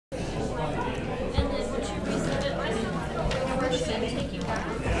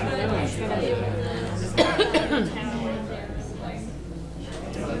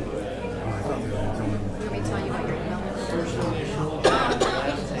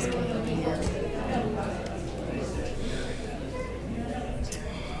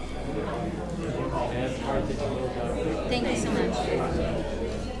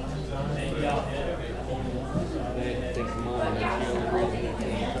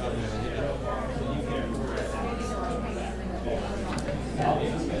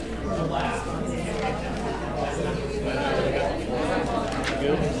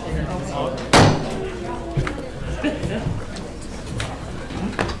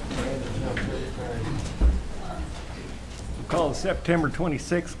Call the September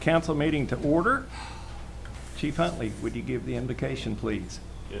 26th council meeting to order. Chief Huntley, would you give the invocation, please?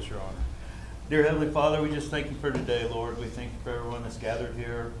 Yes, Your Honor. Dear Heavenly Father, we just thank you for today, Lord. We thank you for everyone that's gathered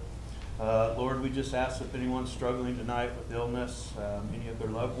here. Lord, we just ask if anyone's struggling tonight with illness, any of their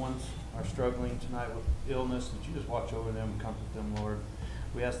loved ones are struggling tonight with illness, that you just watch over them and comfort them, Lord.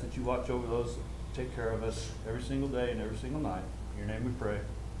 We ask that you watch over those that take care of us every single day and every single night. In your name we pray.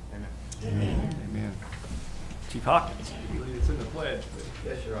 Amen. Amen. Amen. Chief Hawkins, you lead us in the pledge, please.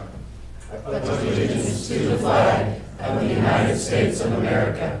 Yes, Your Honor. I pledge allegiance to the flag of the United States of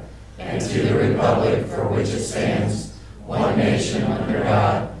America and to the republic for which it stands, one nation under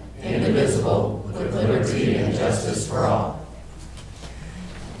God, indivisible, with liberty and justice for all.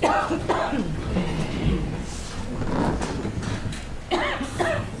 All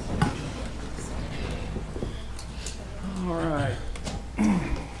right.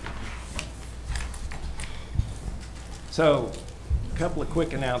 So, a couple of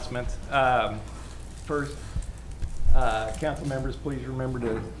quick announcements. First, council members, please remember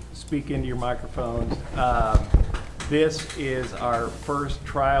to speak into your microphones. This is our first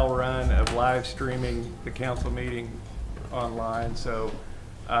trial run of live streaming the council meeting online, so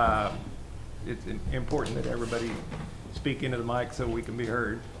it's important that everybody speak into the mic so we can be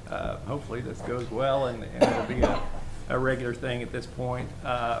heard. Hopefully this goes well and it'll be a regular thing at this point.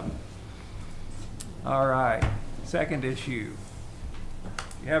 All right. Second issue,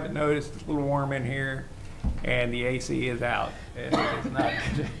 you haven't noticed it's a little warm in here and the AC is out and it's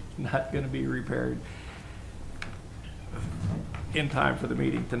not going to be repaired in time for the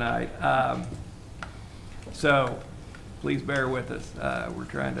meeting tonight. So please bear with us. We're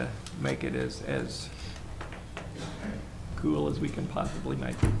trying to make it as cool as we can possibly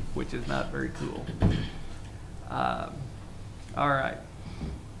make it, which is not very cool. All right.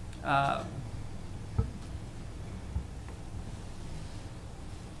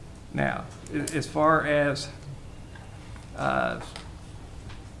 Now, as far as the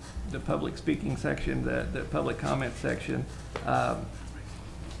public speaking section, the public comment section,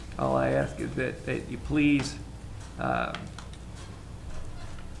 all I ask is that you please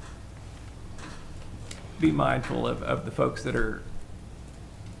be mindful of the folks that are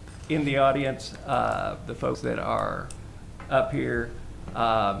in the audience, the folks that are up here.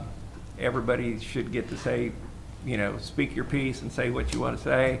 Everybody should get to say, speak your piece and say what you want to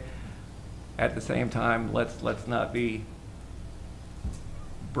say. At the same time, let's not be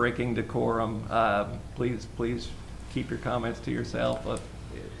breaking decorum. Please keep your comments to yourself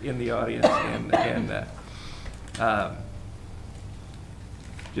in the audience, and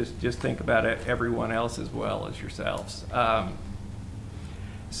just think about it, everyone else as well as yourselves.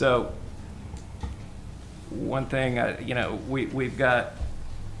 So one thing, we've got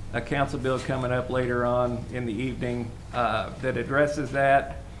a council bill coming up later on in the evening that addresses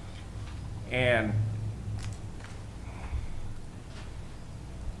that. And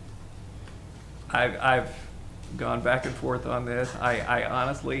I've gone back and forth on this. I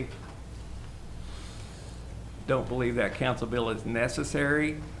honestly don't believe that council bill is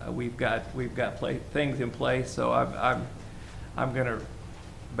necessary. We've got things in place, so I'm going to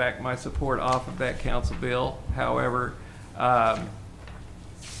back my support off of that council bill. However,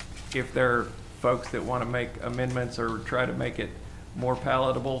 if there are folks that want to make amendments or try to make it more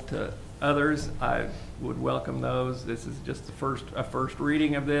palatable to others, I would welcome those. This is just a first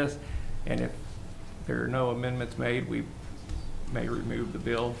reading of this, and if there are no amendments made, we may remove the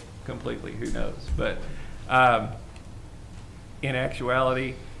bill completely. Who knows? But in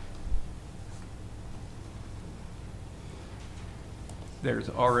actuality, there's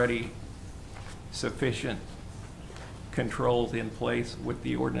already sufficient controls in place with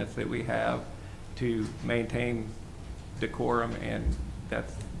the ordinance that we have to maintain decorum, and that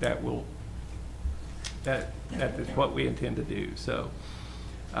is what we intend to do. So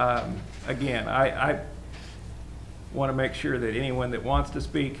again, I want to make sure that anyone that wants to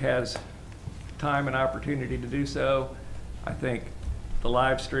speak has time and opportunity to do so. I think the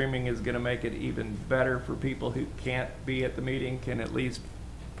live streaming is going to make it even better for people who can't be at the meeting, can at least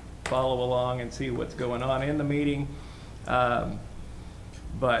follow along and see what's going on in the meeting.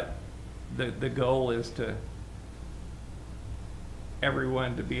 But the goal is to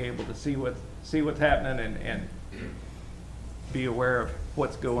everyone to be able to see what's happening and be aware of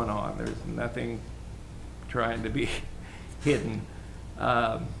what's going on. There's nothing trying to be hidden.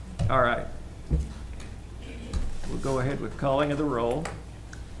 All right. We'll go ahead with calling of the roll.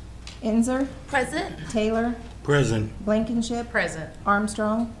 Inzer. Present. Taylor. Present. Blankenship. Present.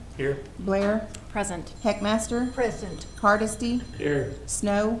 Armstrong. Here. Blair. Present. Heckmaster. Present. Hardesty. Here.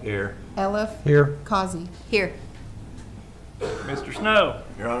 Snow. Here. Eliff. Here. Causey. Here. Mr. Snow.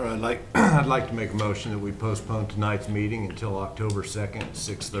 Your Honor, I'd like to make a motion that we postpone tonight's meeting until October 2nd,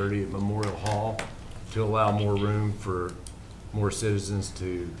 6:30 at Memorial Hall to allow more room for more citizens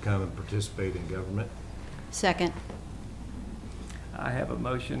to come and participate in government. Second. I have a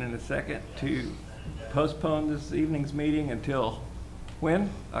motion and a second to postpone this evening's meeting until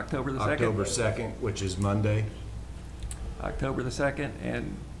when? October the 2nd? October 2nd, which is Monday. October the 2nd,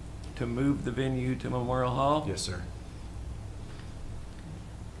 and to move the venue to Memorial Hall? Yes, sir.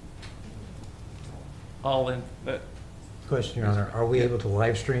 All in, Question, Your Honor. Are we able to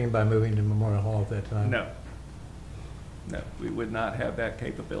live stream by moving to Memorial Hall at that time? no. No, we would not have that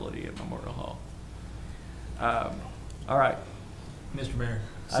capability at Memorial Hall. All right. Mr. Mayor,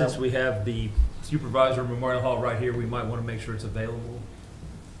 I don't- since we have the supervisor of Memorial Hall right here, we might want to make sure it's available.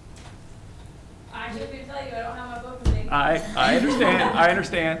 I should be tell you, I don't have my book with me. I understand, I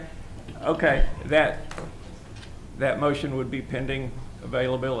understand. Okay, that motion would be pending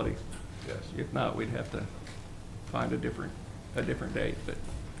availability. Yes. If not, we'd have to find a different date, but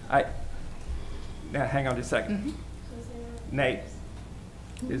now, hang on just a second. Nate,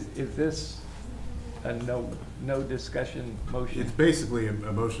 is this a no discussion motion? It's basically a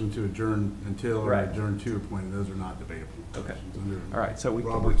motion to adjourn until or Right. adjourn to a point, and those are not debatable. Okay. motions under All right, so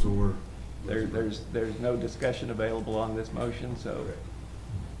Robert's or. there's no discussion available on this motion, so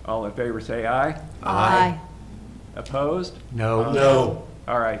all in favor say aye. Aye. Opposed? No. No.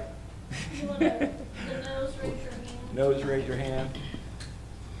 All right. You want the nose, raise your hand. Noes, raise your hand.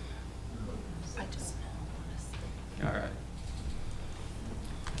 I just All right.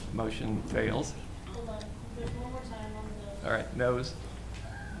 Motion fails. Hold on, there's one more time on the. All right, noes.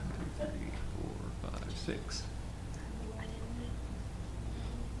 1, 2, 3, 4, 5, 6.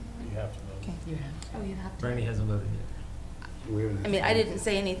 You have to vote. Oh, you have Brandy hasn't voted yet. I mean, I didn't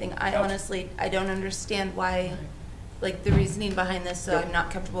say anything. I honestly, I don't understand why, like, the reasoning behind this, so I'm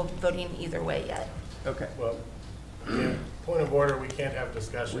not comfortable voting either way yet. Okay. Well, yeah, point of order, we can't have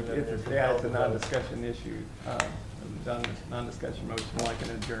discussion. and It's if a we held the vote- non-discussion issue. Non-discussion motion like an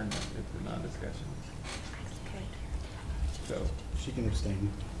adjournment. It's a non-discussion. Okay. So, She can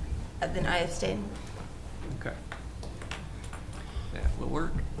abstain. Then I abstain. okay. That will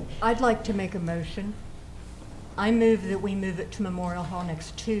work. I'd like to make a motion. I move that we move it to Memorial Hall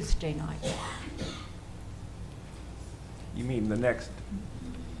next Tuesday night. You mean the next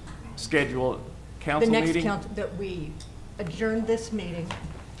scheduled council The meeting? next council, that we adjourn this meeting.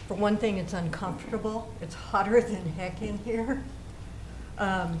 For one thing, it's uncomfortable. It's hotter than heck in here.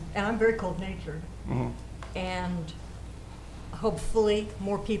 And I'm very cold-natured. Mhm. And hopefully,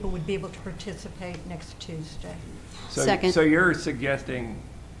 more people would be able to participate next Tuesday. Second. So you're suggesting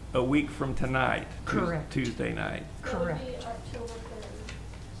a week from tonight? Correct. Tuesday night, That would Correct. be October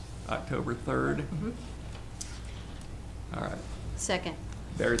 3rd. October 3rd? Mhm. All right. Second.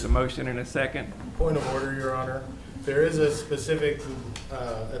 There's a motion and a second. Point of order, Your Honor. There is a specific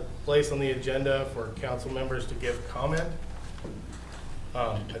a place on the agenda for council members to give comment.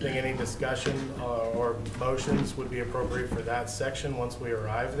 I think any discussion or motions would be appropriate for that section once we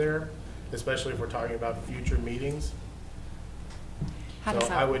arrive there, especially if we're talking about future meetings. How does So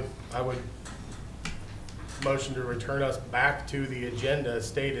that? I would motion to return us back to the agenda as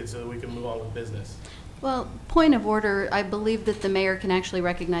stated so that we can move on with business. Well, point of order, I believe that the mayor can actually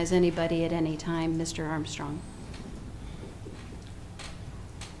recognize anybody at any time, Mr. Armstrong.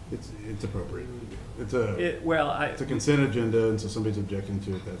 It's appropriate. It's a consent agenda, and so somebody's objecting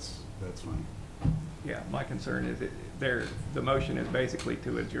to it, that's fine. Yeah, my concern is the motion is basically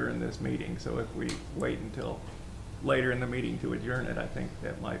to adjourn this meeting, so if we wait until later in the meeting to adjourn it, I think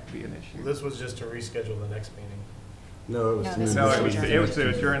that might be an issue. This was just to reschedule the next meeting. No, it was. No, to this move No, is this it was to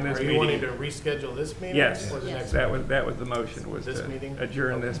adjourn this Are you wanting meeting. to reschedule this meeting? Yes, Or the next? that meeting? was the motion, was This to meeting?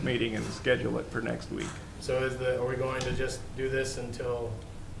 adjourn this meeting and schedule it for next week. So are we going to just do this until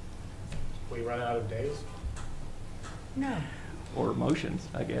we run out of days? No. Or motions,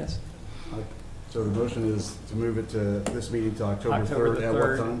 I guess. So the motion is to move it to this meeting to October October 3rd the at what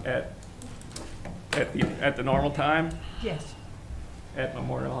 3rd time? at the normal time Yes. at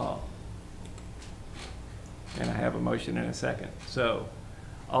Memorial Hall. And I have a motion and a second. So,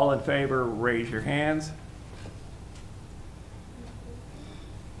 all in favor, raise your hands.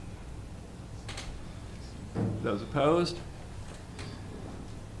 Those opposed?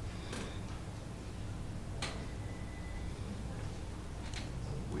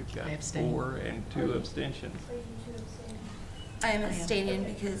 We've got 4 and 2 abstentions. I am abstaining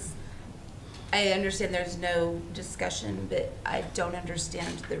because I understand there's no discussion, but I don't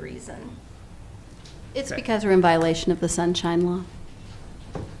understand the reason. It's Okay. because we're in violation of the Sunshine Law.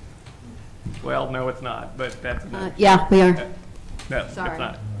 Well, no, it's not, but that's enough. Yeah, we are. No, it's Sorry.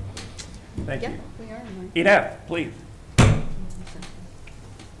 not. Thank Yeah, you. we are. Enough, please.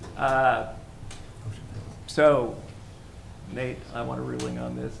 So, Nate, I want a ruling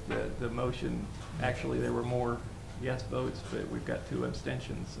on this. The motion, actually, there were more yes votes, but we've got 2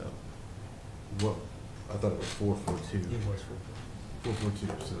 abstentions, so. Well, I thought it was 4-4-2. It was 4-4-2,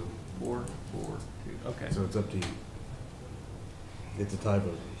 so. 4, 4, 2, okay. So it's up to you. It's a tie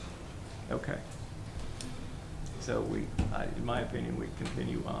vote. Okay. So in my opinion, we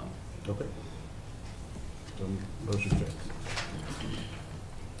continue on. Okay. So motion fails.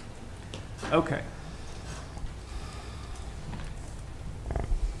 Okay.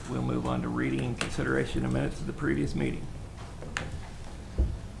 We'll move on to reading and consideration of minutes of the previous meeting.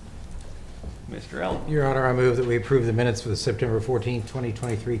 Mr. Elton. Your Honor, I move that we approve the minutes for the September 14th,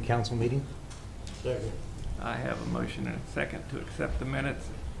 2023 council meeting. Second. I have a motion and a second to accept the minutes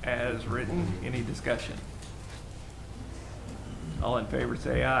as written. Any discussion? All in favor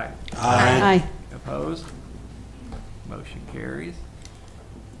say aye. Aye. Opposed? Motion carries.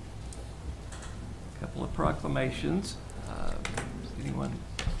 Couple of proclamations. Does anyone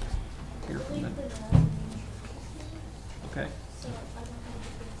hear from them? Okay.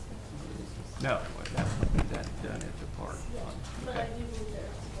 No, that's done at the park. Okay.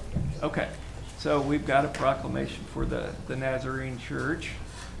 Okay. So we've got a proclamation for the Nazarene Church.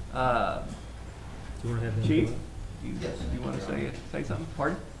 Do you want to have them? Chief, you want to say something?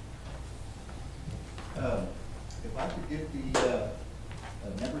 Pardon? If I could get the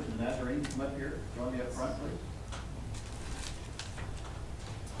members of the Nazarene to come up here, join me up front, please.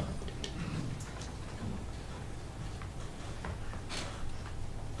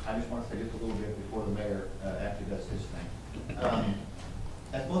 I just want to say just a little bit before the mayor actually does his thing.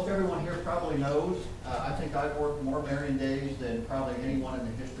 As most everyone here probably knows, I think I've worked more Marion days than probably anyone in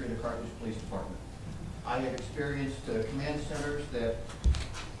the history of the Carthage Police Department. I have experienced command centers that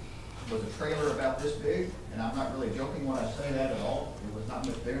was a trailer about this big, and I'm not really joking when I say that at all. It was not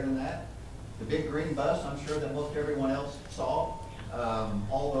much bigger than that. The big green bus, I'm sure that most everyone else saw,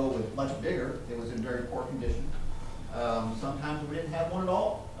 although it was much bigger, it was in very poor condition. Sometimes we didn't have one at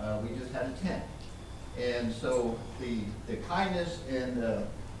all. We just had a tent. And so the kindness and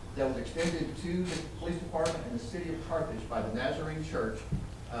that was extended to the police department and the city of Carthage by the Nazarene Church,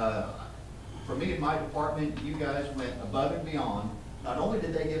 for me and my department, you guys went above and beyond. Not only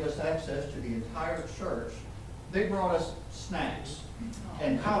did they give us access to the entire church, they brought us snacks.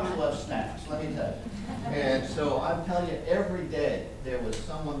 And cops love snacks, let me tell you. And so I'm telling you, every day there was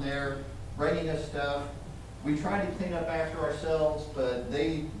someone there bringing us stuff. We tried to clean up after ourselves, but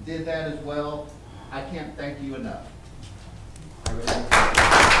they did that as well. I can't thank you enough. I really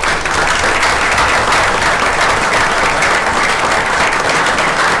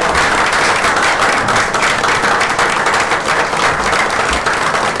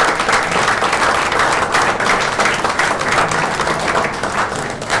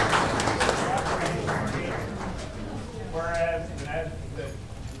Whereas the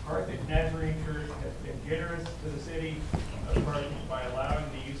Carthage Nazarene Church has been generous to the city of Carthage by allowing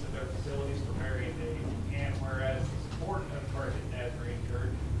the use of their facilities for Marion Days, and whereas the support of Carthage Nazarene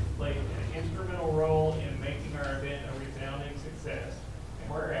Church played an instrumental role in making our event a resounding success,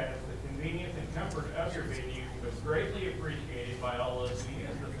 and whereas the convenience and comfort of your venue was greatly appreciated by all those who use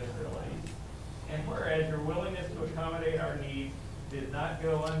the facilities, and whereas your willingness to accommodate our needs did not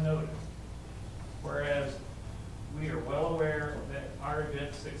go unnoticed, whereas we are well aware that our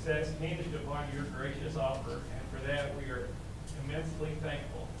event's success hinged upon your gracious offer, and for that we are immensely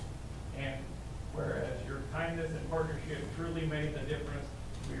thankful. And whereas your kindness and partnership truly made the difference,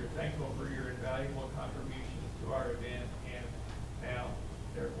 we are thankful for your invaluable contributions to our event. And now,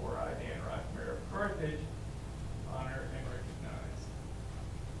 therefore, I, Dan Reich, Mayor of Carthage, honor and recognize.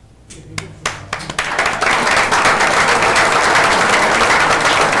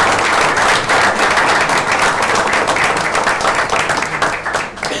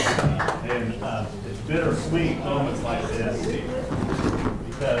 It's bittersweet moments like this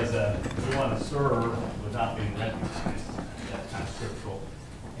because we want to serve without being recognized. That's kind of scriptural.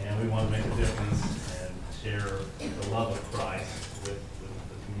 And we want to make a difference and share the love of Christ with the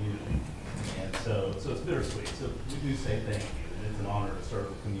community. And so it's bittersweet. So we do say thank you. And it's an honor to serve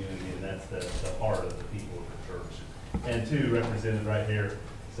the community, and that's the heart of the people of the church. And two, represented right here.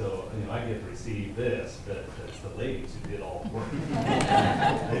 So, I get to receive this, but it's the ladies who did all the work.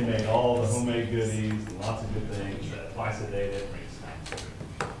 They made all the homemade goodies and lots of good things. Twice a day they bring snacks.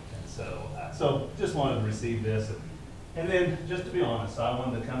 And so just wanted to receive this. And then, just to be honest, I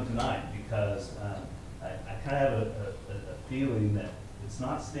wanted to come tonight because I kind of have a feeling that it's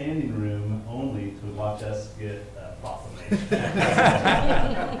not standing room only to watch us get a proclamation.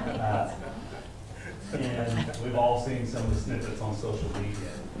 And we've all seen some of the snippets on social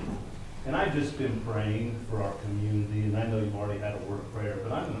media. And I've just been praying for our community, and I know you've already had a word of prayer,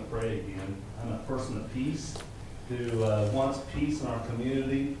 but I'm going to pray again. I'm a person of peace who wants peace in our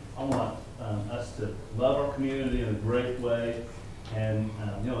community. I want us to love our community in a great way. And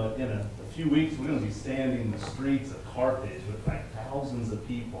you know, in a few weeks, we're going to be standing in the streets of Carthage with like thousands of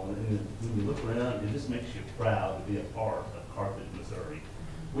people. And when you look around, it just makes you proud to be a part of Carthage, Missouri.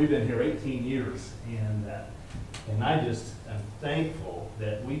 We've been here 18 years, and I just am thankful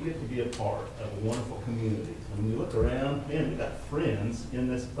that we get to be a part of a wonderful community. And when you look around, man, we've got friends in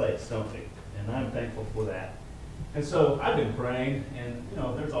this place, don't we? And I'm thankful for that. And so I've been praying, and you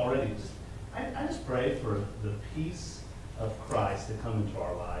know, there's already just, I just pray for the peace of Christ to come into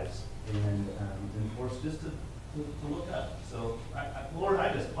our lives, and for us just to look up. So, Lord,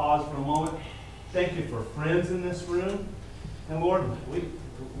 I just pause for a moment. Thank you for friends in this room. And Lord,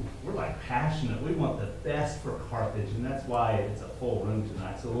 we're like passionate. We want the best for Carthage, and that's why it's a full room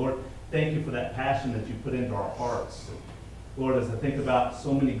tonight. So Lord, thank you for that passion that you put into our hearts. And Lord, as I think about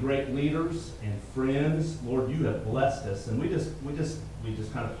so many great leaders and friends, Lord, you have blessed us. And we just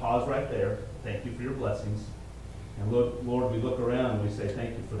kind of pause right there. Thank you for your blessings. And Lord, we look around and we say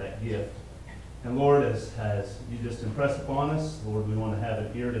thank you for that gift. And Lord, as you just impress upon us, Lord, we want to have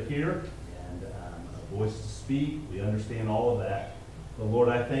an ear to hear and a voice to speak. We understand all of that. But Lord,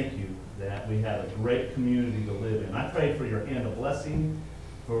 I thank you that we have a great community to live in. I pray for your hand of blessing,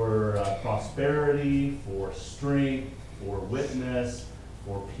 for prosperity, for strength, for witness,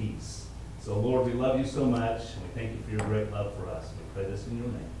 for peace. So Lord, we love you so much, and we thank you for your great love for us. We pray this in your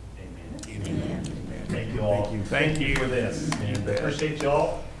name. Amen. Amen. Thank you all. Thank you for this. And I appreciate you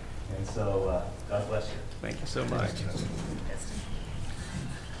all. And so, God bless you. Thank you so much.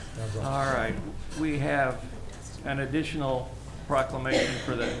 All right, we have an additional proclamation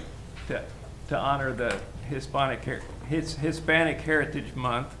for to honor the Hispanic Heritage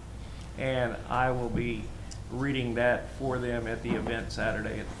Month, and I will be reading that for them at the event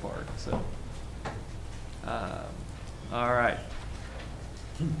Saturday at the park. So, all right.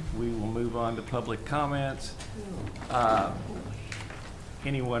 We will move on to public comments.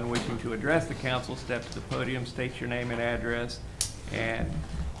 Anyone wishing to address the council, step to the podium, state your name and address, and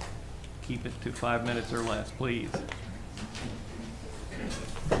keep it to 5 minutes or less, please.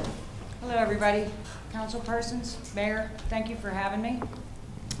 Hello, everybody. Council persons, Mayor, thank you for having me.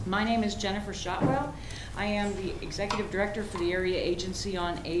 My name is Jennifer Shotwell. I am the Executive Director for the Area Agency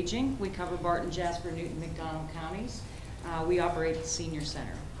on Aging. We cover Barton, Jasper, Newton, McDonald counties. We operate the Senior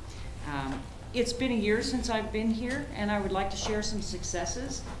Center. It's been a year since I've been here, and I would like to share some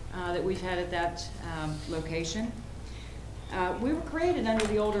successes that we've had at that location. We were created under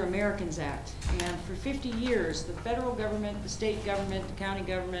the Older Americans Act, and for 50 years, the federal government, the state government, the county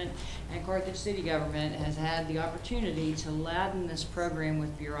government, and Carthage City government has had the opportunity to laden this program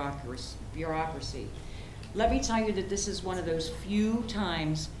with bureaucracy. Let me tell you that this is one of those few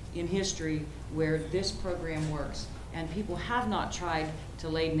times in history where this program works, and people have not tried to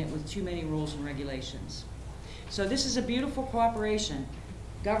laden it with too many rules and regulations. So this is a beautiful cooperation.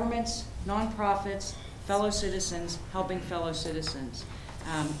 Governments, nonprofits, fellow citizens helping fellow citizens.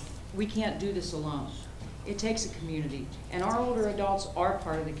 We can't do this alone. It takes a community, and our older adults are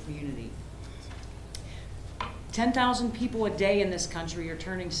part of the community. 10,000 people a day in this country are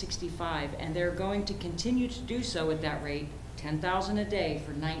turning 65, and they're going to continue to do so at that rate, 10,000 a day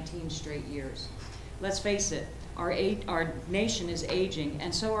for 19 straight years. Let's face it, our nation is aging,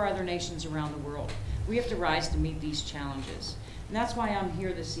 and so are other nations around the world. We have to rise to meet these challenges. And that's why I'm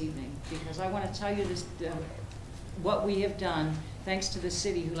here this evening, because I want to tell you this, what we have done thanks to the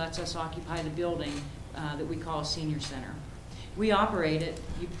city who lets us occupy the building that we call a senior center. We operate it,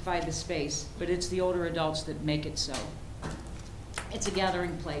 you provide the space, but it's the older adults that make it so. It's a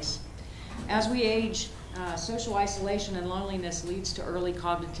gathering place. As we age, social isolation and loneliness leads to early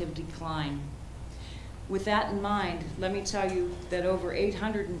cognitive decline. With that in mind, let me tell you that over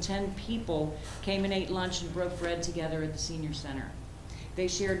 810 people came and ate lunch and broke bread together at the Senior Center. They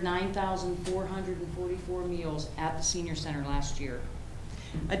shared 9,444 meals at the Senior Center last year.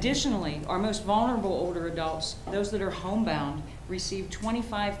 Additionally, our most vulnerable older adults, those that are homebound, received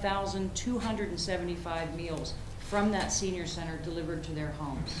 25,275 meals from that Senior Center delivered to their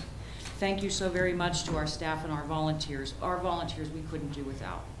homes. Thank you so very much to our staff and our volunteers. Our volunteers we couldn't do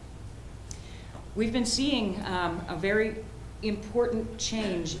without. We've been seeing a very important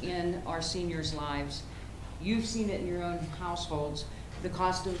change in our seniors' lives. You've seen it in your own households. The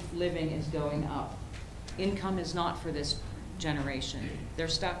cost of living is going up. Income is not for this generation. They're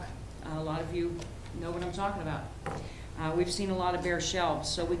stuck. A lot of you know what I'm talking about. We've seen a lot of bare shelves,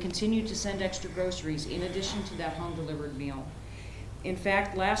 so we continue to send extra groceries in addition to that home-delivered meal. In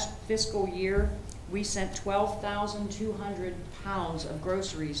fact, last fiscal year, we sent 12,200 pounds of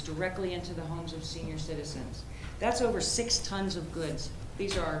groceries directly into the homes of senior citizens. That's over 6 tons of goods.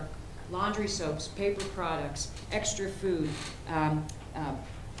 These are laundry soaps, paper products, extra food,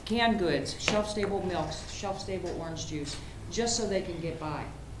 canned goods, shelf-stable milks, shelf-stable orange juice, just so they can get by.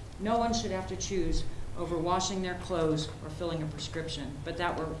 No one should have to choose over washing their clothes or filling a prescription, but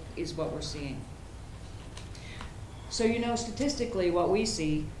that is what we're seeing. So you know, statistically, what we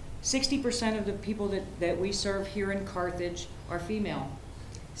see, 60% of the people that we serve here in Carthage are female.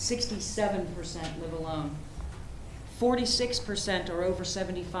 67% live alone. 46% are over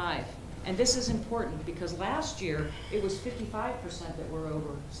 75. And this is important because last year it was 55% that were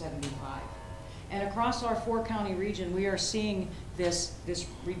over 75. And across our 4-county region, we are seeing this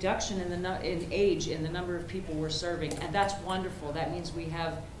reduction in age in the number of people we're serving, and that's wonderful. That means we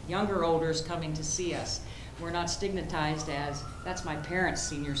have younger olders coming to see us. We're not stigmatized as, that's my parents'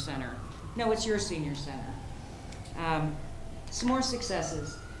 senior center. No, it's your senior center. Some more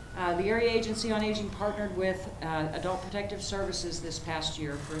successes. The Area Agency on Aging partnered with Adult Protective Services this past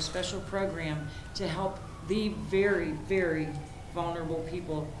year for a special program to help the very, very vulnerable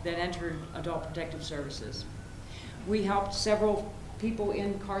people that entered Adult Protective Services. We helped several people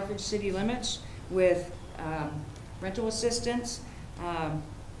in Carthage city limits with rental assistance,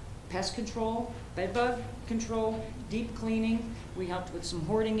 pest control, bed bug control, deep cleaning. We helped with some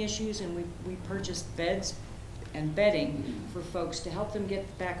hoarding issues, and we purchased beds and bedding for folks to help them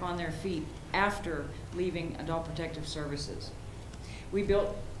get back on their feet after leaving Adult Protective Services. We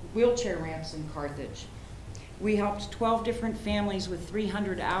built wheelchair ramps in Carthage. We helped 12 different families with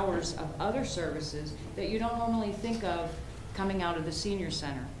 300 hours of other services that you don't normally think of coming out of the senior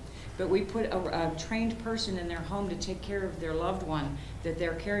center. But we put a trained person in their home to take care of their loved one that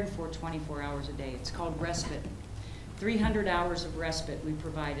they're caring for 24 hours a day. It's called respite. 300 hours of respite we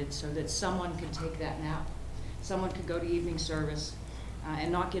provided so that someone could take that nap. Someone could go to evening service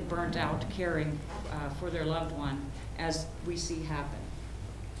and not get burnt out caring for their loved one, as we see happen.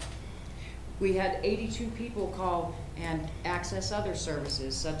 We had 82 people call and access other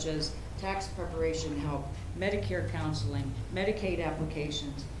services such as tax preparation help, Medicare counseling, Medicaid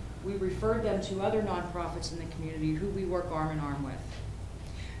applications. We referred them to other nonprofits in the community who we work arm in arm with.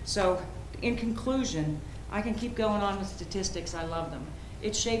 So in conclusion, I can keep going on with statistics. I love them.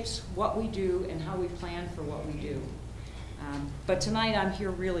 It shapes what we do and how we plan for what we do. But tonight I'm here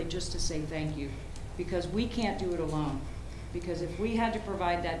really just to say thank you, because we can't do it alone. Because if we had to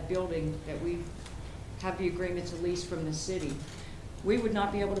provide that building that we have the agreement to lease from the city, we would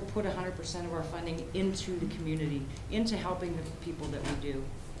not be able to put 100% of our funding into the community, into helping the people that we do.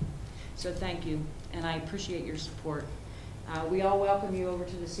 So thank you, and I appreciate your support. We all welcome you over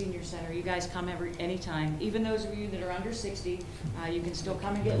to the Senior Center. You guys come anytime. Even those of you that are under 60, you can still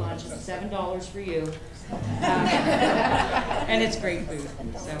come and get lunch. It's $7 for you. And it's great food.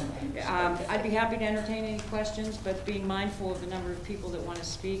 So I'd be happy to entertain any questions, but being mindful of the number of people that want to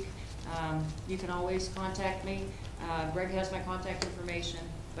speak, you can always contact me. Greg has my contact information,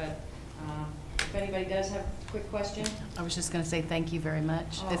 but if anybody does have a quick question. I was just going to say thank you very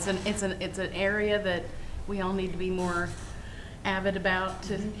much. Oh. It's an area that we all need to be more avid about,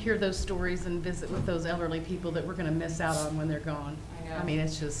 to hear those stories and visit with those elderly people that we're going to miss out on when they're gone. I know. I mean,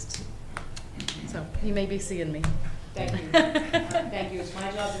 it's just, so you may be seeing me. Thank you. Thank you. It's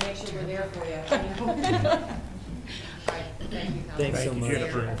my job to make sure we're there for you. All right. Thank you, Colin. Thanks so much,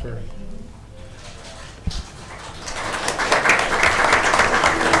 Jennifer.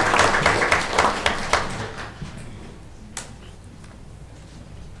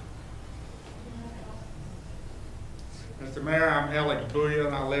 Mr. Mayor, I'm Alex Bouya,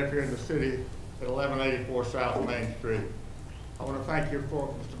 and I live here in the city at 1184 South Main Street. I want to thank you,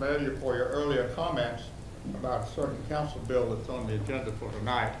 Mr. Mayor, for your earlier comments about a certain council bill that's on the agenda for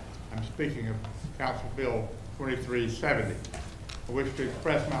tonight. I'm speaking of Council Bill 2370. I wish to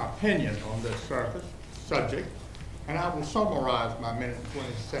express my opinion on this subject, and I will summarize my minute and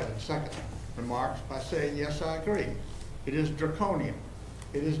 27-second remarks by saying, yes, I agree. It is draconian.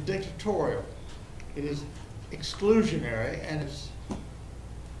 It is dictatorial. It is exclusionary, and it's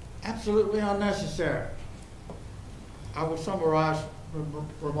absolutely unnecessary. I will summarize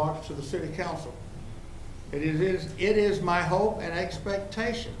remarks to the City Council. It is my hope and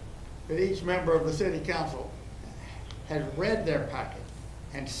expectation that each member of the City Council has read their packet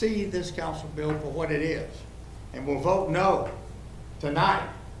and see this council bill for what it is, and will vote no tonight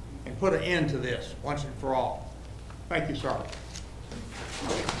and put an end to this once and for all. Thank you, sir.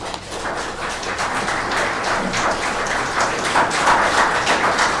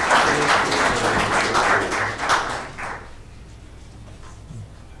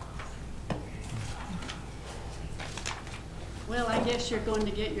 Well, I guess you're going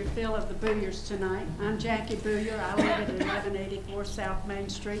to get your fill of the Booyers tonight. I'm Jackie Booyer. I live at 1184 South Main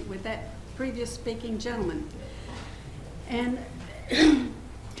Street with that previous speaking gentleman. And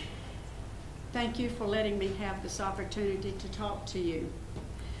thank you for letting me have this opportunity to talk to you.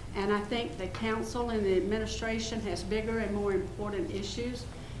 And I think the council and the administration has bigger and more important issues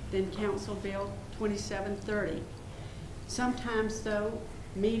than Council Bill 2730. Sometimes, though,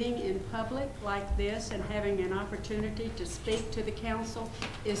 meeting in public like this and having an opportunity to speak to the council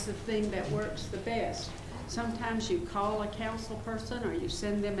is the thing that works the best. Sometimes you call a council person or you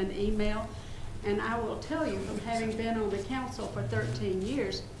send them an email, and I will tell you from having been on the council for 13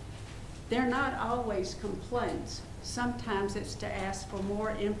 years, they're not always complaints. Sometimes it's to ask for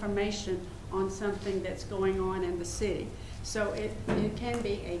more information on something that's going on in the city. So it can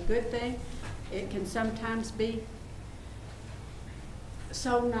be a good thing. It can sometimes be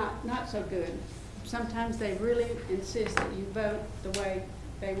so not so good. Sometimes they really insist that you vote the way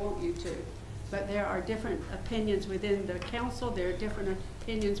they want you to. But there are different opinions within the council. There are different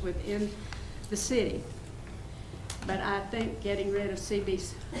opinions within the city. But I think getting rid of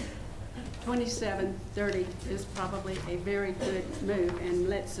CB 2730 is probably a very good move and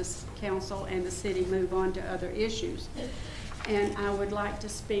lets the council and the city move on to other issues. And I would like to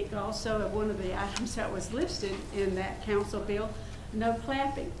speak also of one of the items that was listed in that council bill, no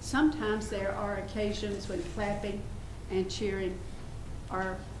clapping. Sometimes there are occasions when clapping and cheering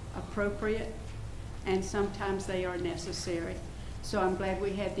are appropriate, and sometimes they are necessary. So I'm glad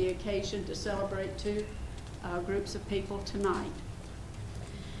we had the occasion to celebrate two groups of people tonight.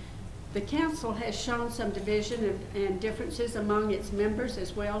 The council has shown some division and differences among its members,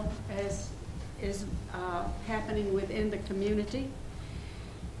 as well as is happening within the community.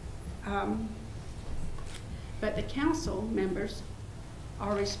 But the council members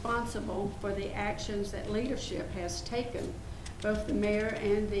are responsible for the actions that leadership has taken, both the mayor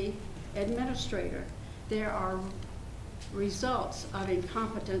and the administrator. There are results of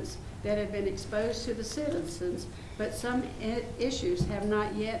incompetence that have been exposed to the citizens, but some issues have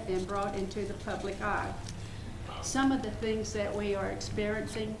not yet been brought into the public eye. Some of the things that we are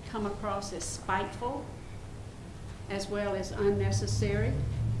experiencing come across as spiteful, as well as unnecessary.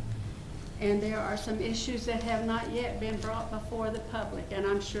 And there are some issues that have not yet been brought before the public, and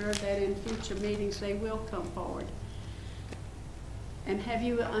I'm sure that in future meetings they will come forward. And have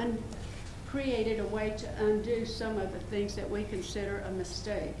you created a way to undo some of the things that we consider a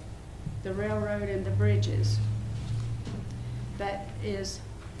mistake? The railroad and the bridges. That is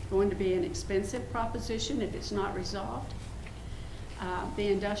going to be an expensive proposition if it's not resolved. The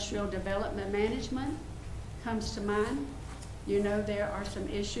industrial development management comes to mind. You know, there are some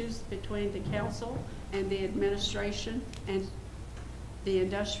issues between the council and the administration and the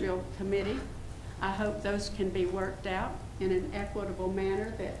industrial committee. I hope those can be worked out in an equitable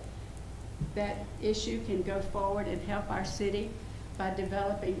manner, that issue can go forward and help our city by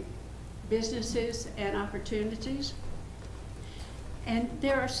developing businesses and opportunities. And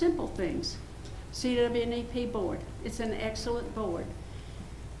there are simple things. CWNEP board, it's an excellent board.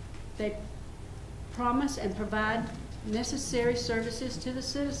 They promise and provide necessary services to the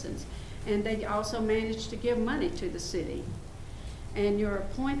citizens, and they also manage to give money to the city. And your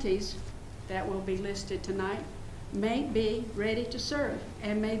appointees that will be listed tonight may be ready to serve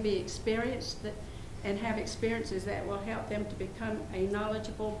and may be experienced and have experiences that will help them to become a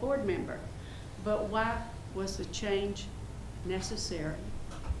knowledgeable board member. But why was the change necessary?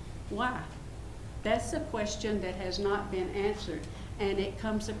 Why? That's a question that has not been answered, and it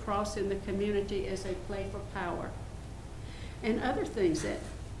comes across in the community as a play for power. And other things that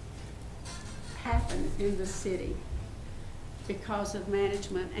happen in the city because of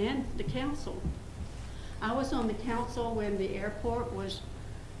management and the council. I was on the council when the airport was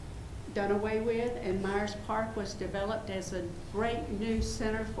done away with and Myers Park was developed as a great new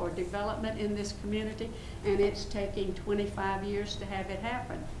center for development in this community, and it's taking 25 years to have it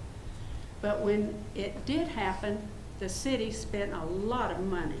happen. But when it did happen, the city spent a lot of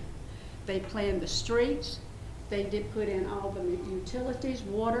money. They planned the streets, they did put in all the utilities,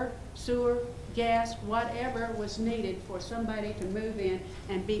 water, sewer, gas, whatever was needed for somebody to move in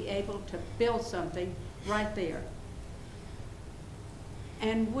and be able to build something right there.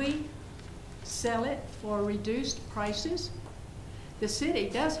 And we sell it for reduced prices. The city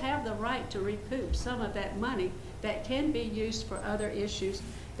does have the right to recoup some of that money that can be used for other issues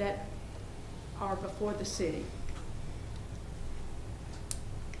that are before the city.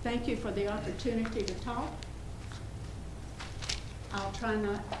 Thank you for the opportunity to talk. I'll try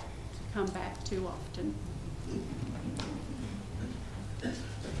not to come back too often.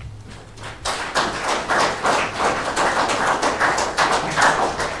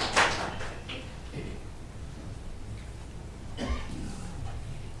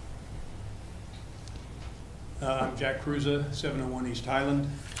 I'm Jack Cruza, 701 East Highland.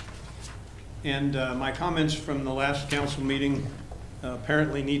 And my comments from the last council meeting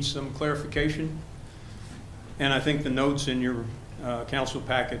apparently need some clarification. And I think the notes in your council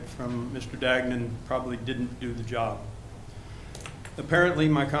packet from Mr. Dagnan probably didn't do the job. Apparently,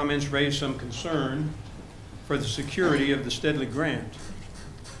 my comments raised some concern for the security of the Steadley grant,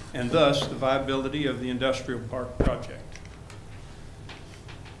 and thus the viability of the industrial park project.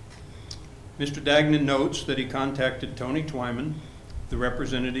 Mr. Dagnan notes that he contacted Tony Twyman, the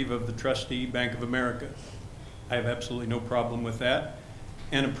representative of the trustee Bank of America. I have absolutely no problem with that.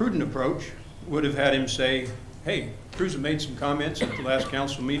 And a prudent approach would have had him say, hey, Cruza made some comments at the last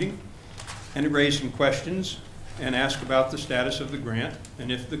council meeting, and it raised some questions and asked about the status of the grant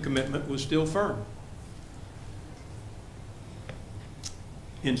and if the commitment was still firm.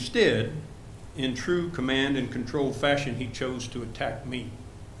 Instead, in true command and control fashion, he chose to attack me.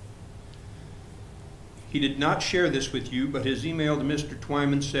 He did not share this with you, but his email to Mr.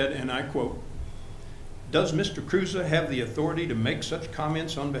 Twyman said, and I quote, "Does Mr. Cruza have the authority to make such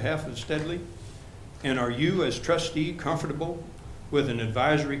comments on behalf of Steadley? And are you, as trustee, comfortable with an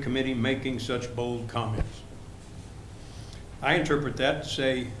advisory committee making such bold comments?" I interpret that to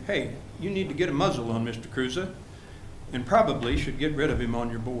say, hey, you need to get a muzzle on Mr. Cruza and probably should get rid of him on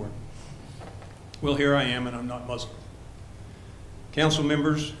your board. Well, here I am, and I'm not muzzled. Council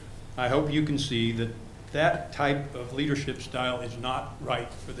members, I hope you can see that that type of leadership style is not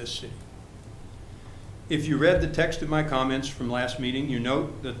right for this city. If you read the text of my comments from last meeting, you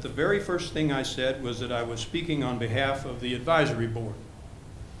note that the very first thing I said was that I was speaking on behalf of the advisory board.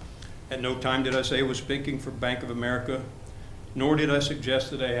 At no time did I say I was speaking for Bank of America, nor did I suggest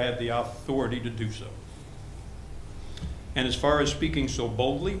that I had the authority to do so. And as far as speaking so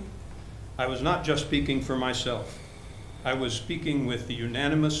boldly, I was not just speaking for myself. I was speaking with the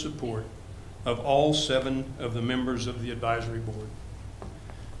unanimous support of all 7 of the members of the advisory board.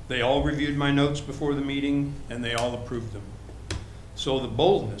 They all reviewed my notes before the meeting, and they all approved them. So the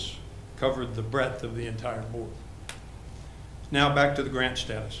boldness covered the breadth of the entire board. Now back to the grant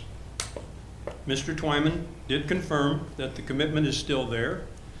status. Mr. Twyman did confirm that the commitment is still there,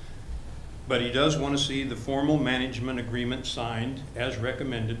 but he does want to see the formal management agreement signed as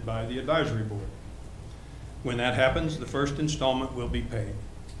recommended by the advisory board. When that happens, the first installment will be paid.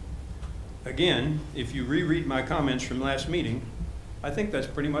 Again, if you reread my comments from last meeting, I think that's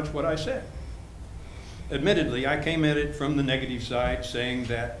pretty much what I said. Admittedly, I came at it from the negative side, saying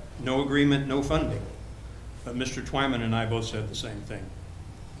that no agreement, no funding. But Mr. Twyman and I both said the same thing.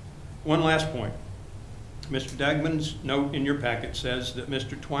 One last point. Mr. Dagman's note in your packet says that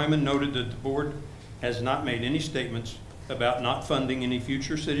Mr. Twyman noted that the board has not made any statements about not funding any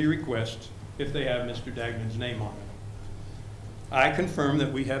future city requests if they have Mr. Dagman's name on it. I confirm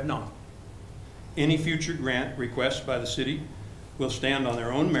that we have not. Any future grant requests by the city will stand on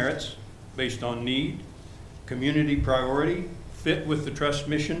their own merits based on need, community priority, fit with the trust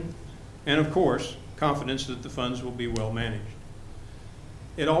mission, and of course, confidence that the funds will be well managed.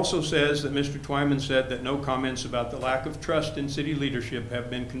 It also says that Mr. Twyman said that no comments about the lack of trust in city leadership have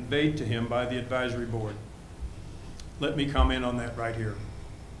been conveyed to him by the advisory board. Let me comment on that right here.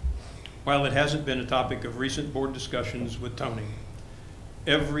 While it hasn't been a topic of recent board discussions with Tony,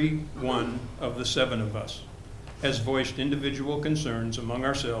 every one of the 7 of us has voiced individual concerns among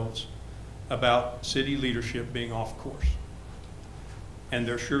ourselves about city leadership being off course. And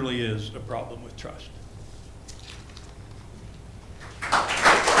there surely is a problem with trust.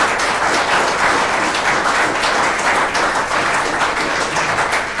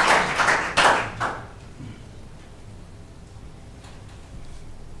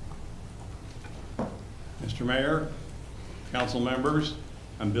 Mr. Mayor, council members,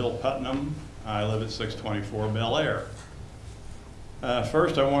 I'm Bill Putnam. I live at 624 Bel Air.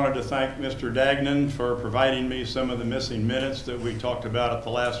 First, I wanted to thank Mr. Dagnan for providing me some of the missing minutes that we talked about at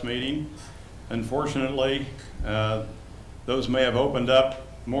the last meeting. Unfortunately, those may have opened up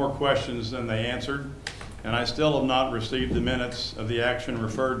more questions than they answered, and I still have not received the minutes of the action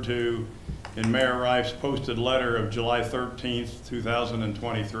referred to in Mayor Rife's posted letter of July 13th,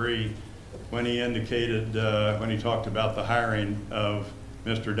 2023, when he indicated, when he talked about the hiring of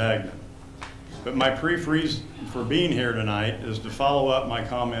Mr. Dagnan. But my brief reason for being here tonight is to follow up my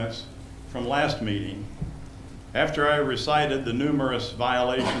comments from last meeting After I recited the numerous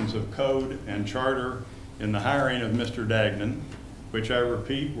violations of code and charter in the hiring of Mr. Dagnan, which I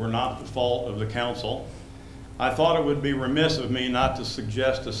repeat were not the fault of the council, I thought it would be remiss of me not to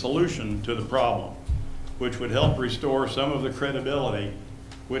suggest a solution to the problem, which would help restore some of the credibility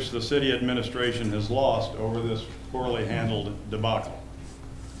which the city administration has lost over this poorly handled debacle.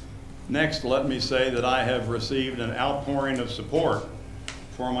 Next, let me say that I have received an outpouring of support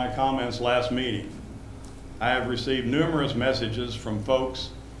for my comments last meeting. I have received numerous messages from folks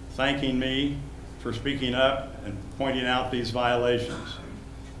thanking me for speaking up and pointing out these violations.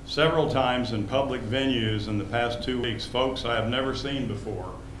 Several times in public venues in the past 2 weeks, folks I have never seen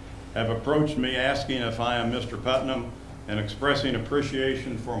before have approached me asking if I am Mr. Putnam and expressing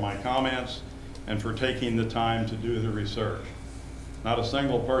appreciation for my comments and for taking the time to do the research. Not a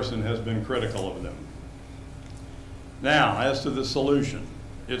single person has been critical of them. Now, as to the solution,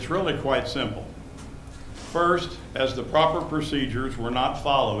 it's really quite simple. First, as the proper procedures were not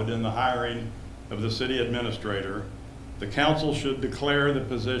followed in the hiring of the city administrator, the council should declare the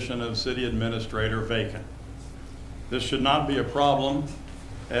position of city administrator vacant. This should not be a problem,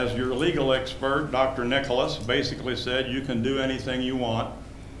 as your legal expert, Dr. Nicholas, basically said you can do anything you want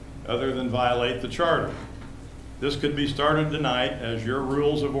other than violate the charter. This could be started tonight, as your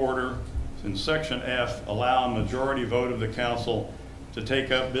rules of order in section F allow a majority vote of the council to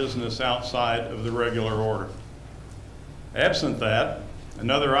take up business outside of the regular order. Absent that,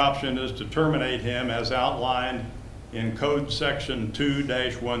 another option is to terminate him as outlined in Code Section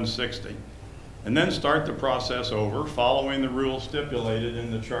 2-160, and then start the process over following the rules stipulated in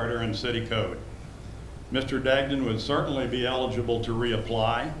the Charter and City Code. Mr. Dagnan would certainly be eligible to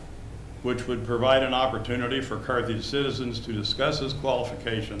reapply, which would provide an opportunity for Carthage citizens to discuss his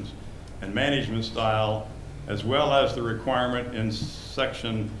qualifications and management style, as well as the requirement in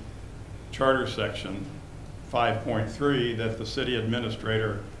Charter Section 5.3 that the city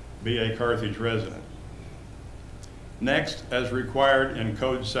administrator be a Carthage resident. Next, as required in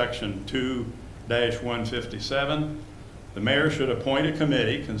Code Section 2-157, the mayor should appoint a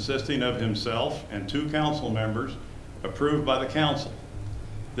committee consisting of himself and 2 council members approved by the council.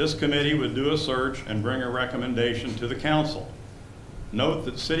 This committee would do a search and bring a recommendation to the council. Note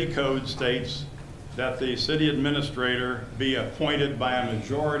that City Code states that the city administrator be appointed by a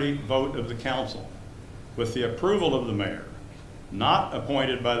majority vote of the council with the approval of the mayor, not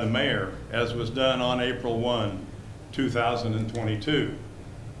appointed by the mayor as was done on April 1, 2022.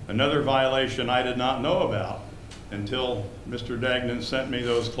 Another violation I did not know about until Mr. Dagnan sent me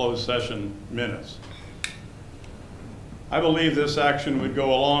those closed session minutes. I believe this action would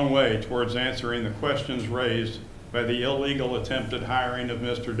go a long way towards answering the questions raised by the illegal attempted hiring of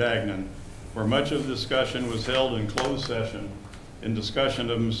Mr. Dagnan, where much of the discussion was held in closed session in discussion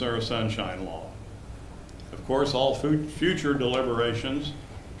of Missouri Sunshine Law. Of course, all future deliberations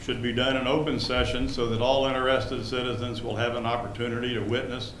should be done in open session so that all interested citizens will have an opportunity to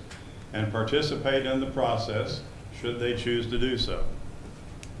witness and participate in the process should they choose to do so.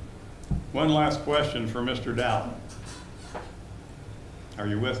 One last question for Mr. Dowden. Are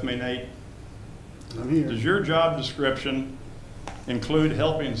you with me, Nate? I'm here. Does your job description include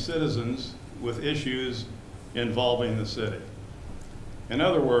helping citizens with issues involving the city? In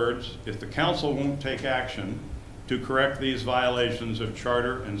other words, if the council won't take action to correct these violations of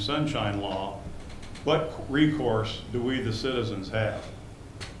charter and sunshine law, what recourse do we, the citizens, have?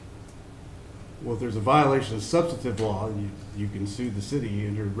 Well, if there's a violation of substantive law, you can sue the city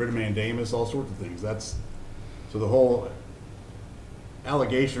under writ of mandamus, all sorts of things. So the whole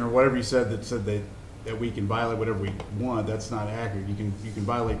allegation or whatever you said that we can violate whatever we want, that's not accurate. You can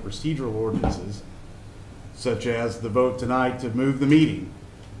violate procedural ordinances, such as the vote tonight to move the meeting.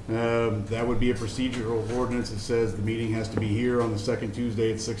 That would be a procedural ordinance that says the meeting has to be here on the second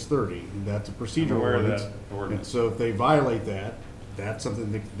Tuesday at 6:30. That's a procedural ordinance. And so if they violate that, that's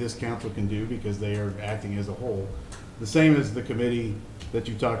something that this council can do because they are acting as a whole. The same as the committee that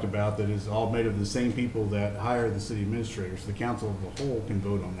you talked about that is all made of the same people that hire the city administrators. The council of the whole can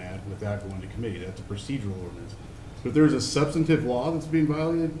vote on that without going to committee. That's a procedural ordinance. But if there's a substantive law that's being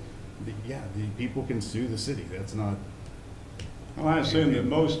violated, the people can sue the city. That's not... Well, I assume that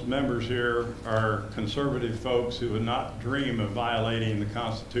most members here are conservative folks who would not dream of violating the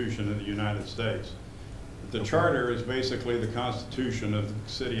Constitution of the United States. The charter is basically the Constitution of the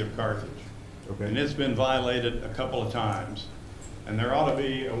city of Carthage. Okay. And it's been violated a couple of times. And there ought to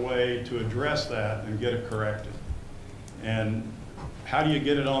be a way to address that and get it corrected. And how do you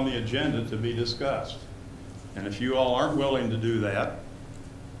get it on the agenda to be discussed? And if you all aren't willing to do that,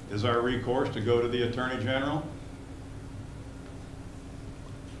 is our recourse to go to the Attorney General?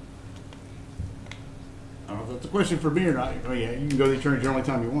 I don't it's a question for me or not. Oh, yeah, you can go to the Attorney General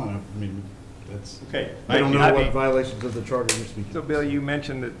anytime you want. I mean, that's, Okay. I don't thank know you. what violations of the charter you're speaking. So, Bill, you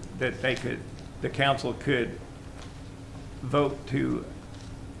mentioned that the council could vote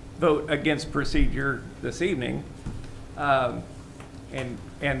against procedure this evening, and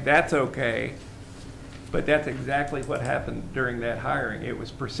that's okay, but that's exactly what happened during that hiring. It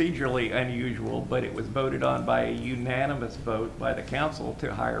was procedurally unusual, but it was voted on by a unanimous vote by the council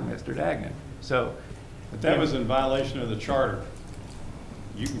to hire Mr. Dagnan. So, But that was in violation of the charter.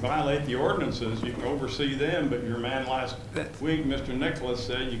 You can violate the ordinances, you can oversee them, but your man last week, Mr. Nicholas,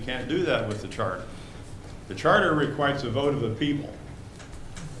 said you can't do that with the charter. The charter requires a vote of the people.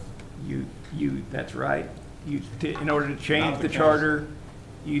 That's right. In order to change Not the the council. charter,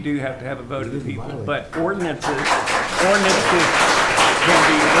 you do have to have a vote of the people. But ordinances can be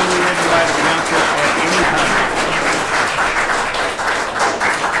overridden by the council at any time.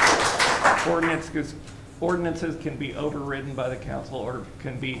 Ordinances can be overridden by the council or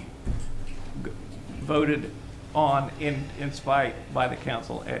can be voted on in spite by the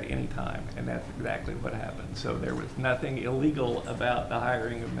council at any time, and that's exactly what happened. So there was nothing illegal about the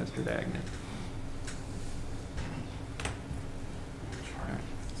hiring of Mr. Dagnan.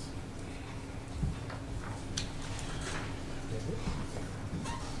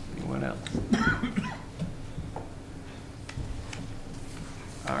 Anyone else?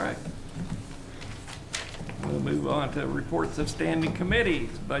 All right. We'll move on to reports of standing committees.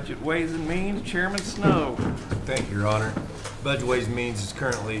 Budget, Ways and Means, Chairman Snow. Thank you, Your Honor. Budget Ways and Means is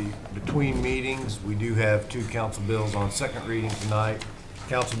currently between meetings. We do have two council bills on second reading tonight.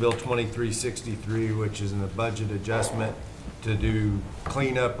 Council Bill 2363, which is in a budget adjustment to do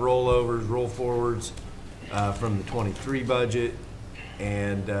cleanup rollovers, roll forwards from the 23 budget.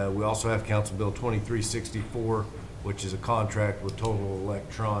 And we also have Council Bill 2364, which is a contract with Total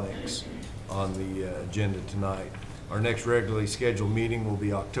Electronics on the agenda tonight. Our next regularly scheduled meeting will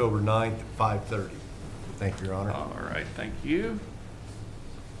be October 9th at 5:30. Thank you, Your Honor. All right, thank you.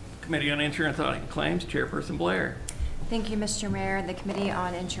 Committee on Insurance Audit and Claims, Chairperson Blair. Thank you, Mr. Mayor. The Committee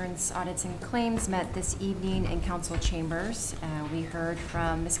on Insurance Audits and Claims met this evening in council chambers. We heard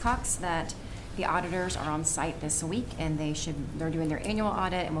from Ms. Cox that the auditors are on site this week and they're doing their annual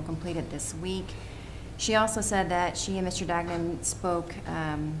audit and will complete it this week. She also said that she and Mr. Dagnan spoke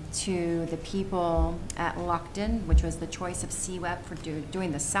to the people at Lockton, which was the choice of CWEP for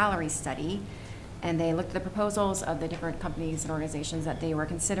doing the salary study. And they looked at the proposals of the different companies and organizations that they were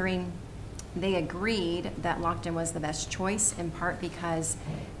considering. They agreed that Lockton was the best choice, in part because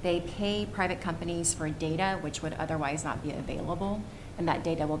they pay private companies for data which would otherwise not be available. And that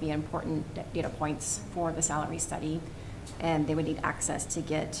data will be important data points for the salary study. And they would need access to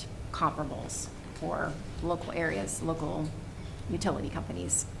get comparables for local areas, local utility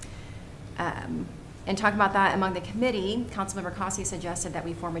companies. And talking about that among the committee, Councilmember Cossey suggested that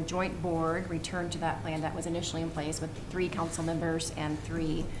we form a joint board, return to that plan that was initially in place with 3 council members and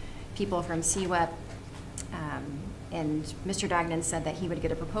 3 people from CWEP. And Mr. Dagnan said that he would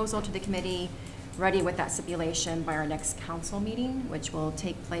get a proposal to the committee ready with that stipulation by our next council meeting, which will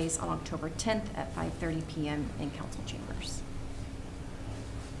take place on October 10th at 5:30 p.m. in council chambers.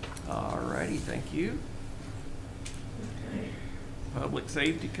 All righty, thank you. Public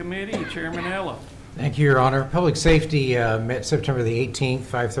Safety Committee, Chairman Ella. Thank you, Your Honor. Public Safety met September the 18th,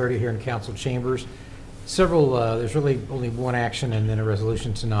 5:30 here in council chambers. There's really only one action and then a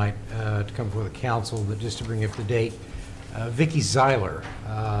resolution tonight to come before the council, but just to bring you up to date, Vicki Zeiler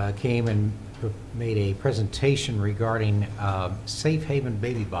came and made a presentation regarding safe haven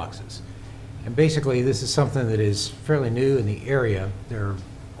baby boxes. And basically, this is something that is fairly new in the area. There are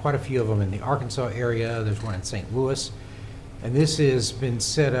quite a few of them in the Arkansas area. There's one in St. Louis. And this has been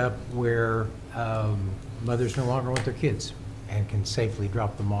set up where mothers no longer want their kids and can safely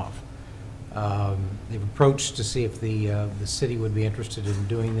drop them off. They've approached to see if the city would be interested in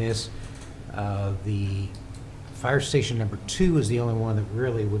doing this. The fire station number 2 is the only one that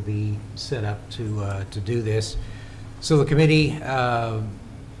really would be set up to do this. So the committee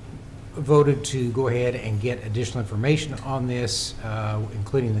voted to go ahead and get additional information on this,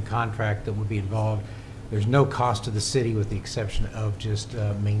 including the contract that would be involved. There's no cost to the city with the exception of just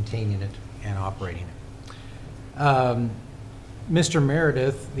maintaining it and operating it. Mr.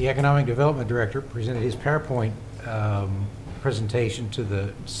 Meredith, the Economic Development Director, presented his PowerPoint presentation to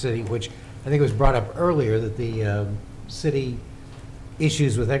the city, which I think was brought up earlier that the city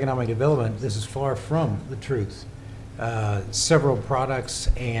issues with economic development, this is far from the truth. Several products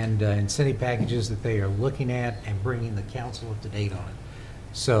and incentive packages that they are looking at and bringing the council up to date on it.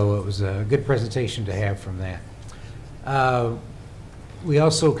 So it was a good presentation to have from that. We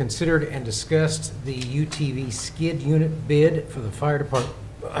also considered and discussed the UTV skid unit bid for the fire department.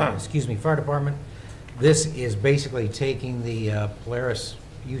 Fire department. This is basically taking the Polaris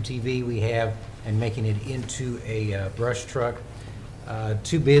UTV we have and making it into a brush truck.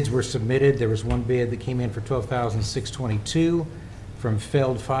 2 bids were submitted. There was one bid that came in for $12,622 from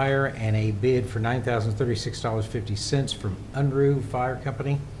Feld Fire and a bid for $9,036.50 from Unruh Fire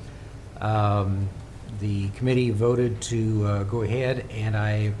Company. The committee voted to go ahead, and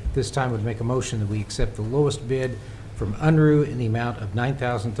I this time would make a motion that we accept the lowest bid from Unruh in the amount of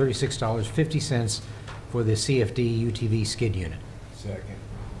 $9,036.50 for the CFD UTV skid unit. Second.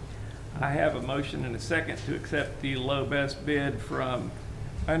 I have a motion and a second to accept the low best bid from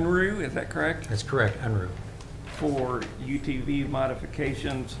Unruh, is that correct? That's correct, Unruh. For UTV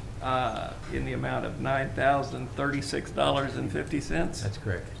modifications in the amount of $9,036.50? That's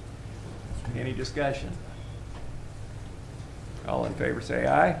correct. Any discussion? All in favor say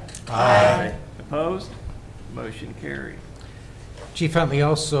aye. Aye. Opposed? Motion carried. Chief Huntley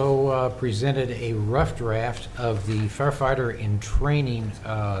also presented a rough draft of the firefighter in training.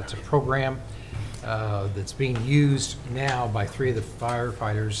 It's a program that's being used now by 3 of the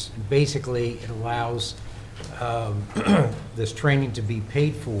firefighters. Basically, it allows this training to be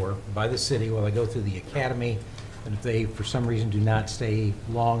paid for by the city while they go through the academy. And if they, for some reason, do not stay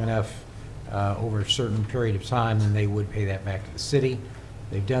long enough over a certain period of time, then they would pay that back to the city.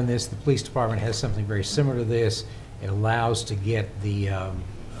 They've done this. The police department has something very similar to this. It allows to get the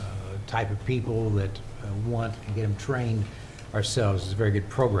type of people that want and get them trained ourselves. It's a very good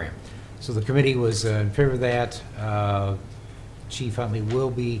program. So the committee was in favor of that. Chief Huntley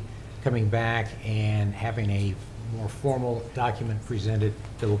will be coming back and having a more formal document presented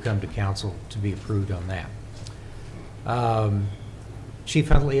that will come to council to be approved on that. Chief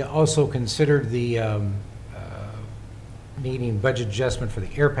Huntley also considered the needing budget adjustment for the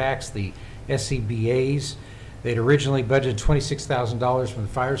air packs, the SCBAs. They'd originally budgeted $26,000 from the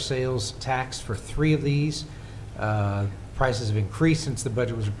fire sales tax for 3 of these. Prices have increased since the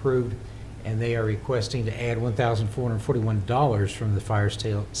budget was approved, and they are requesting to add $1,441 from the fire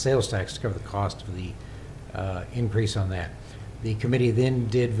sales tax to cover the cost of the increase on that. The committee then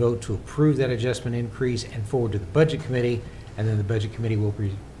did vote to approve that adjustment increase and forward to the budget committee, and then the budget committee will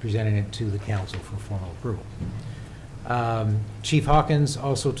be presenting it to the council for formal approval. Chief Hawkins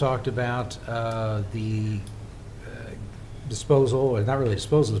also talked about the disposal, or not really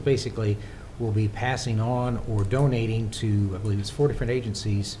disposal, it's basically will be passing on or donating to, I believe it's 4 different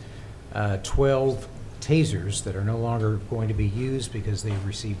agencies, 12 tasers that are no longer going to be used because they've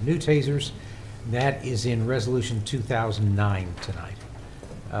received new tasers. That is in Resolution 2009 tonight.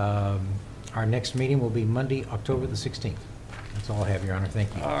 Our next meeting will be Monday, October the 16th. That's all I have, Your Honor.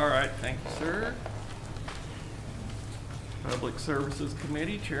 Thank you. All right, thank you, sir. Public Services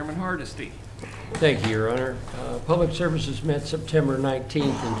Committee, Chairman Hardesty. Thank you, Your Honor. Public Services met September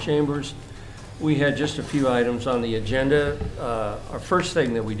 19th in Chambers. We had just a few items on the agenda. Our first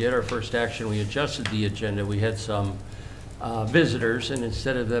thing that we did, our first action, we adjusted the agenda. We had some visitors, and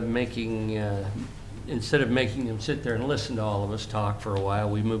instead of making them sit there and listen to all of us talk for a while,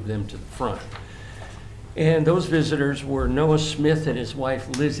 we moved them to the front. And those visitors were Noah Smith and his wife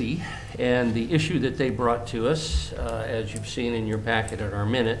Lizzie, and the issue that they brought to us, as you've seen in your packet at our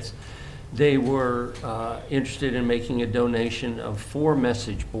minutes, they were interested in making a donation of 4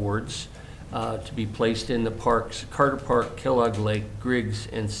 message boards to be placed in the parks, Carter Park, Kellogg Lake, Griggs,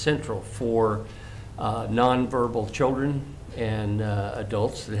 and Central for nonverbal children and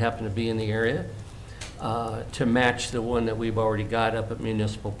adults that happen to be in the area, to match the one that we've already got up at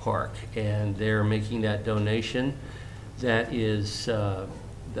Municipal Park. And they're making that donation. That is, the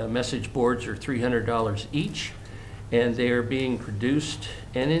message boards are $300 each, and they are being produced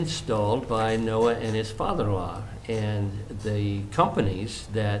and installed by Noah and his father-in-law. And the companies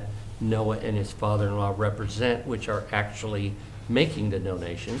that Noah and his father-in-law represent, which are actually making the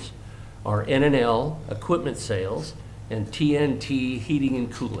donations, are N&L Equipment Sales and TNT Heating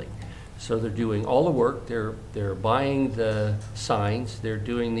and Cooling. So they're doing all the work, they're buying the signs, they're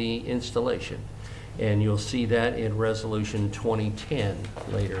doing the installation. And you'll see that in Resolution 2010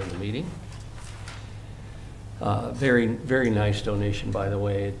 later in the meeting. Very, very nice donation, by the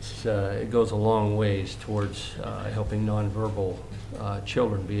way. It goes a long ways towards helping nonverbal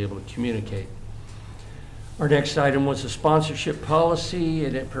children be able to communicate. Our next item was a sponsorship policy,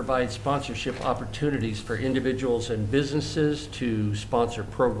 and it provides sponsorship opportunities for individuals and businesses to sponsor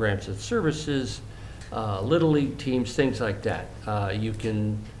programs and services, Little League teams, things like that. You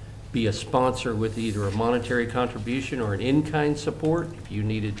can be a sponsor with either a monetary contribution or an in-kind support. If you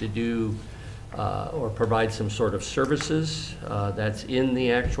needed to do or provide some sort of services. That's in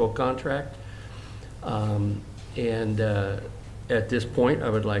the actual contract. At this point, I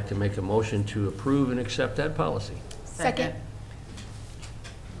would like to make a motion to approve and accept that policy. Second.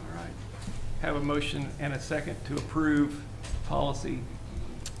 All right. Have a motion and a second to approve policy,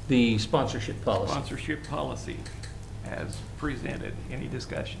 The sponsorship policy. sponsorship policy as presented. Any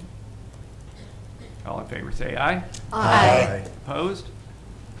discussion? All in favor say aye. Aye. Opposed?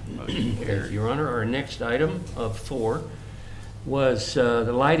 Motion carries. Your Honor, our next item of 4 was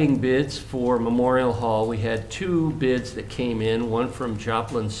the lighting bids for Memorial Hall. We had 2 bids that came in, one from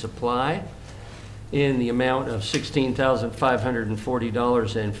Joplin Supply in the amount of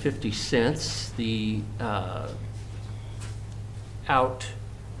 $16,540.50. The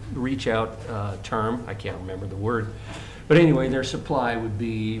reach out term, I can't remember the word, but anyway, their supply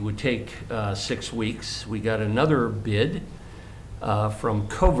would take 6 weeks. We got another bid from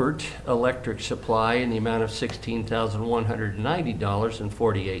Covert Electric Supply in the amount of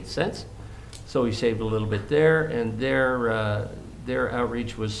 $16,190.48. So we saved a little bit there, and their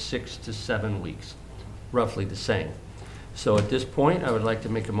outreach was 6 to 7 weeks, roughly the same. So at this point, I would like to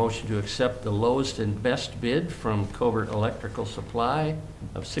make a motion to accept the lowest and best bid from Covert Electrical Supply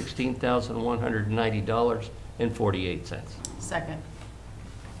of $16,190.48. Second.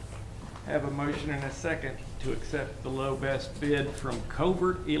 Have a motion and a second to accept the low best bid from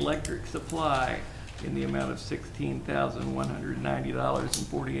Covert Electric Supply in the amount of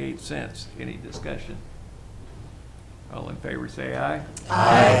 $16,190.48. Any discussion? All in favor say aye.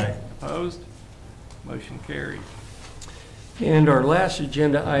 Aye. Opposed? Motion carries. And our last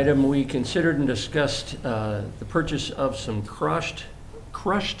agenda item, we considered and discussed the purchase of some crushed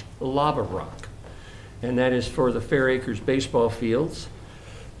lava rock, and that is for the Fair Acres baseball fields.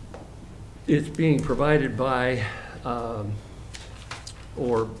 It's being provided by,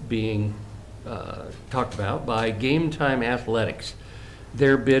 or being talked about by Game Time Athletics.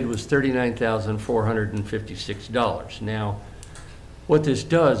 Their bid was $39,456. Now, what this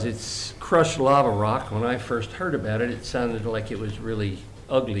does, it's crushed lava rock. When I first heard about it, it sounded like it was really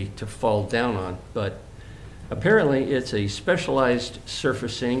ugly to fall down on, but apparently it's a specialized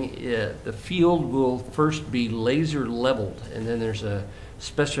surfacing. The field will first be laser leveled, and then there's a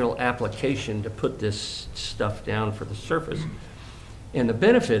special application to put this stuff down for the surface. And the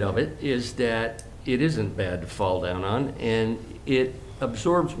benefit of it is that it isn't bad to fall down on, and it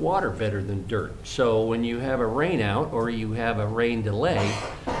absorbs water better than dirt. So when you have a rain out or you have a rain delay,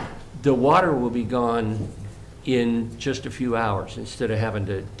 the water will be gone in just a few hours instead of having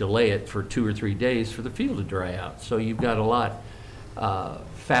to delay it for 2 or 3 days for the field to dry out. So you've got a lot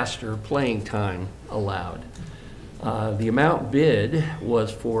faster playing time allowed. The amount bid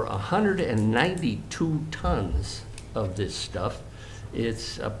was for 192 tons of this stuff.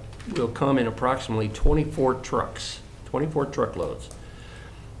 It's will come in approximately 24 trucks, 24 truckloads.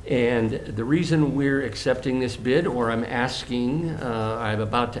 And the reason we're accepting this bid, or I'm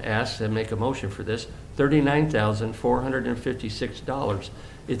about to ask and make a motion for this, $39,456.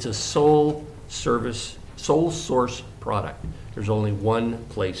 It's a sole source product. There's only one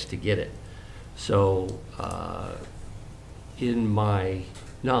place to get it. So in my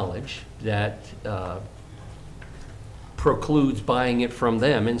knowledge, that precludes buying it from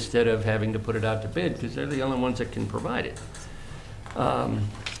them instead of having to put it out to bid, because they're the only ones that can provide it.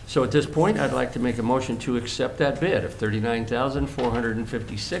 So at this point, I'd like to make a motion to accept that bid of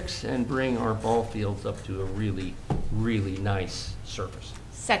 $39,456 and bring our ball fields up to a really, really nice surface.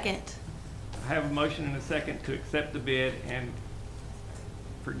 Second. I have a motion and a second to accept the bid, and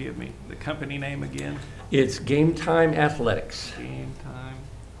forgive me, the company name again? It's Game Time Athletics. Game Time.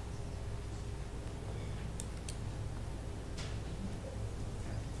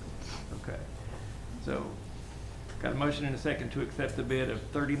 Okay. So, got a motion and a second to accept the bid of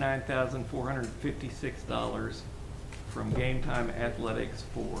 $39,456 from Game Time Athletics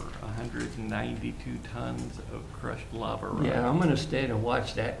for 192 tons of crushed lava rock. Yeah, I'm gonna stay and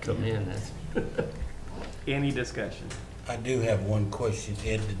watch that come in. Any discussion? I do have one question.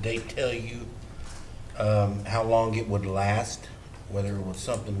 Ed, did they tell you how long it would last? Whether it was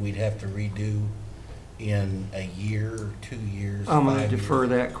something we'd have to redo in a year or 2 years? I'm gonna defer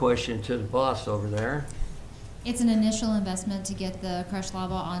that question to the boss over there. It's an initial investment to get the crushed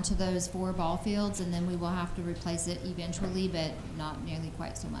lava onto those 4 ball fields, and then we will have to replace it eventually, but not nearly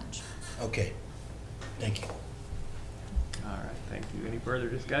quite so much. Okay, thank you. All right, thank you. Any further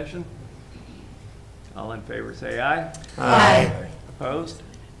discussion? All in favor say aye. Aye. Opposed?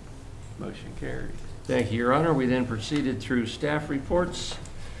 Motion carries. Thank you, Your Honor. We then proceeded through staff reports.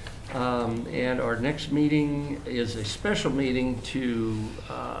 And our next meeting is a special meeting to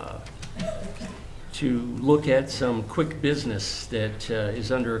to look at some quick business that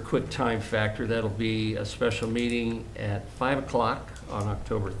is under a quick time factor. That'll be a special meeting at 5 o'clock on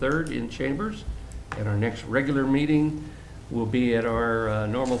October 3rd in Chambers. And our next regular meeting will be at our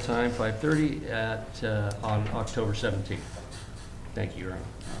normal time, 5:30, on October 17th. Thank you, Your Honor.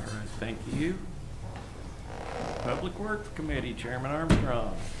 All right, thank you. Public Works Committee, Chairman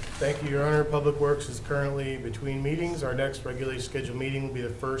Armstrong. Thank you, Your Honor. Public Works is currently between meetings. Our next regularly scheduled meeting will be the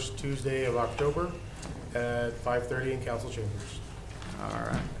first Tuesday of October at 5:30 in council chambers. All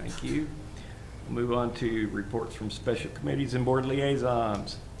right, thank you. We'll move on to reports from special committees and board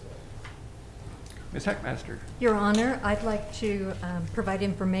liaisons. Ms. Heckmaster. Your Honor, I'd like to provide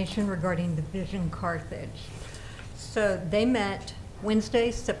information regarding the Vision Carthage. So they met Wednesday,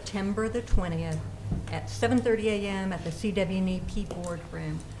 September the 20th at 7:30 a.m. at the CWNEP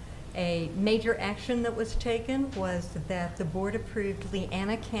boardroom. A major action that was taken was that the board approved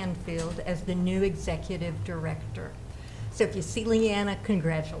Leanna Canfield as the new executive director. So if you see Leanna,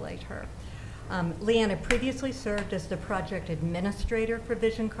 congratulate her. Leanna previously served as the project administrator for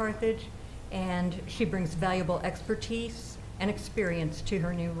Vision Carthage, and she brings valuable expertise and experience to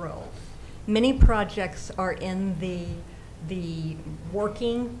her new role. Many projects are in the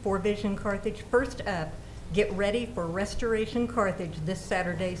working for Vision Carthage. First up, get ready for Restoration Carthage this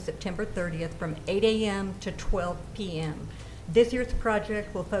Saturday, September 30th from 8 a.m. to 12 p.m. This year's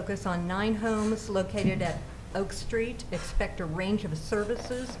project will focus on 9 homes located at Oak Street. Expect a range of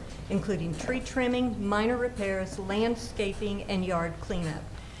services, including tree trimming, minor repairs, landscaping, and yard cleanup.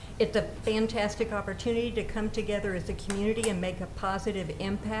 It's a fantastic opportunity to come together as a community and make a positive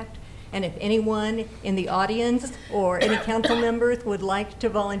impact. And if anyone in the audience or any council members would like to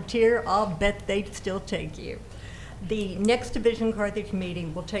volunteer, I'll bet they'd still take you. The next Vision Carthage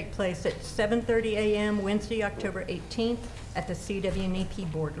meeting will take place at 7:30 a.m. Wednesday, October 18th at the CWNEP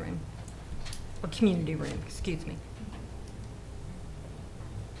boardroom, or community room, excuse me.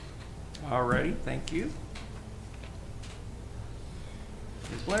 All righty, thank you.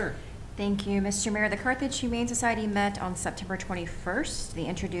 Ms. Blair. Thank you, Mr. Mayor. The Carthage Humane Society met on September 21st. They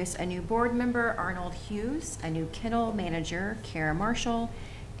introduced a new board member, Arnold Hughes, a new kennel manager, Kara Marshall,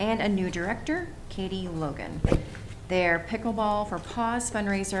 and a new director, Katie Logan. Their Pickleball for Paws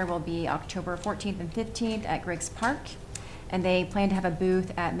fundraiser will be October 14th and 15th at Griggs Park, and they plan to have a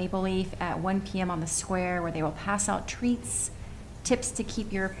booth at Maple Leaf at 1 p.m. on the square where they will pass out treats, tips to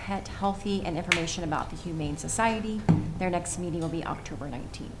keep your pet healthy, and information about the Humane Society. Their next meeting will be October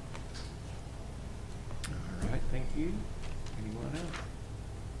 19th. All right, thank you. Anyone else?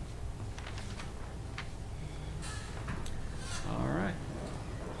 All right.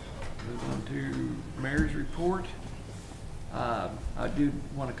 Move on to Mayor's report. I do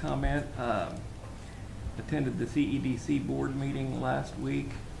want to comment. Attended the CEDC board meeting last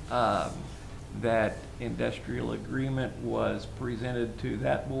week. That industrial agreement was presented to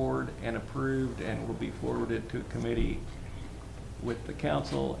that board and approved and will be forwarded to a committee with the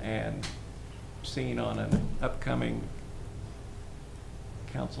council and seen on an upcoming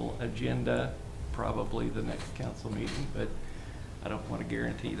council agenda, probably the next council meeting, but I don't want to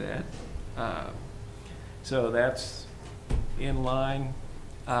guarantee that. So that's in line.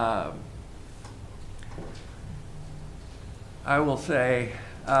 I will say,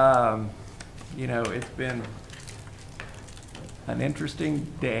 you know, it's been an interesting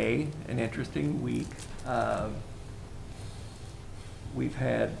day, an interesting week. We've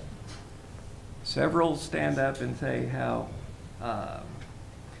had several stand up and say how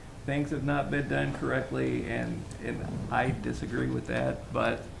things have not been done correctly, and I disagree with that,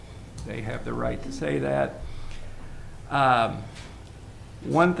 but they have the right to say that.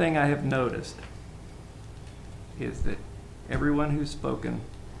 One thing I have noticed is that everyone who's spoken,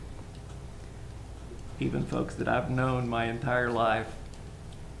 even folks that I've known my entire life,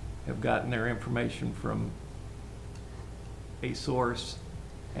 have gotten their information from a source,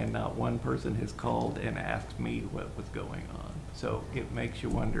 and not one person has called and asked me what was going on. So it makes you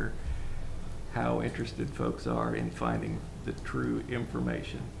wonder how interested folks are in finding the true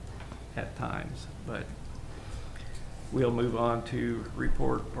information at times. But we'll move on to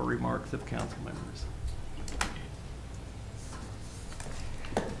report or remarks of council members.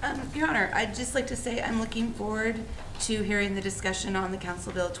 Your Honor, I'd just like to say I'm looking forward to hearing the discussion on the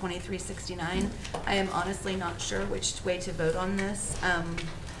Council Bill 2369. I am honestly not sure which way to vote on this.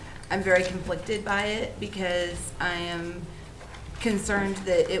 I'm very conflicted by it because I am concerned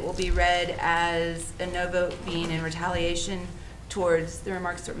that it will be read as a no vote being in retaliation towards the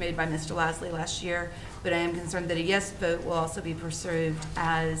remarks that were made by Mr. Lasley last year, but I am concerned that a yes vote will also be perceived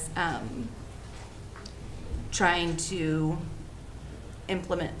as trying to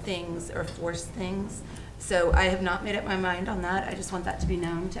implement things or force things. So I have not made up my mind on that. I just want that to be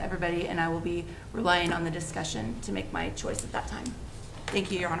known to everybody, and I will be relying on the discussion to make my choice at that time.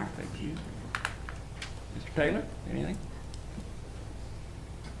 Thank you, Your Honor. Thank you. Mr. Taylor, anything?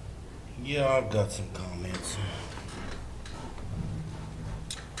 Yeah, I've got some comments.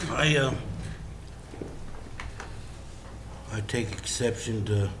 I take exception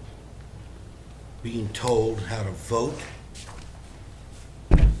to being told how to vote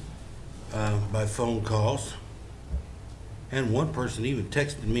by phone calls. And one person even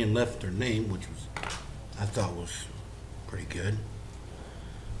texted me and left their name, which I thought was pretty good.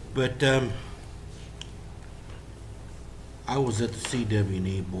 But I was at the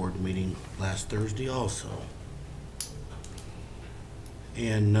CW&E board meeting last Thursday also.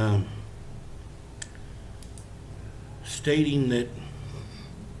 And stating that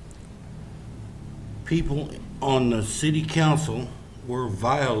people on the city council were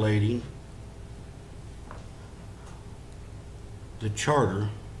violating the charter,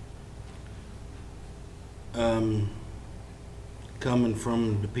 coming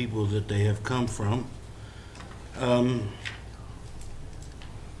from the people that they have come from.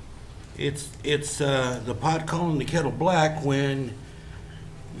 It's the pot calling the kettle black when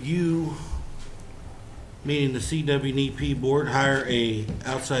you, meaning the CW&EP board, hire a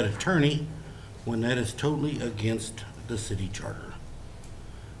outside attorney when that is totally against the city charter.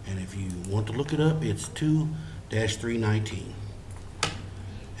 And if you want to look it up, it's 2-319.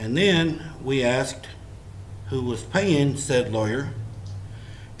 And then we asked who was paying said lawyer,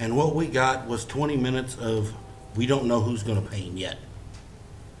 and what we got was 20 minutes of, we don't know who's gonna pay him yet.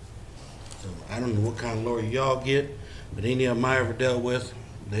 So I don't know what kind of lawyer y'all get, but any of them I ever dealt with,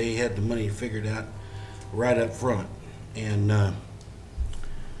 they had the money figured out right up front. And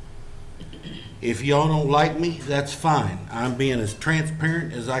if y'all don't like me, that's fine. I'm being as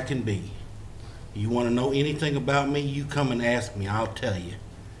transparent as I can be. You want to know anything about me, you come and ask me, I'll tell you.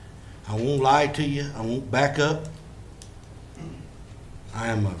 I won't lie to you, I won't back up. I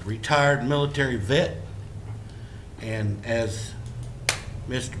am a retired military vet, and as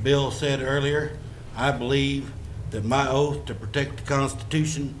Mr. Bill said earlier, I believe that my oath to protect the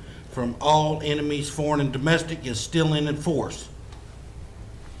Constitution from all enemies, foreign and domestic, is still in force.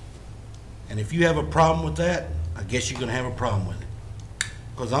 And if you have a problem with that, I guess you're gonna have a problem with it,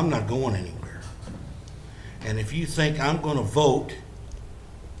 because I'm not going anywhere. And if you think I'm gonna vote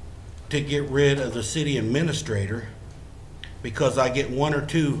to get rid of the city administrator because I get 1 or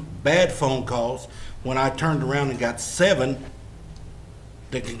 2 bad phone calls when I turned around and got 7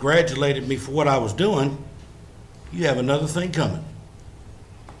 that congratulated me for what I was doing, you have another thing coming.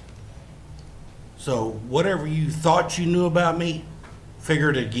 So whatever you thought you knew about me, figure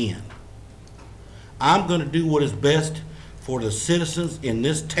it again. I'm going to do what is best for the citizens in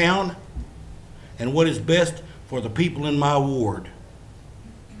this town and what is best for the people in my ward.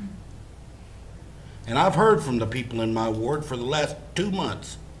 And I've heard from the people in my ward for the last 2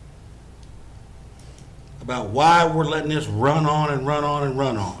 months about why we're letting this run on and run on and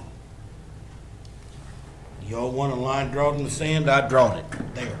run on. Y'all want a line drawn in the sand? I drawed it.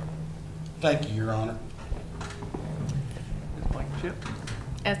 There. Thank you, Your Honor. Ms. Blankenship?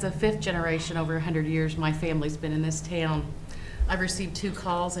 As a 5th generation, over 100 years, my family's been in this town. I've received 2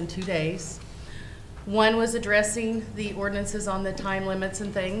 calls in 2 days. One was addressing the ordinances on the time limits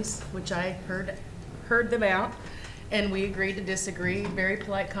and things, which I heard them out, and we agreed to disagree. Very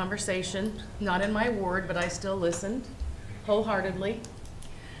polite conversation, not in my ward, but I still listened wholeheartedly.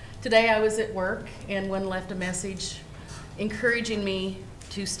 Today I was at work, and one left a message encouraging me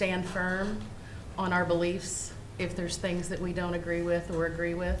to stand firm on our beliefs if there's things that we don't agree with or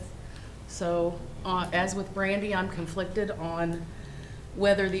agree with. So as with Brandy, I'm conflicted on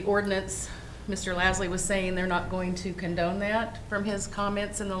whether the ordinance, Mr. Lasley was saying they're not going to condone that from his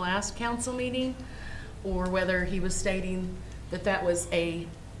comments in the last council meeting, or whether he was stating that that was a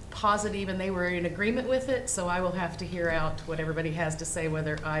positive and they were in agreement with it. So I will have to hear out what everybody has to say,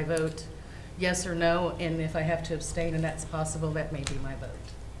 whether I vote yes or no, and if I have to abstain, and that's possible, that may be my vote.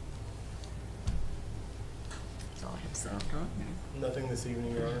 That's all I have to say. Nothing this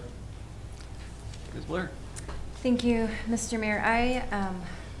evening, Your Honor. Ms. Blair? Thank you, Mr. Mayor.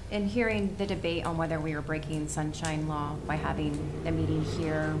 In hearing the debate on whether we are breaking sunshine law by having a meeting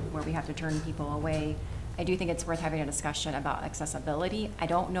here where we have to turn people away, I do think it's worth having a discussion about accessibility. I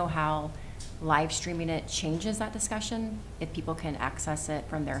don't know how live streaming it changes that discussion, if people can access it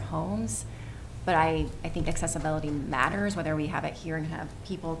from their homes. But I think accessibility matters, whether we have it here and have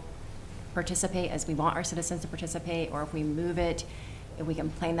people participate as we want our citizens to participate, or if we move it if we can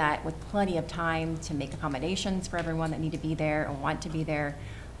plan that with plenty of time to make accommodations for everyone that need to be there or want to be there,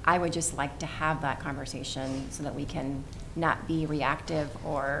 I would just like to have that conversation so that we can not be reactive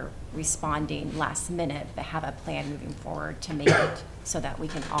or responding last minute, but have a plan moving forward to make it so that we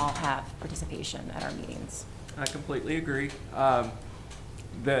can all have participation at our meetings. I completely agree.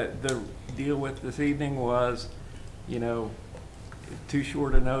 The deal with this evening was, you know, too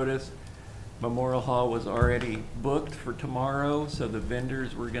short a notice. Memorial Hall was already booked for tomorrow, so the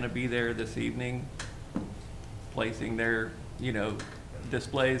vendors were going to be there this evening placing their, you know,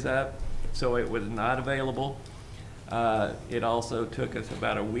 displays up, so it was not available. It also took us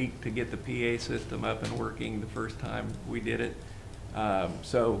about a week to get the PA system up and working the first time we did it.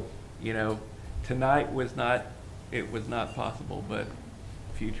 So, you know, tonight was not, it was not possible, but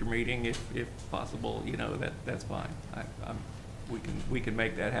future meeting, if possible, you know, that's fine. We can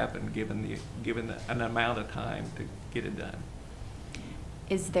make that happen given an amount of time to get it done.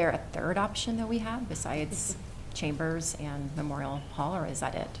 Is there a third option that we have besides Chambers and Memorial Hall, or is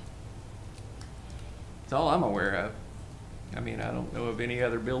that it? That's all I'm aware of. I mean, I don't know of any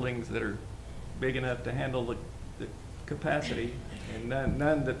other buildings that are big enough to handle the capacity, and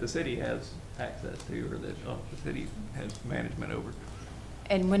none that the city has access to or that the city has management over.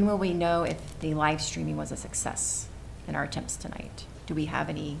 And when will we know if the live streaming was a success in our attempts tonight? Do we have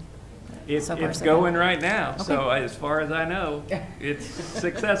any? It's going right now, okay. So as far as I know, it's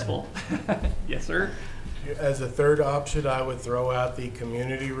successful. Yes, sir? As a third option, I would throw out the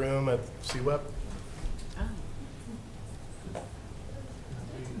community room at CWEP.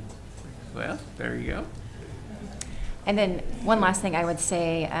 Well, there you go. And then one last thing I would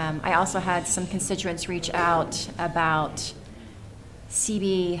say, I also had some constituents reach out about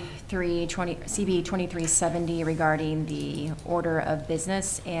CB 2370 regarding the order of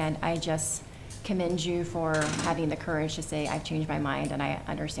business, and I just commend you for having the courage to say, I've changed my mind and I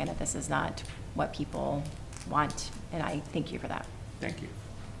understand that this is not what people want, and I thank you for that. Thank you.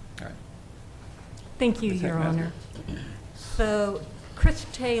 All right. Thank you, Your Honor. So Chris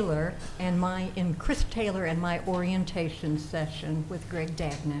Taylor and my orientation session with Greg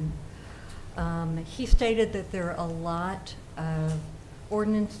Dagnan, he stated that there are a lot of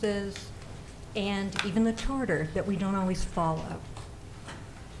ordinances and even the charter that we don't always follow.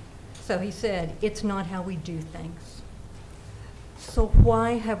 So he said, it's not how we do things. So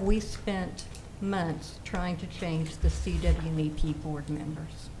why have we spent months trying to change the CWEP board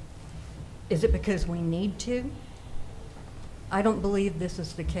members? Is it because we need to? I don't believe this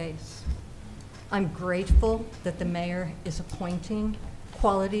is the case. I'm grateful that the mayor is appointing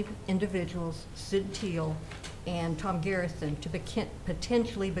quality individuals, Sid Teal and Tom Garrison, to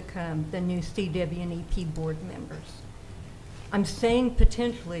potentially become the new CWEP board members. I'm saying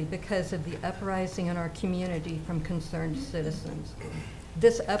potentially because of the uprising in our community from concerned citizens.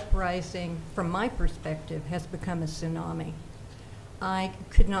 This uprising, from my perspective, has become a tsunami. I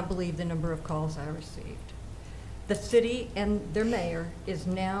could not believe the number of calls I received. The city and their mayor is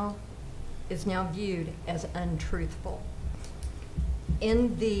now viewed as untruthful.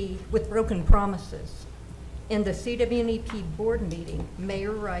 With broken promises. In the CWEP board meeting,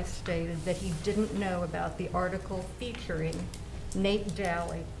 Mayor Rice stated that he didn't know about the article featuring Nate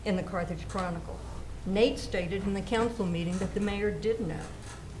Daly in the Carthage Chronicle. Nate stated in the council meeting that the mayor did know.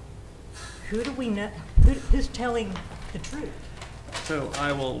 Who do we know? Who's telling the truth? So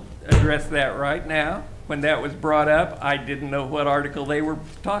I will address that right now. When that was brought up, I didn't know what article they were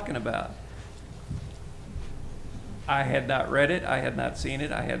talking about. I had not read it. I had not seen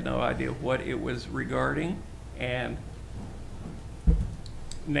it. I had no idea what it was regarding. And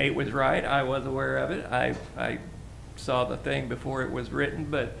Nate was right. I was aware of it. I saw the thing before it was written,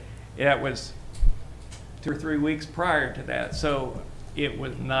 but that was 2 or 3 weeks prior to that. So it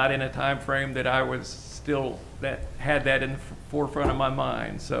was not in a time frame that I was still had that in the forefront of my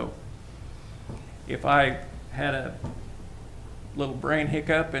mind. So if I had a little brain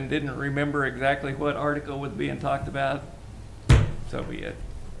hiccup and didn't remember exactly what article was being talked about, so be it.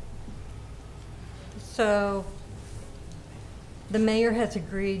 So the mayor has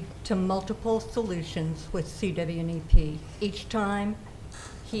agreed to multiple solutions with CWEP. Each time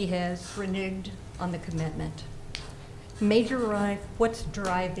he has reneged on the commitment. Major Rife, what's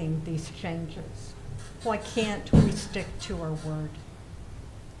driving these changes? Why can't we stick to our word?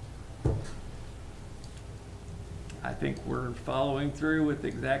 I think we're following through with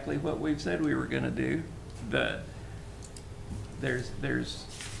exactly what we've said we were going to do. There's,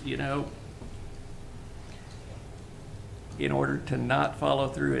 you know, in order to not follow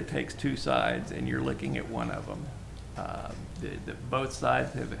through, it takes two sides, and you're looking at one of them. Both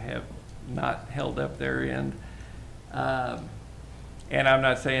sides have not held up their end. And I'm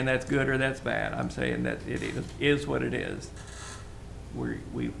not saying that's good or that's bad. I'm saying that it is what it is.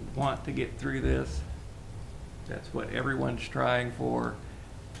 We want to get through this. That's what everyone's trying for.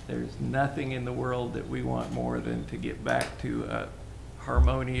 There's nothing in the world that we want more than to get back to a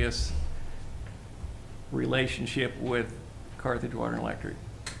harmonious relationship with Carthage Water and Electric.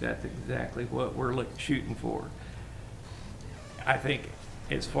 That's exactly what we're shooting for. I think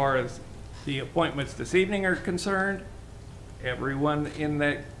as far as the appointments this evening are concerned, everyone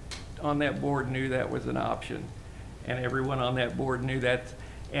on that board knew that was an option. And everyone on that board knew that,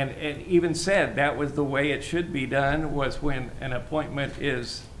 and even said that was the way it should be done, was when an appointment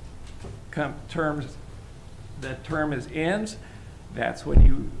is the term ends, that's when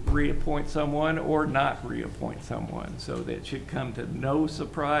you reappoint someone or not reappoint someone. So that it should come to no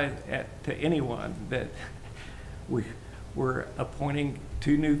surprise to anyone that we're appointing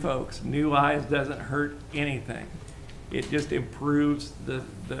 2 new folks. New eyes doesn't hurt anything. It just improves the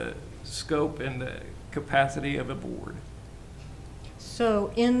scope and the capacity of a board.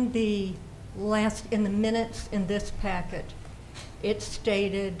 So in the minutes in this packet, it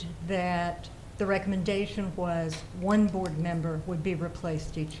stated that the recommendation was 1 board member would be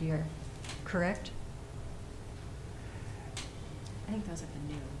replaced each year, correct? I think those are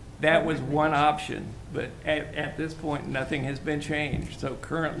the new. That was one option, but at this point, nothing has been changed. So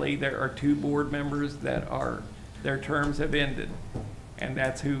currently, there are 2 board members that their terms have ended, and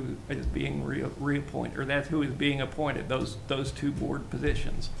that's who is being reappointed, or that's who is being appointed, those 2 board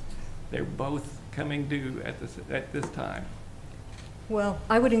positions. They're both coming due at this time. Well,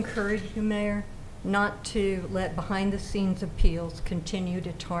 I would encourage you, Mayor, not to let behind-the-scenes appeals continue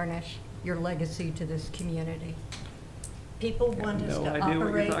to tarnish your legacy to this community. People want us to operate. No idea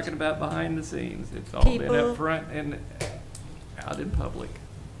what you're talking about behind the scenes. It's all been up front and out in public.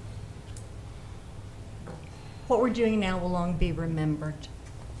 What we're doing now will long be remembered.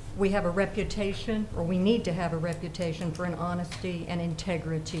 We have a reputation, or we need to have a reputation for an honesty and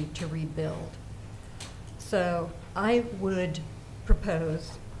integrity to rebuild. So I would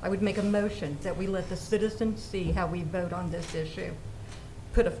make a motion that we let the citizens see how we vote on this issue.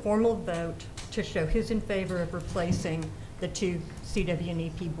 Put a formal vote to show who's in favor of replacing the 2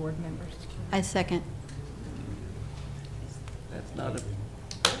 CW&EP board members. I second. That's not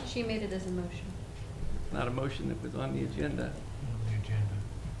She made it as a motion. a motion that was on the agenda.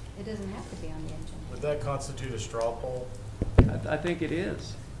 It doesn't have to be on the agenda. Would that constitute a straw poll? I think it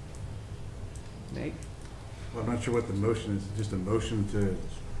is. Nate? Well, I'm not sure what the motion is, just a motion to,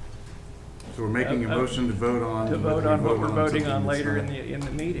 so we're making a motion to vote on. To vote on what we're voting on something that's later not- in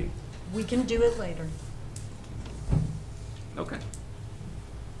the meeting. We can do it later. Okay. It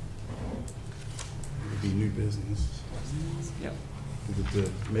would be new business. Yep.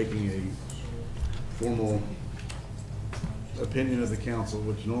 Making a formal opinion of the council,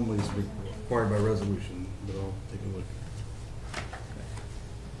 which normally is required by resolution, but I'll take a look.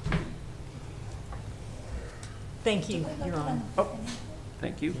 Thank you, Your Honor. Oh,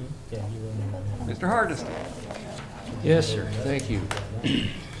 thank you. Mr. Hardest. Yes, sir. Thank you.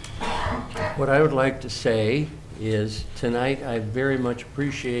 What I would like to say is tonight I very much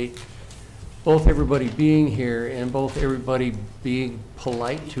appreciate both everybody being here and both everybody being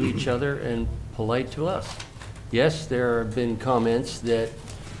polite to each other and polite to us. Yes, there have been comments that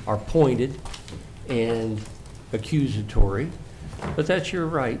are pointed and accusatory, but that's your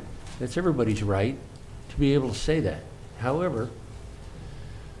right. That's everybody's right to be able to say that. However,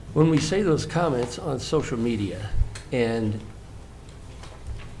 when we say those comments on social media, and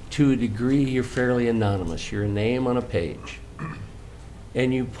to a degree you're fairly anonymous, you're a name on a page,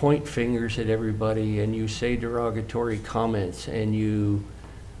 and you point fingers at everybody and you say derogatory comments and you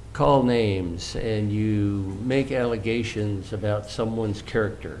call names and you make allegations about someone's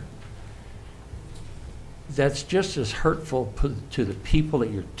character, that's just as hurtful to the people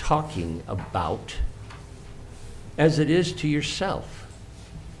that you're talking about as it is to yourself.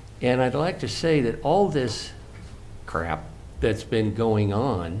 And I'd like to say that all this crap that's been going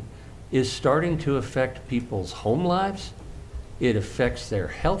on is starting to affect people's home lives. It affects their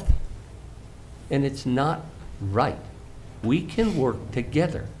health, and it's not right. We can work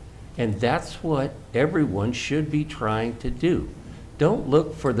together, and that's what everyone should be trying to do. Don't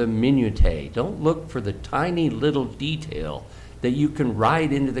look for the minutiae. Don't look for the tiny little detail that you can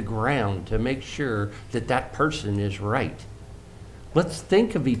ride into the ground to make sure that that person is right. Let's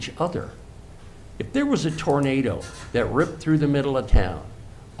think of each other. If there was a tornado that ripped through the middle of town,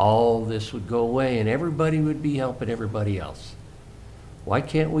 all this would go away and everybody would be helping everybody else. Why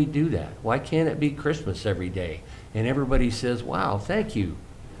can't we do that? Why can't it be Christmas every day and everybody says, wow, thank you.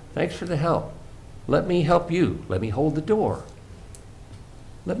 Thanks for the help. Let me help you. Let me hold the door.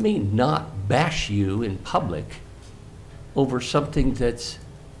 let me not bash you in public over something that's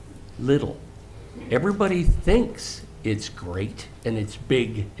little. Everybody thinks it's great and it's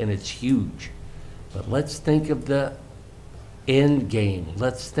big and it's huge. But let's think of the end game.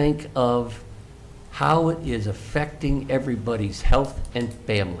 Let's think of how it is affecting everybody's health and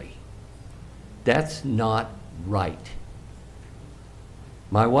family. That's not right.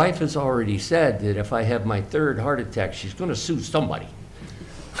 My wife has already said that if I have my third heart attack, she's going to sue somebody.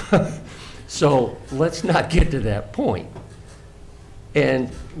 So let's not get to that point. And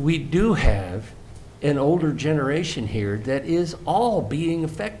we do have an older generation here that is all being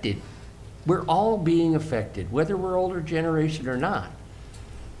affected. We're all being affected, whether we're older generation or not.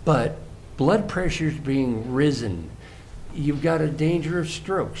 But blood pressure's being risen. You've got a danger of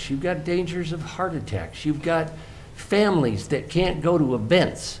strokes. You've got dangers of heart attacks. You've got families that can't go to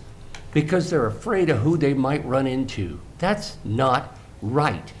events because they're afraid of who they might run into. That's not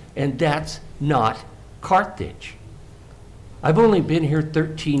right, and that's not Carthage. I've only been here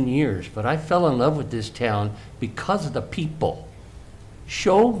 13 years, but I fell in love with this town because of the people.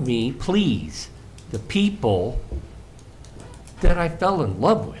 Show me, please, the people that I fell in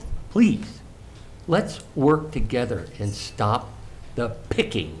love with, please. Let's work together and stop the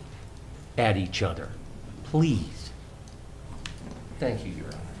picking at each other, please. Thank you, Your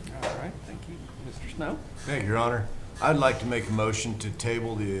Honor. All right, thank you. Mr. Snow? Thank you, Your Honor. I'd like to make a motion to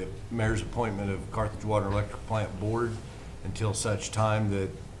table the mayor's appointment of Carthage Water and Electric Plant Board until such time that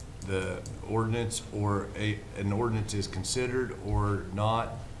the ordinance or an ordinance is considered or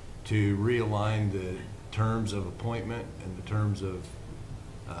not to realign the terms of appointment and the terms of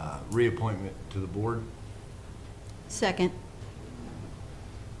reappointment to the board. Second.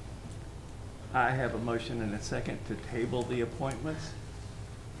 I have a motion and a second to table the appointments.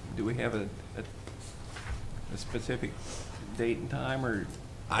 Do we have a specific date and time, or?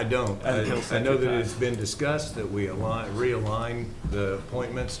 I don't. I know that it's been discussed that we realign the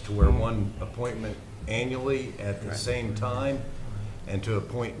appointments to where one appointment annually at the same time, and to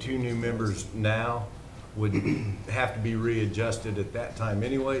appoint 2 new members now would have to be readjusted at that time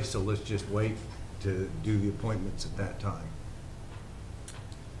anyway, so let's just wait to do the appointments at that time.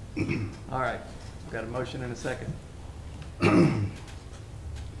 All right, got a motion and a second.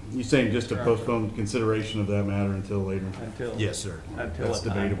 You saying just to postpone consideration of that matter until later? Until. Yes, sir. Until That's a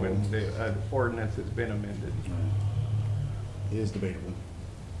time debatable. when the ordinance has been amended. It is debatable.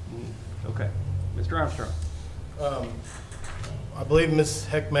 Okay. Mr. Armstrong? I believe Ms.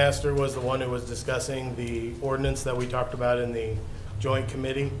 Heckmaster was the one who was discussing the ordinance that we talked about in the joint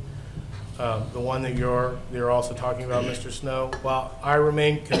committee. The one that you're also talking about, Mr. Snow. While I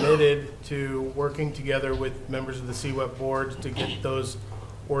remain committed to working together with members of the CWEP board to get those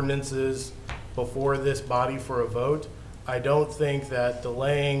ordinances before this body for a vote, I don't think that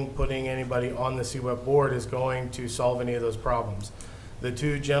delaying putting anybody on the CWEP board is going to solve any of those problems. The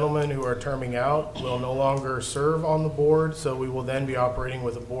 2 gentlemen who are terming out will no longer serve on the board, so we will then be operating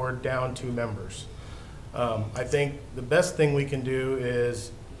with a board down 2 members. I think the best thing we can do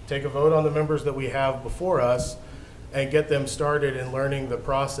is take a vote on the members that we have before us and get them started in learning the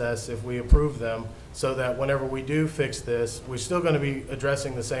process if we approve them, so that whenever we do fix this, we're still going to be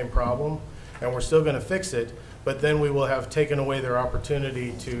addressing the same problem and we're still going to fix it, but then we will have taken away their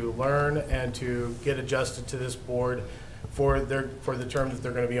opportunity to learn and to get adjusted to this board for the term that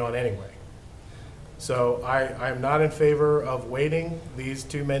they're going to be on anyway. So I'm not in favor of waiting. These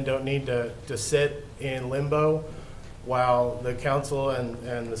 2 men don't need to sit in limbo while the council and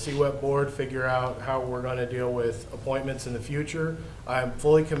the CWEP board figure out how we're going to deal with appointments in the future. I'm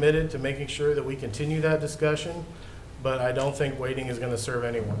fully committed to making sure that we continue that discussion, but I don't think waiting is going to serve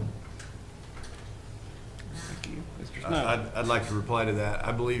anyone. Thank you. Mr. Snow? I'd like to reply to that.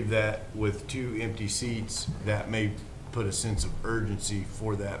 I believe that with 2 empty seats, that may put a sense of urgency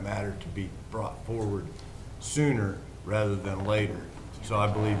for that matter to be brought forward sooner rather than later. So I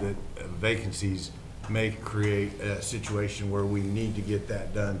believe that vacancies may create a situation where we need to get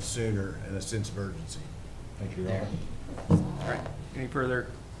that done sooner and a sense of urgency. Thank you, Your Honor. All right, any further?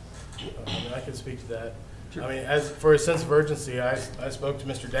 I can speak to that. Sure. I mean, as for a sense of urgency, I spoke to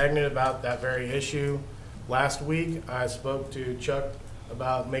Mr. Dagnan about that very issue last week. I spoke to Chuck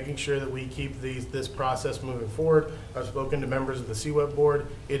about making sure that we keep this process moving forward. I've spoken to members of the CWEP board.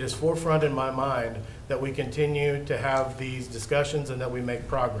 It is forefront in my mind that we continue to have these discussions and that we make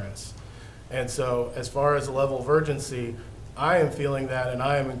progress. And so as far as the level of urgency, I am feeling that and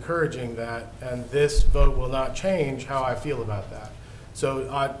I am encouraging that, and this vote will not change how I feel about that.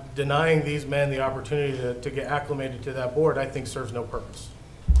 So denying these men the opportunity to get acclimated to that board, I think serves no purpose.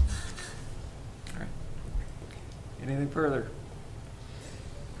 All right. Anything further?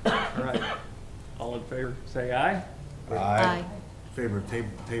 All right. All in favor, say aye. Aye. Favor of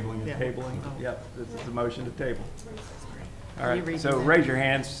tabling it? Tabling, yep, this is the motion to table. All Can you right, read so that? raise your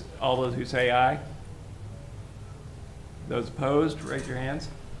hands, all those who say aye. Those opposed, raise your hands.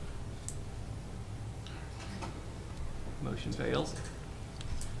 Motion fails.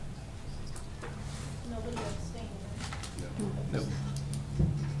 Nobody abstained.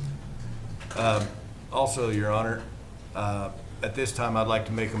 Nope. Also, Your Honor, at this time, I'd like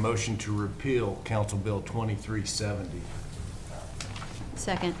to make a motion to repeal Council Bill 2370.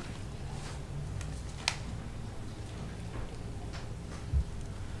 Second.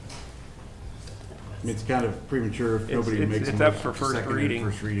 I mean, it's kind of premature if It's- nobody it's- makes a it's up motion for first second and reading.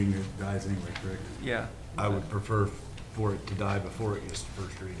 First reading, it dies anyway, correct? Yeah. I would prefer for it to die before it gets to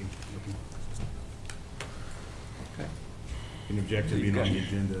first reading. Okay. An objective being on the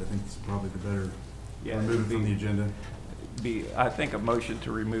agenda, I think it's probably the better, Yeah, remove it from the agenda. Be, I think, a motion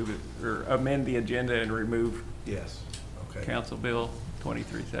to remove it, or amend the agenda and remove Yes, okay. Council Bill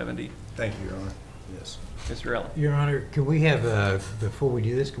 2370. Thank you, Your Honor. Yes. Mr. Ella. Your Honor, can we have, before we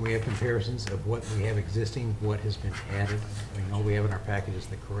do this, can we have comparisons of what we have existing, what has been added? I mean, all we have in our package is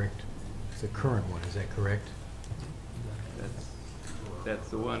the current one, is that correct? That's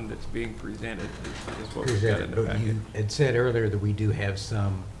the one that's being presented, is what we've got in the But packet. you had said earlier that we do have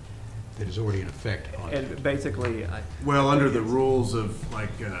some that is already in effect on it. And basically, Well, under the rules of,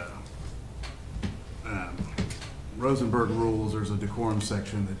 like, Rosenberg rules, there's a decorum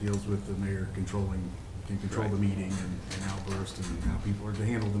section that deals with the mayor can control the meeting and outburst and how people are to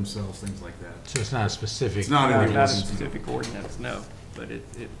handle themselves, things like that. So it's not a specific. It's not in the not a ordinance. specific ordinance, no, but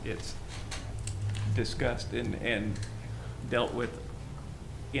it's discussed and dealt with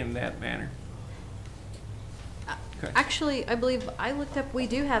in that manner. Okay. Actually, I believe I looked up, we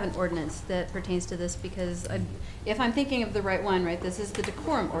do have an ordinance that pertains to this because if I'm thinking of the right one, right, this is the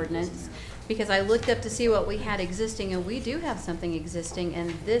decorum ordinance. Because I looked up to see what we had existing and we do have something existing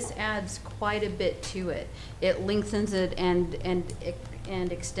and this adds quite a bit to it. It lengthens it and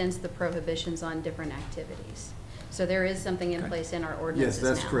extends the prohibitions on different activities. So there is something in place in our Yes, ordinances now.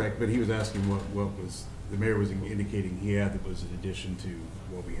 that's correct, but he was asking what was, the mayor was indicating he had that was in addition to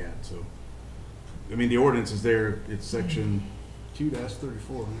what we had, so. I mean, the ordinance is there, it's section 2-34,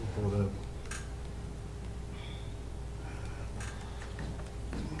 let me pull it up.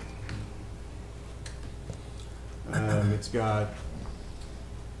 It's got,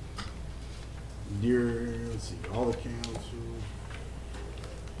 let's see, all the council.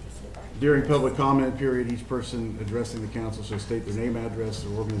 During public comment period, each person addressing the council shall state their name, address, or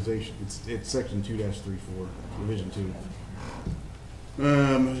organization. It's section 2-34, division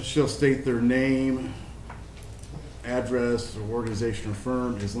 2. Shall state their name, address, or organization or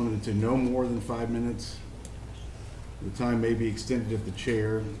firm is limited to no more than 5 minutes. The time may be extended if the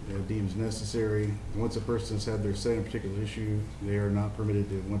chair deems necessary. Once a person has had their say on a particular issue, they are not permitted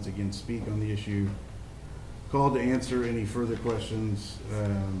to once again speak on the issue. Called to answer any further questions,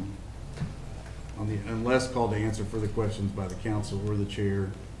 unless called to answer further questions by the council or the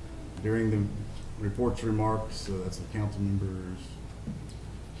chair during the reports remarks, so that's the council members.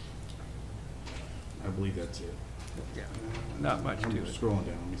 I believe that's it. Yeah, not much to I'm it. scrolling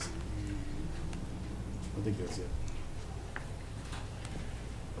down. Let me see. I think that's it.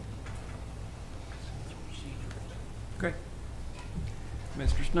 Okay.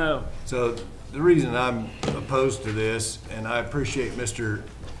 Mr. Snow. So the reason I'm opposed to this, and I appreciate Mr.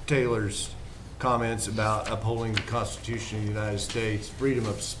 Taylor's comments about upholding the Constitution of the United States, freedom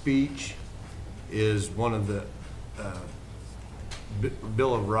of speech is one of the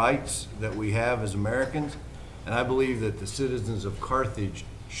Bill of Rights that we have as Americans. And I believe that the citizens of Carthage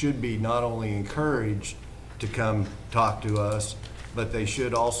should be not only encouraged to come talk to us, but they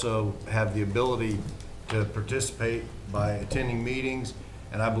should also have the ability to participate by attending meetings.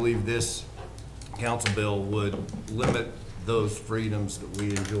 And I believe this council bill would limit those freedoms that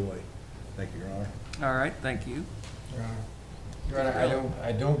we enjoy. Thank you, Your Honor. All right, thank you. Your Honor,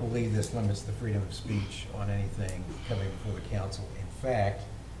 I don't believe this limits the freedom of speech on anything coming before the council. In fact,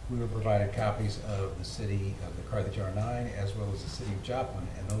 we were provided copies of the city of the Carthage R9 as well as the city of Joplin,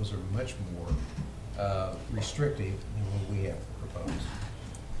 and those are much more restrictive than what we have proposed.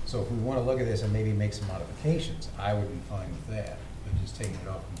 So if we want to look at this and maybe make some modifications, I would be fine with that, but just taking it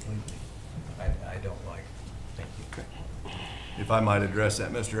off completely, I don't like. Thank you. If I might address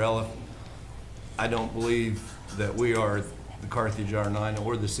that, Mr. Ella, I don't believe that we are the Carthage R9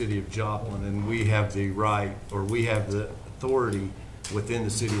 or the city of Joplin, and we have the right, or we have the authority within the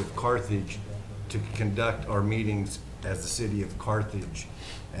city of Carthage to conduct our meetings as the city of Carthage.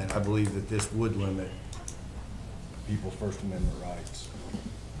 And I believe that this would limit people's First Amendment rights.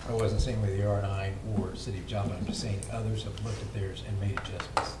 I wasn't saying whether the R9 or City of Joplin, I'm just saying others have looked at theirs and made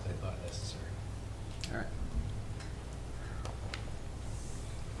adjustments they thought necessary. All right.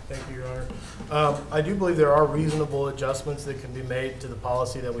 Thank you, Your Honor. I do believe there are reasonable adjustments that can be made to the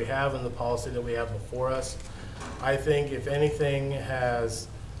policy that we have and the policy that we have before us. I think if anything has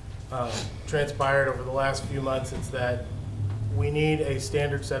transpired over the last few months, it's that we need a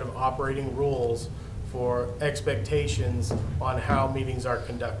standard set of operating rules for expectations on how meetings are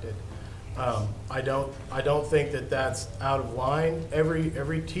conducted. I don't think that that's out of line.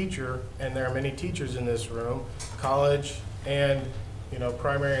 Every teacher, and there are many teachers in this room, college and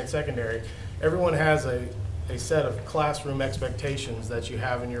primary and secondary, everyone has a set of classroom expectations that you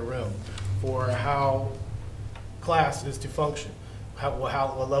have in your room for how class is to function,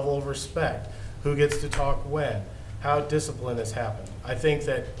 what level of respect, who gets to talk when, how discipline has happened. I think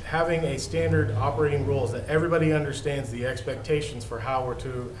that having a standard operating rules that everybody understands the expectations for how we're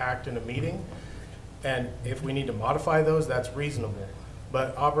to act in a meeting, and if we need to modify those, that's reasonable.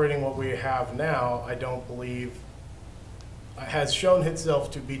 But operating what we have now, I don't believe has shown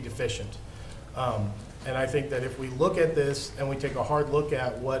itself to be deficient. And I think that if we look at this and we take a hard look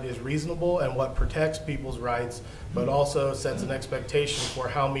at what is reasonable and what protects people's rights, but also sets an expectation for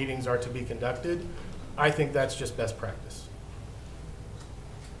how meetings are to be conducted, I think that's just best practice.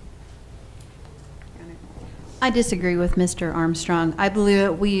 I disagree with Mr. Armstrong. I believe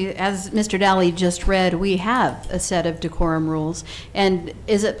that we, as Mr. Daly just read, we have a set of decorum rules. And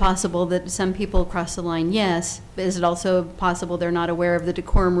is it possible that some people cross the line? Yes. But is it also possible they're not aware of the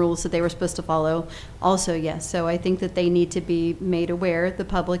decorum rules that they were supposed to follow? Also, yes. So I think that they need to be made aware, the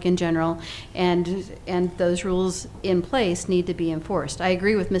public in general, and those rules in place need to be enforced. I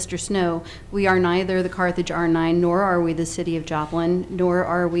agree with Mr. Snow. We are neither the Carthage R9, nor are we the City of Joplin, nor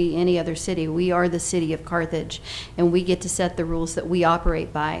are we any other city. We are the City of Carthage, and we get to set the rules that we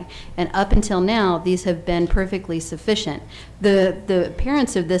operate by. And up until now, these have been perfectly sufficient. The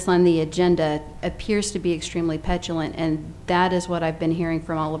appearance of this on the agenda appears to be extremely petulant, and that is what I've been hearing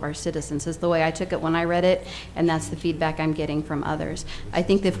from all of our citizens, is the way I took it when I read it, and that's the feedback I'm getting from others. I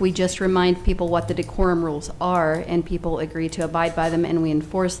think that if we just remind people what the decorum rules are and people agree to abide by them and we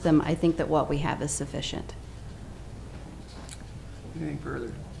enforce them, I think that what we have is sufficient. Anything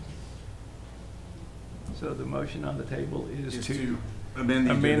further? So the motion on the table is to amend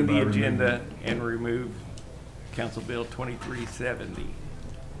the agenda and remove Council Bill 2370.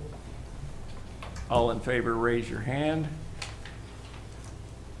 All in favor, raise your hand.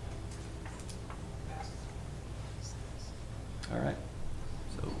 All right,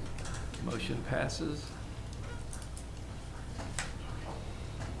 so motion passes.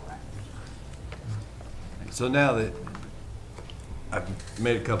 So now that I've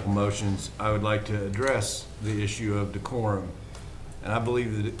made a couple motions, I would like to address the issue of decorum. And I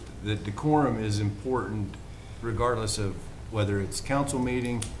believe that decorum is important regardless of whether it's council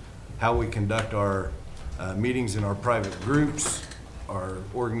meeting, how we conduct our meetings in our private groups, our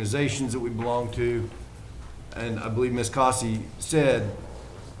organizations that we belong to. And I believe Ms. Cossey said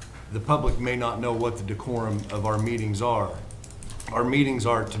the public may not know what the decorum of our meetings are. Our meetings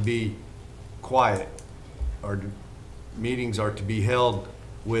are to be quiet. Our meetings are to be held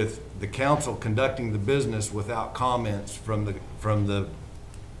with the council conducting the business without comments from the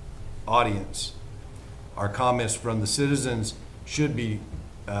audience. Our comments from the citizens should be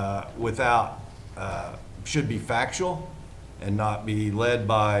should be factual and not be led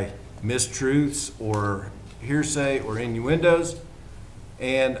by mistruths or hearsay or innuendos.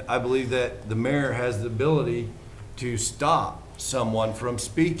 And I believe that the mayor has the ability to stop someone from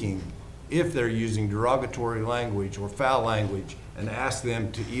speaking if they're using derogatory language or foul language, and ask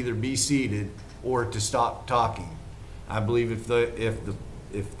them to either be seated or to stop talking. I believe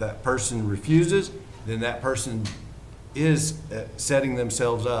if that person refuses, then that person is setting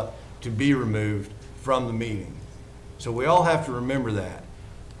themselves up to be removed from the meeting. So we all have to remember that.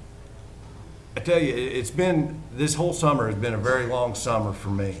 I tell you, this whole summer has been a very long summer for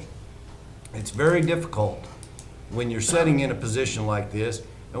me. It's very difficult when you're sitting in a position like this,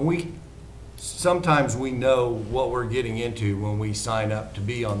 and sometimes we know what we're getting into when we sign up to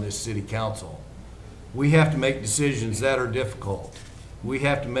be on this city council. We have to make decisions that are difficult. We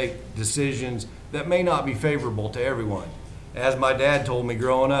have to make decisions that may not be favorable to everyone. As my dad told me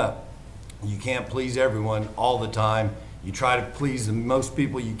growing up, you can't please everyone all the time. You try to please the most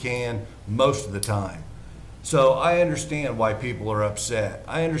people you can most of the time. So I understand why people are upset.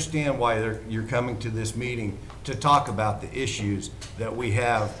 I understand why you're coming to this meeting to talk about the issues that we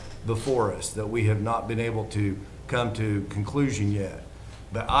have before us, that we have not been able to come to conclusion yet.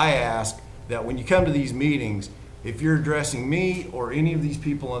 But I ask that when you come to these meetings, if you're addressing me or any of these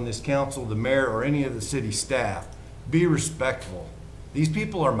people on this council, the mayor or any of the city staff, be respectful. These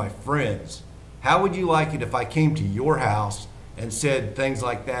people are my friends. How would you like it if I came to your house and said things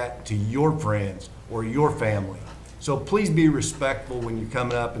like that to your friends or your family? So please be respectful when you're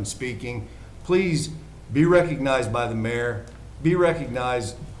coming up and speaking. Please be recognized by the mayor. Be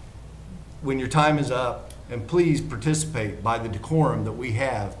recognized when your time is up, and please participate by the decorum that we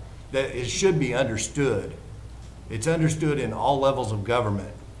have, that it should be understood. It's understood in all levels of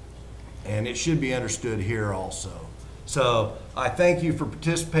government, and it should be understood here also. So I thank you for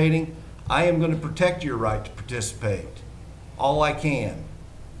participating. I am going to protect your right to participate, all I can,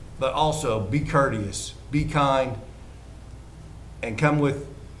 but also be courteous, be kind, and come with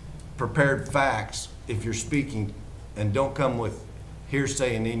prepared facts if you're speaking, and don't come with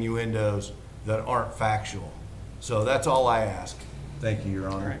hearsay and innuendos that aren't factual. So that's all I ask. Thank you, Your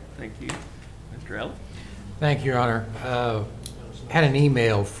Honor. All right, thank you. Mr. Ellis? Thank you, Your Honor. Had an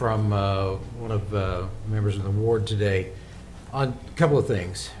email from one of members of the ward today on a couple of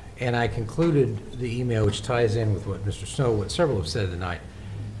things, and I concluded the email, which ties in with what Mr. Snow, what several have said tonight,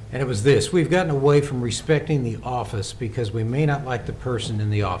 and it was this: we've gotten away from respecting the office because we may not like the person in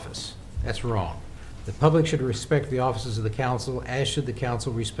the office. That's wrong. The public should respect the offices of the council, as should the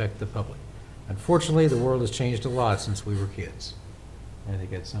council respect the public. Unfortunately, the world has changed a lot since we were kids. I think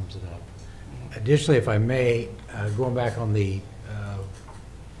that sums it up. Additionally, if I may, going back on the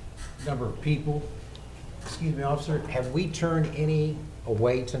number of people, excuse me, officer, have we turned any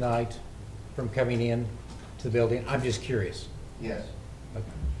away tonight from coming in to the building? I'm just curious. Yes. Okay.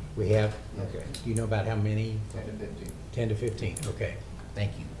 We have? Yes. Okay. Do you know about how many? 10 to 15. 10 to 15. Okay.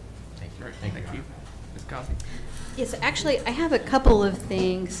 Thank you. Thank you. All right, thank you. Ms. Coffey? Yes, actually, I have a couple of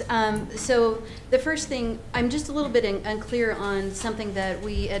things. So the first thing, I'm just a little bit unclear on something that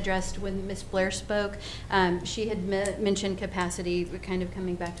we addressed when Ms. Blair spoke. She had mentioned capacity, kind of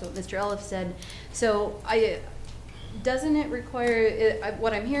coming back to what Mr. Ellis said. So doesn't it require,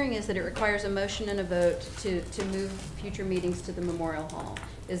 what I'm hearing is that it requires a motion and a vote to move future meetings to the Memorial Hall.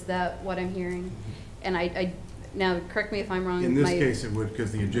 Is that what I'm hearing? And now, correct me if I'm wrong. In this case, it would,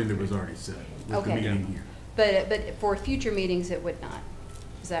 because the agenda was already set with the meeting here. But for future meetings, it would not.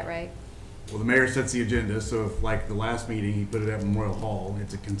 Is that right? Well, the mayor sets the agenda, so if, like the last meeting, he put it at Memorial Hall,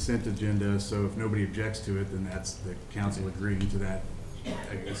 it's a consent agenda, so if nobody objects to it, then that's the council agreeing to that,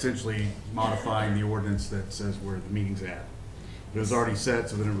 essentially modifying the ordinance that says where the meeting's at. It was already set,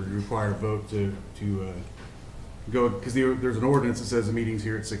 so then it would require a vote to go, because there's an ordinance that says the meeting's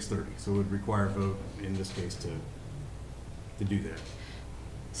here at 6:30, so it would require a vote in this case to do that.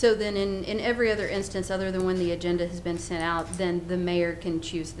 So then in every other instance, other than when the agenda has been sent out, then the mayor can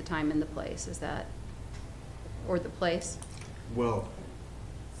choose the time and the place, is that, or the place? Well,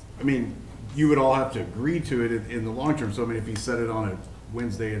 I mean, you would all have to agree to it in the long term. So I mean, if he set it on a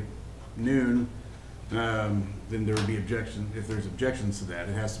Wednesday at noon, then there would be objection. If there's objections to that,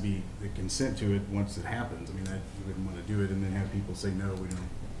 it has to be the consent to it once it happens. I mean, that you wouldn't want to do it and then have people say, no, we don't.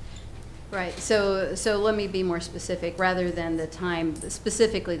 Right, so let me be more specific, rather than the time,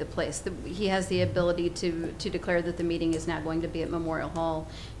 specifically the place. He has the ability to declare that the meeting is now going to be at Memorial Hall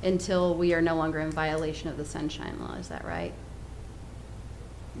until we are no longer in violation of the Sunshine Law, is that right?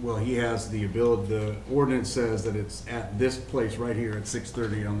 Well, he has the ability, the ordinance says that it's at this place right here at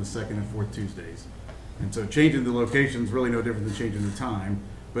 6:30 on the second and fourth Tuesdays. And so changing the location is really no different than changing the time.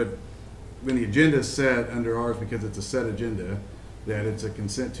 But when the agenda is set under ours, because it's a set agenda, that it's a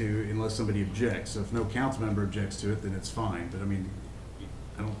consent to unless somebody objects. So if no council member objects to it, then it's fine. But I mean,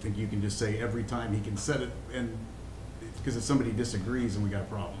 I don't think you can just say every time he can set it, and because if somebody disagrees, then we got a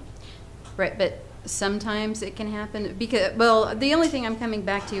problem. Right, but sometimes it can happen because, well, the only thing I'm coming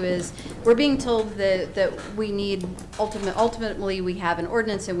back to is we're being told that we need, ultimately we have an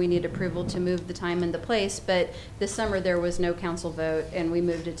ordinance and we need approval to move the time and the place, but this summer there was no council vote and we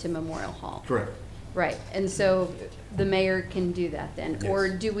moved it to Memorial Hall. Correct. Right, and so the mayor can do that then? Yes. Or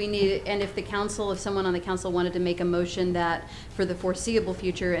do we need, and if the council, if someone on the council wanted to make a motion that for the foreseeable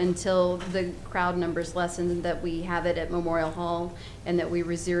future until the crowd numbers lessen, that we have it at Memorial Hall and that we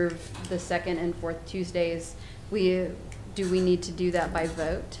reserve the second and fourth Tuesdays, do we need to do that by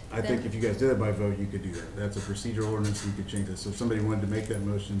vote? I think if you guys did it by vote, you could do that. That's a procedural ordinance, we could change that. So if somebody wanted to make that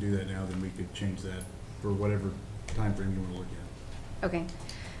motion, do that now, then we could change that for whatever time frame you want to look at. Okay.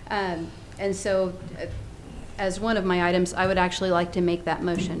 And so, as one of my items, I would actually like to make that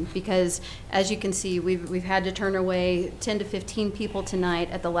motion because, as you can see, we've had to turn away 10 to 15 people tonight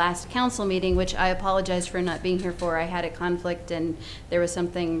at the last council meeting, which I apologize for not being here for. I had a conflict and there was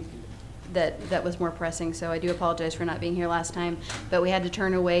something that was more pressing, so I do apologize for not being here last time. But we had to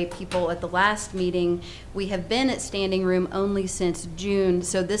turn away people at the last meeting. We have been at standing room only since June,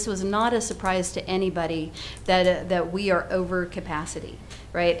 so this was not a surprise to anybody that we are over capacity,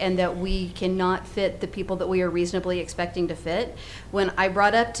 right? And that we cannot fit the people that we are reasonably expecting to fit. When I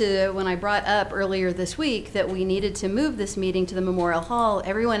brought up earlier this week that we needed to move this meeting to the Memorial Hall,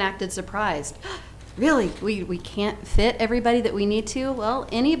 everyone acted surprised. Really, we can't fit everybody that we need to? Well,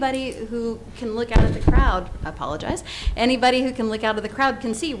 anybody who can look out at the crowd, I apologize, anybody who can look out of the crowd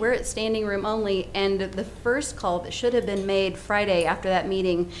can see we're at standing room only, and the first call that should have been made Friday after that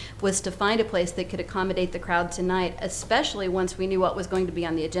meeting was to find a place that could accommodate the crowd tonight, especially once we knew what was going to be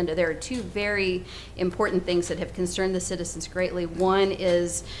on the agenda. There are two very important things that have concerned the citizens greatly. One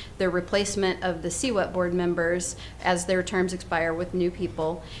is the replacement of the CWEP board members as their terms expire with new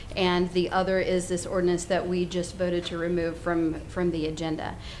people, and the other is this ordinance that we just voted to remove from the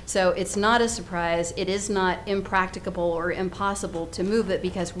agenda. So it's not a surprise. It is not impracticable or impossible to move it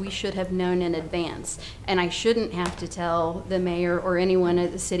because we should have known in advance. And I shouldn't have to tell the mayor or anyone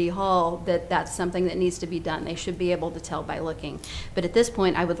at the city hall that that's something that needs to be done. They should be able to tell by looking. But at this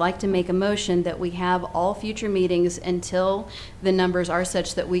point, I would like to make a motion that we have all future meetings until the numbers are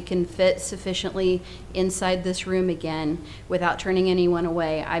such that we can fit sufficiently inside this room again without turning anyone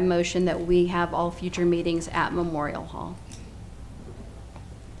away. I motion that we have all future meetings at Memorial Hall.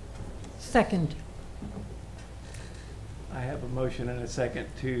 Second. I have a motion and a second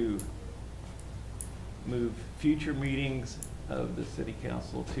to move future meetings of the city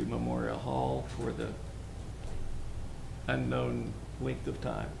council to Memorial Hall for the unknown length of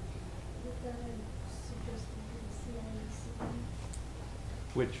time,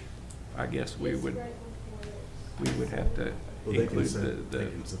 which I guess we would have to Well, they can include set- the they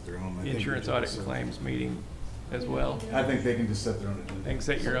can set their own. I think insurance they can audit set- and claims meeting as well. I think they can just set their own agenda. They can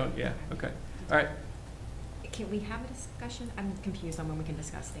set your own, yeah, okay. All right. Can we have a discussion? I'm confused on when we can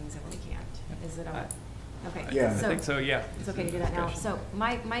discuss things and when we can't. Is it all? Okay. Yeah, I think so, yeah. It's okay to do that now. So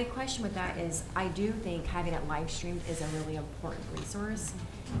my question with that is, I do think having it live streamed is a really important resource.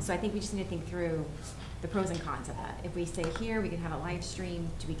 So I think we just need to think through the pros and cons of that. If we stay here, we can have a live stream.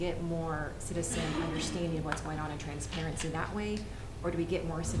 Do we get more citizen understanding of what's going on and transparency that way? Or do we get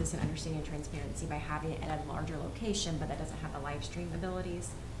more citizen understanding and transparency by having it at a larger location, but that doesn't have the live stream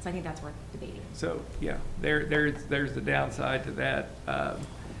abilities? So I think that's worth debating. So, yeah, there's the downside to that.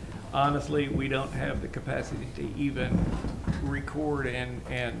 Honestly, we don't have the capacity to even record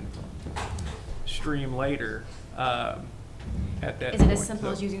and stream later at that point. Is it as simple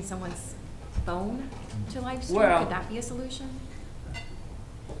So- as using someone's phone to live stream? Well- Could that be a solution?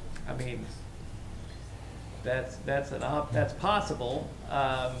 I mean, that's possible,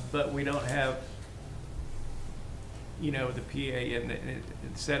 but we don't have, you know, the PA and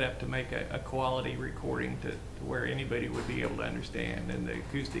it's set up to make a quality recording to where anybody would be able to understand. And the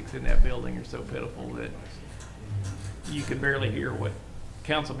acoustics in that building are so pitiful that you can barely hear what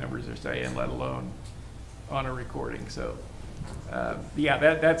council members are saying, let alone on a recording. So, yeah,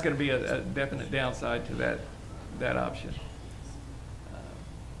 that's going to be a definite downside to that option.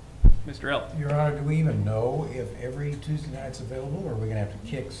 Mr. Elton. Your Honor, do we even know if every Tuesday night's available, or are we going to have to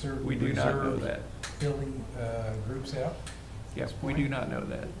kick certain We do not know reserved that. building groups out? Yes, we do not know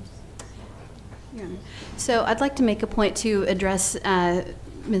that. So I'd like to make a point to address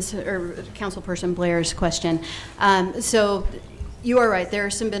Councilperson Blair's question. So you are right, there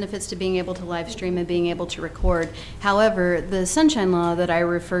are some benefits to being able to live stream and being able to record. However, the Sunshine Law that I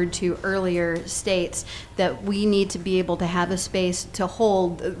referred to earlier states that we need to be able to have a space to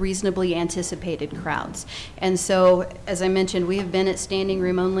hold reasonably anticipated crowds. And so, as I mentioned, we have been at standing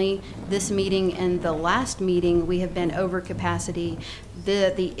room only. This meeting and the last meeting, we have been over capacity.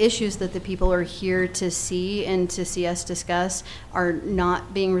 The issues that the people are here to see and to see us discuss are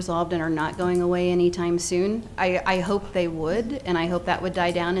not being resolved and are not going away anytime soon. I hope they would, and I hope that would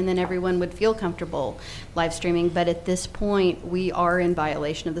die down and then everyone would feel comfortable live streaming. But at this point, we are in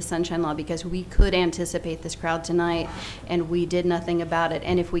violation of the Sunshine Law because we could anticipate this crowd tonight and we did nothing about it.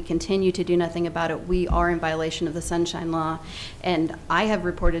 And if we continue to do nothing about it, we are in violation of the Sunshine Law. And I have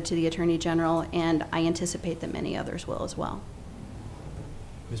reported to the Attorney General, and I anticipate that many others will as well.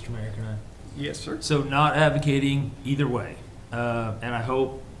 Mr. Mayor, can I? Yes, sir. So not advocating either way. And I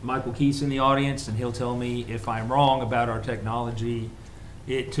hope Michael Keith's in the audience and he'll tell me if I'm wrong about our technology.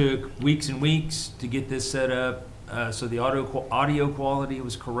 It took weeks and weeks to get this set up so the audio quality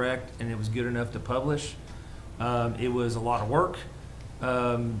was correct and it was good enough to publish. It was a lot of work.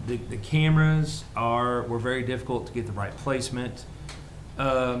 The cameras were very difficult to get the right placement.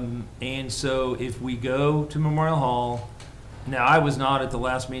 And so if we go to Memorial Hall, Now, I was not at the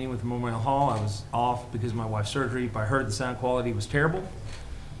last meeting with Memorial Hall. I was off because of my wife's surgery, but I heard the sound quality was terrible.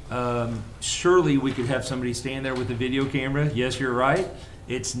 Surely we could have somebody stand there with a video camera. Yes, you're right.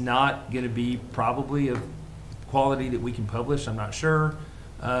 It's not going to be probably of quality that we can publish. I'm not sure.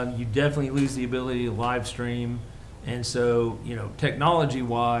 You definitely lose the ability to live stream. And so, you know,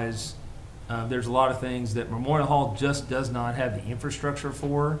 technology-wise, there's a lot of things that Memorial Hall just does not have the infrastructure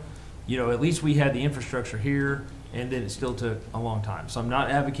for. You know, at least we had the infrastructure here, and then it still took a long time. So I'm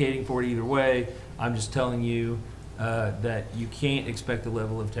not advocating for it either way. I'm just telling you that you can't expect the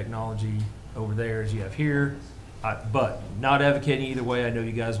level of technology over there as you have here. But not advocating either way. I know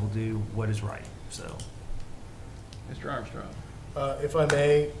you guys will do what is right. So, Mr. Armstrong. If I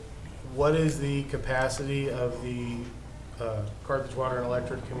may, what is the capacity of the Carthage Water and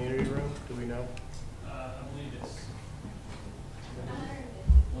Electric Community Room? Do we know? I believe it's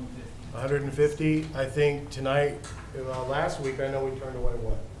 150. I think tonight, last week, I know we turned away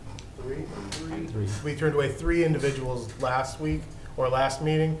what? Three? We turned away 3 individuals last week or last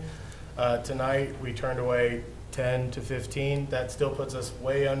meeting. Tonight, we turned away 10 to 15. That still puts us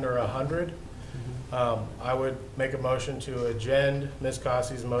way under 100. I would make a motion to agend Ms.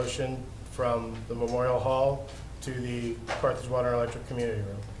 Cossey's motion from the Memorial Hall to the Carthage Water and Electric Community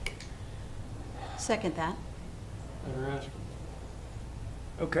Room. Second that.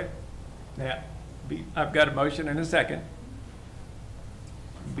 Okay. Now, I've got a motion and a second.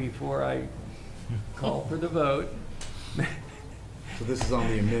 Before I call for the vote. So this is on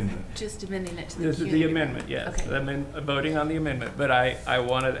the amendment. Just amending it to the This is the community. amendment, yes. Okay. I'm voting on the amendment, but I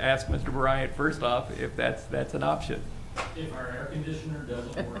wanted to ask Mr. Bryant first off if that's an option. If our air conditioner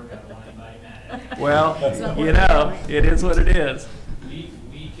doesn't work, I don't want anybody mad at it. Well, you know, it is what it is. We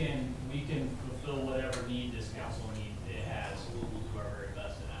can fulfill whatever need this council need it has. We'll do our very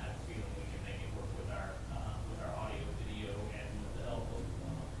best, and I have a feeling we can make it work with our audio, video, and with the help of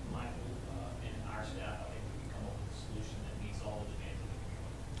Michael and our staff. I think we can come up with a solution that meets all the demands of the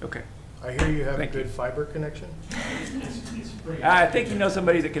community. Okay. I hear you have Thank a good you. fiber connection. It's pretty. I think you know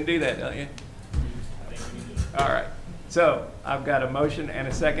somebody that can do that, don't you? I think we can do it. All right. So I've got a motion and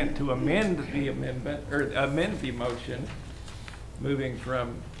a second to amend the amendment, or amend the motion, moving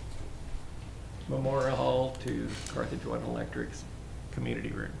from Memorial Hall to Carthage Water and Electric's community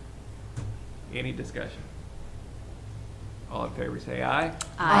room. Any discussion? All in favor say aye.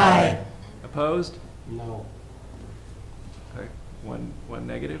 Aye. Opposed? No. Okay, one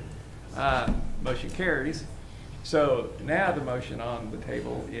negative. Motion carries. So now the motion on the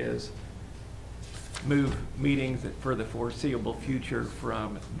table is move meetings for the foreseeable future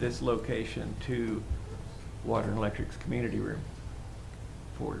from this location to Water and Electric's community room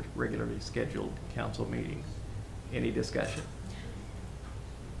for regularly scheduled council meetings. Any discussion?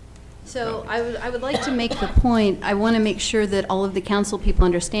 So I would like to make the point, I want to make sure that all of the council people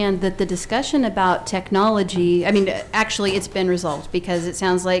understand that the discussion about technology, I mean, actually, it's been resolved because it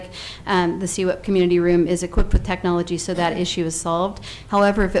sounds like the CWIP community room is equipped with technology, so that issue is solved.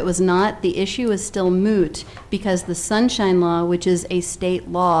 However, if it was not, the issue is still moot because the Sunshine Law, which is a state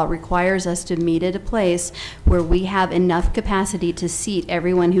law, requires us to meet at a place where we have enough capacity to seat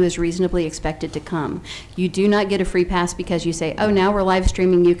everyone who is reasonably expected to come. You do not get a free pass because you say, oh, now we're live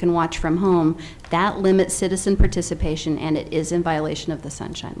streaming, you can watch from home. That limits citizen participation, and it is in violation of the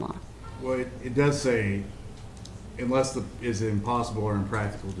Sunshine Law. Well, it does say, unless is impossible or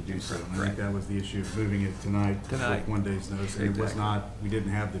impractical to do so. And I think that was the issue of moving it tonight with 1 day's notice. And it was not, we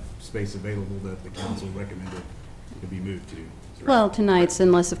didn't have the space available that the council recommended to be moved to. Well, tonight's,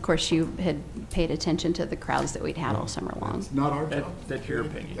 unless, of course, you had paid attention to the crowds that we'd had all summer long. It's not our job. That's your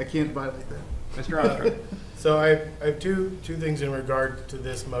opinion. I can't violate that. Mr. Armstrong. So I have two things in regard to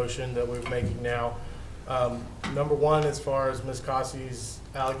this motion that we're making now. Number one, as far as Ms. Cossey's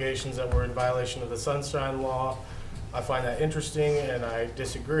allegations that we're in violation of the Sunshine Law, I find that interesting and I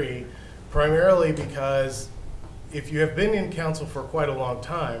disagree, primarily because if you have been in council for quite a long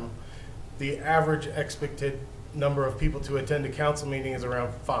time, the average expected number of people to attend a council meeting is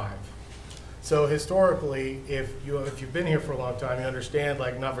around 5. So historically, if you've been here for a long time, you understand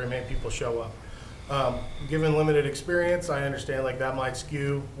like not very many people show up. Given limited experience, I understand like that might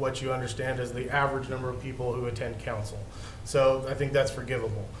skew what you understand as the average number of people who attend council. So I think that's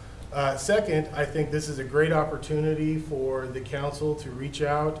forgivable. Second, I think this is a great opportunity for the council to reach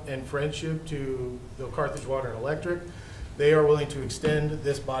out in friendship to the Carthage Water and Electric. They are willing to extend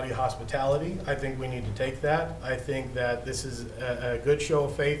this body of hospitality. I think we need to take that. I think that this is a good show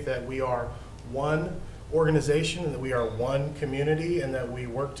of faith that we are one organization and that we are one community and that we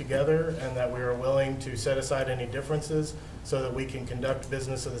work together and that we are willing to set aside any differences so that we can conduct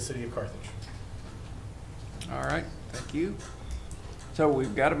business of the city of Carthage. All right, thank you. So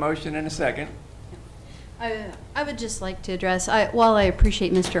we've got a motion and a second. I would just like to address, while I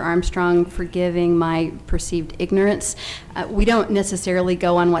appreciate Mr. Armstrong forgiving my perceived ignorance, we don't necessarily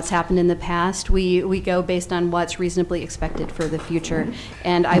go on what's happened in the past. We go based on what's reasonably expected for the future.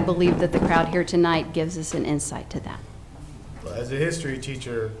 And I believe that the crowd here tonight gives us an insight to that. As a history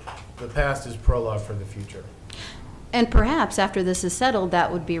teacher, the past is prologue for the future. And perhaps after this is settled,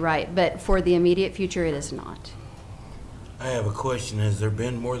 that would be right. But for the immediate future, it is not. I have a question. Has there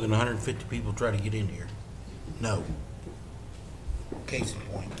been more than 150 people try to get in here? No. Case in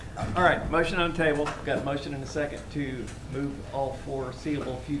point. All right, motion on the table. Got a motion and a second to move all 4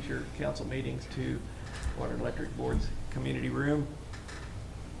 seeable future council meetings to Water and Electric Board's community room.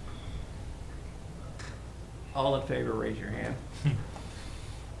 All in favor, raise your hand.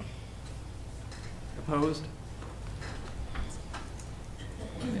 Opposed?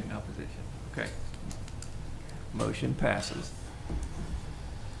 In opposition. Okay. Motion passes.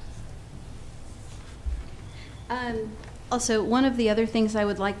 Also, one of the other things I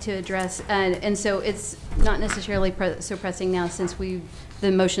would like to address, and so it's not necessarily so pressing now since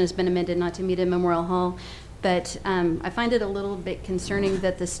the motion has been amended not to meet in Memorial Hall, but I find it a little bit concerning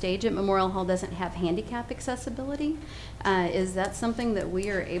that the stage at Memorial Hall doesn't have handicap accessibility. Is that something that we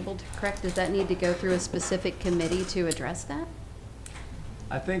are able to correct? Does that need to go through a specific committee to address that?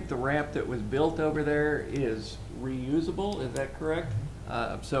 I think the ramp that was built over there is reusable, is that correct?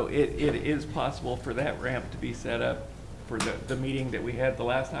 So it is possible for that ramp to be set up for the meeting that we had the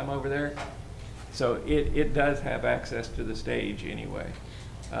last time over there. So it does have access to the stage anyway.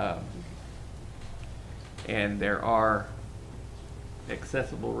 And there are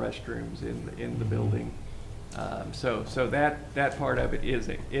accessible restrooms in the building. So that part of it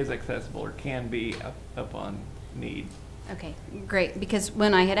is accessible or can be upon need. Okay, great, because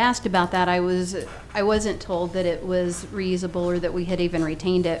when I had asked about that, I wasn't told that it was reusable or that we had even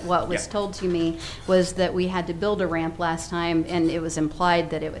retained it. What was told to me was that we had to build a ramp last time, and it was implied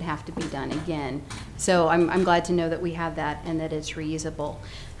that it would have to be done again. So I'm glad to know that we have that and that it's reusable.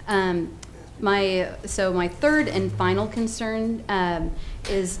 My third and final concern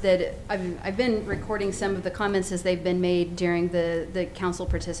is that I've been recording some of the comments as they've been made during the council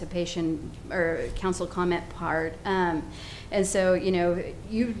participation or council comment part. And so,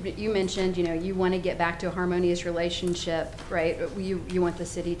 you mentioned, you want to get back to a harmonious relationship, right? You want the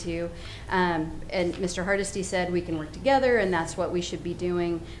city to. And Mr. Hardesty said we can work together and that's what we should be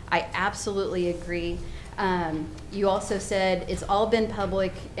doing. I absolutely agree. You also said it's all been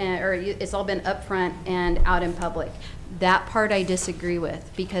public, or it's all been upfront and out in public. That part I disagree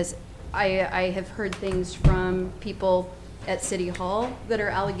with because I have heard things from people at City Hall that are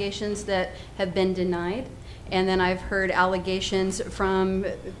allegations that have been denied. And then I've heard allegations from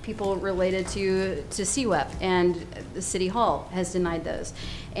people related to CWEP, and the City Hall has denied those.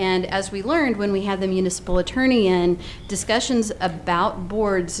 And as we learned when we had the municipal attorney in, discussions about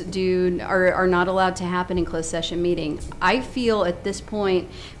boards are not allowed to happen in closed session meeting. I feel at this point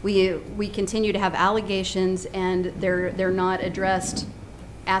we continue to have allegations and they're not addressed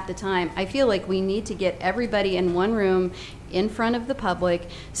at the time. I feel like we need to get everybody in one room in front of the public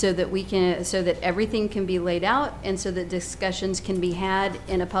so that everything can be laid out and so that discussions can be had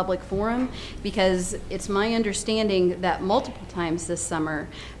in a public forum, because it's my understanding that multiple times this summer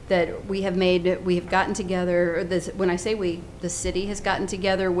that we have gotten together, when I say we, the city has gotten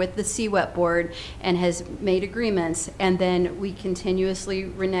together with the CWEP board and has made agreements, and then we continuously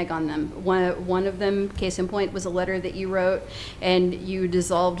renege on them. One of them, case in point, was a letter that you wrote, and you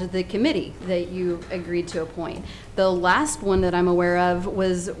dissolved the committee that you agreed to appoint. The last one that I'm aware of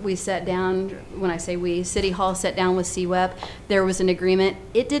was we sat down, when I say we, City Hall sat down with CWEP, there was an agreement.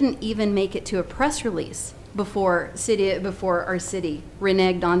 It didn't even make it to a press release before our city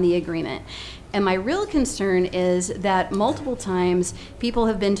reneged on the agreement. And my real concern is that multiple times people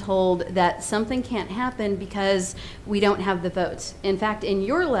have been told that something can't happen because we don't have the votes. In fact, in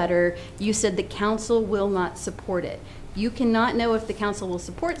your letter, you said the council will not support it. You cannot know if the council will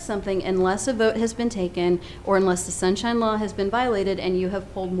support something unless a vote has been taken or unless the Sunshine Law has been violated and you have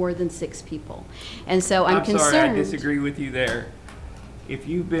polled more than 6 people. And so I'm concerned. Sorry, I disagree with you there. If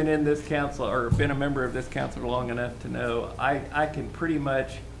you've been in this council or been a member of this council long enough to know, I can pretty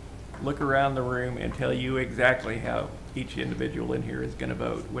much look around the room and tell you exactly how each individual in here is going to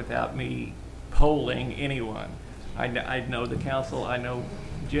vote without me polling anyone. I know the council, I know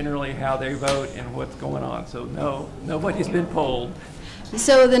generally how they vote and what's going on. So no, nobody's been polled.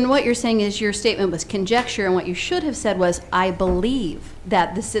 So then what you're saying is your statement was conjecture, and what you should have said was, I believe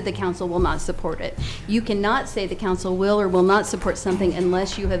that the council will not support it. You cannot say the council will or will not support something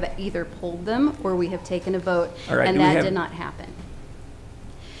unless you have either pulled them or we have taken a vote, All right, and do we that have- did not happen.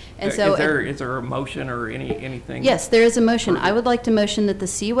 And so, Is there a motion or anything? yes, there is a motion. I would like to motion that the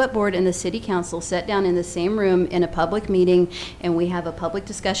CWEP board and the city council sit down in the same room in a public meeting, and we have a public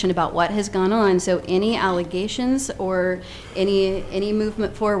discussion about what has gone on, so any allegations or any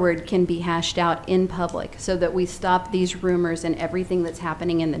movement forward can be hashed out in public, so that we stop these rumors and everything that's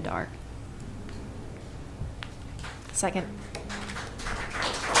happening in the dark. Second. I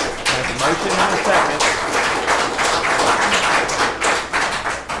have a motion and a second.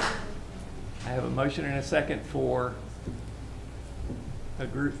 I have a motion and a second for a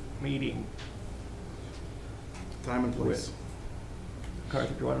group meeting Time and place. with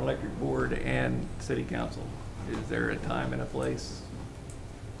Carthage Water Electric Board and City Council. Is there a time and a place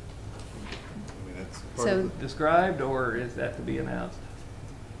I mean, that's part So- of the- described, or is that to be announced?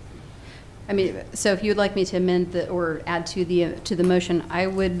 I mean, so if you would like me to amend or add to the motion, I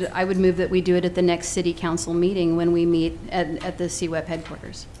would move that we do it at the next city council meeting when we meet at the CWEP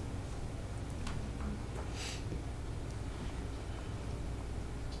headquarters.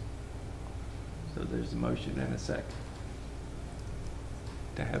 So there's a motion and a second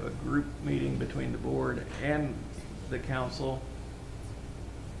to have a group meeting between the board and the council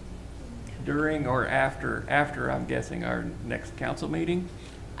during or after, I'm guessing, our next council meeting?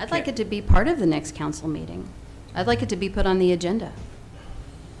 I'd like it to be part of the next council meeting. I'd like it to be put on the agenda.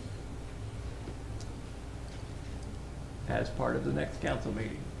 As part of the next council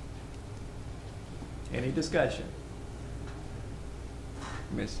meeting. Any discussion?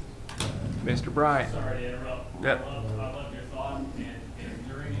 Mr. Bryant? Sorry to interrupt. Yep. I love your thought, and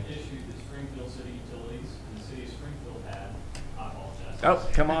during an issue that Springfield City Utilities and the city of Springfield had, I apologize. Oh,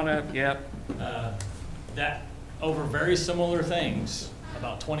 come on up, yep. That, over very similar things,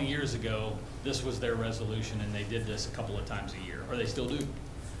 about 20 years ago, this was their resolution, and they did this a couple of times a year, or they still do.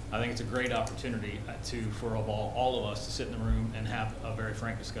 I think it's a great opportunity for all of us to sit in the room and have a very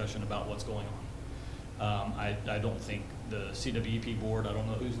frank discussion about what's going on. I don't think the CWEP board, I don't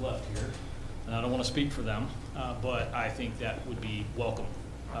know who's left here, and I don't want to speak for them, but I think that would be welcome,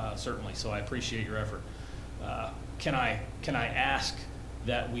 certainly. So I appreciate your effort. Can I ask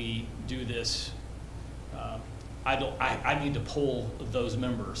that we do this? I need to poll those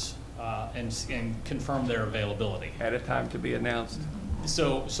members and confirm their availability. At a time to be announced.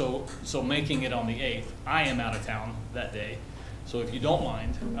 So making it on the 8th, I am out of town that day. So if you don't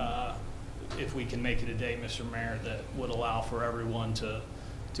mind, if we can make it a day, Mr. Mayor, that would allow for everyone to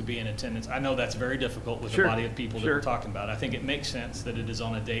be in attendance. I know that's very difficult with the body of people that we're talking about. I think it makes sense that it is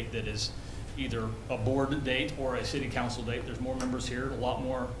on a date that is either a board date or a city council date. There's more members here, a lot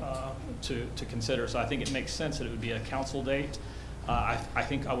more to consider. So I think it makes sense that it would be a council date. I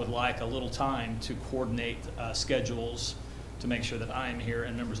think I would like a little time to coordinate schedules to make sure that I am here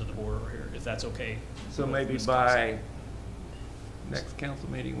and members of the board are here, if that's okay. So maybe by next council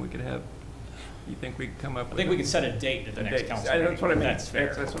meeting, we could have, you think we could come up with? I think we can set a date at the next council meeting. That's what I mean. That's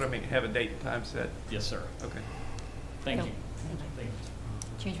fair. That's what I mean, have a date and time set. Yes, sir. Okay. Thank No. you. Thank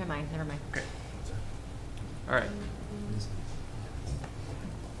you. Change my mind, never mind. Okay. All right.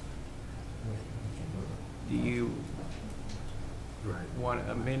 Do you want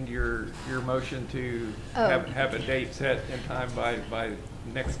to amend your motion to have a date set and time by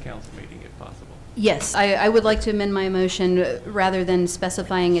next council meeting if possible? Yes, I would like to amend my motion rather than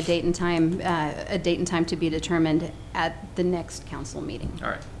specifying a date and time to be determined at the next council meeting. All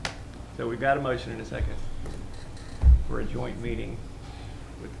right. So we've got a motion and a second for a joint meeting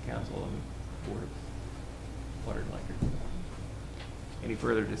with the council and Board of Water and Electric. Any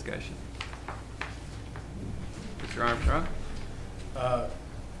further discussion? Mr. Armstrong?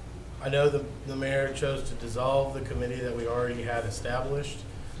 I know the mayor chose to dissolve the committee that we already had established.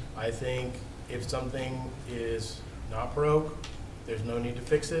 I think if something is not broke, there's no need to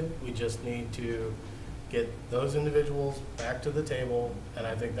fix it. We just need to get those individuals back to the table, and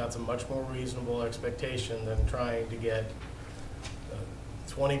I think that's a much more reasonable expectation than trying to get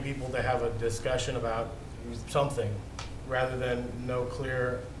 20 people to have a discussion about something rather than no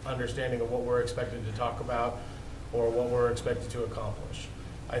clear understanding of what we're expected to talk about or what we're expected to accomplish.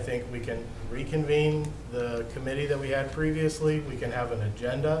 I think we can reconvene the committee that we had previously. We can have an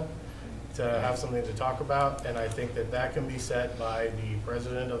agenda to have something to talk about, and I think that that can be set by the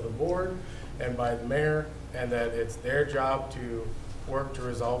president of the board and by the mayor, and that it's their job to work to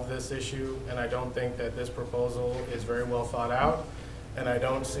resolve this issue. And I don't think that this proposal is very well thought out, and I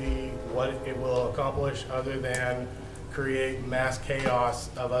don't see what it will accomplish other than create mass chaos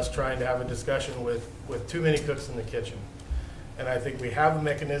of us trying to have a discussion with too many cooks in the kitchen. And I think we have a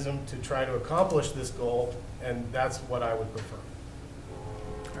mechanism to try to accomplish this goal, and that's what I would prefer.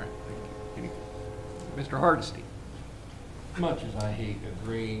 All right, thank you. Mr. Hardesty. Much as I hate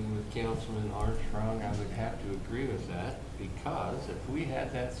agreeing with Councilman Armstrong, I would have to agree with that, because if we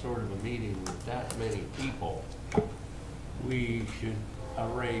had that sort of a meeting with that many people, we should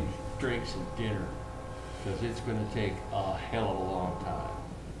arrange drinks and dinner, because it's going to take a hell of a long time.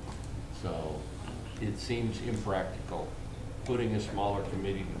 So it seems impractical putting a smaller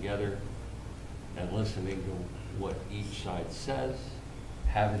committee together and listening to what each side says,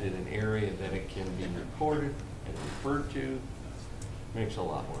 have it in an area that it can be recorded and referred to. Makes a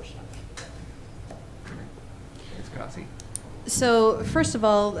lot more sense. Ms. Cossie. So first of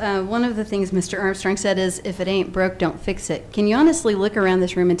all, one of the things Mr. Armstrong said is, if it ain't broke, don't fix it. Can you honestly look around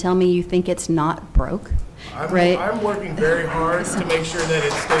this room and tell me you think it's not broke? Right? I'm working very hard to make sure that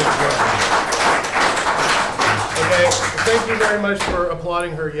it stays broken. Okay, thank you very much for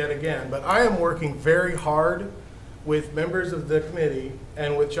applauding her yet again, but I am working very hard with members of the committee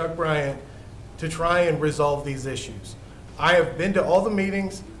and with Chuck Bryant to try and resolve these issues. I have been to all the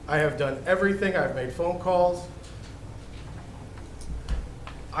meetings, I have done everything, I've made phone calls.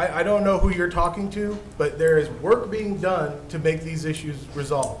 I don't know who you're talking to, but there is work being done to make these issues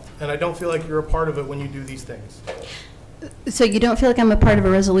resolved. And I don't feel like you're a part of it when you do these things. So you don't feel like I'm a part of a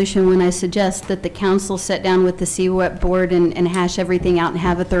resolution when I suggest that the council sit down with the CWEP board and hash everything out and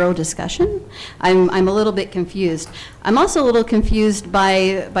have a thorough discussion? I'm a little bit confused. I'm also a little confused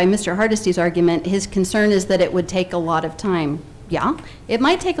by Mr. Hardesty's argument. His concern is that it would take a lot of time. Yeah, it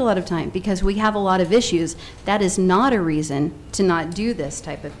might take a lot of time because we have a lot of issues. That is not a reason to not do this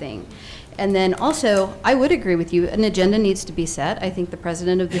type of thing. And then also, I would agree with you, an agenda needs to be set. I think the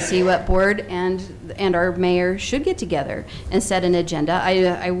president of the CWEP board and our mayor should get together and set an agenda.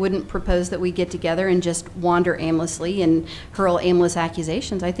 I wouldn't propose that we get together and just wander aimlessly and hurl aimless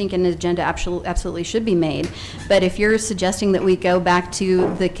accusations. I think an agenda absolutely should be made. But if you're suggesting that we go back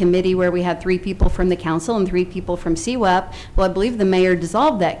to the committee where we had 3 people from the council and 3 people from CWEP, well, I believe the mayor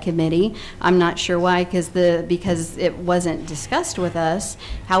dissolved that committee. I'm not sure why, because it wasn't discussed with us.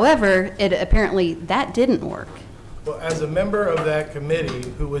 However, apparently that didn't work. Well, as a member of that committee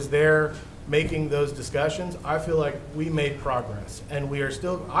who was there making those discussions, I feel like we made progress, and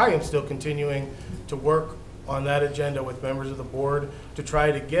I am still continuing to work on that agenda with members of the board to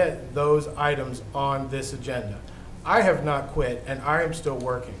try to get those items on this agenda. I have not quit, and I am still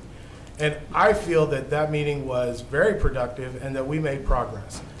working. And I feel that that meeting was very productive and that we made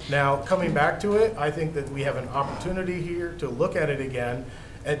progress. Now, coming back to it, I think that we have an opportunity here to look at it again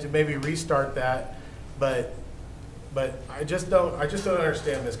and to maybe restart that, but I just don't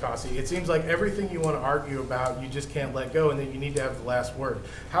understand, Ms. Cossie. It seems like everything you want to argue about, you just can't let go, and then you need to have the last word.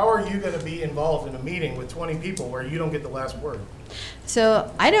 How are you going to be involved in a meeting with 20 people where you don't get the last word?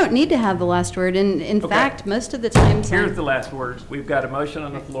 So I don't need to have the last word, and in fact, most of the times Here's the last words. We've got a motion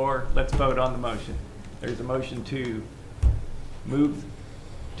on the floor. Let's vote on the motion. There's a motion to move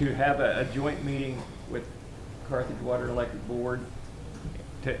to have a joint meeting with Carthage Water and Electric Board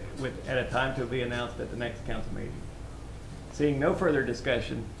at a time to be announced at the next council meeting. Seeing no further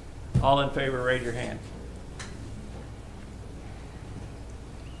discussion, all in favor, raise your hand.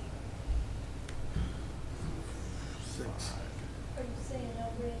 Are you saying no,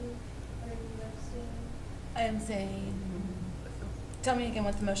 Brady? Are you abstaining? I am saying, tell me again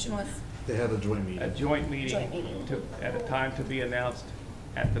what the motion was. They had a joint meeting. A joint meeting, Joint meeting. at a time to be announced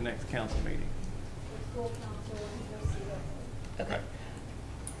at the next council meeting. With full council and we'll see what. Okay.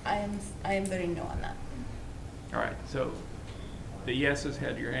 I am voting no on that. All right, so the yeses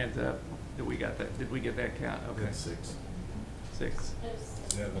had your hands up. Did we get that count? Okay. That's 6. 6.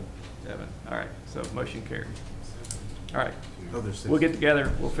 7. 7. All right, so motion carries. All right. Oh, there's 6. We'll get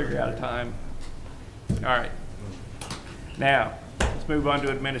together. We'll figure out a time. All right. Now, let's move on to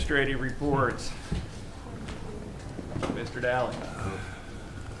administrative reports. Mr. Dowling.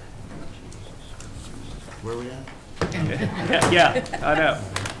 Where are we at? Yeah, I know.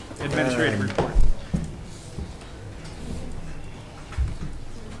 Administrative report.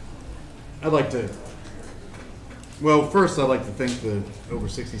 I'd like to, well, first I'd like to thank the Over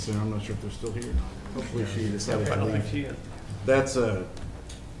 60 Center. I'm not sure if they're still here or not. Hopefully she decided I to don't think leave. she is. That's I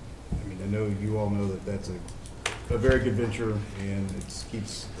mean, I know you all know that that's a very good venture, and it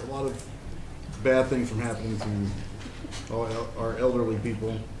keeps a lot of bad things from happening to all our elderly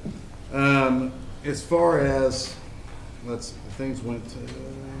people. As far as, things went,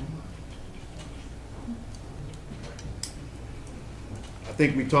 I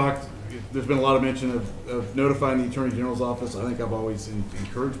think we talked, there's been a lot of mention of notifying the Attorney General's office. I think I've always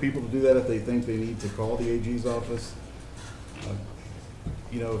encouraged people to do that if they think they need to call the AG's office.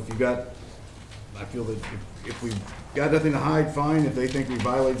 You know, if you got, I feel that if we've got nothing to hide, fine. If they think we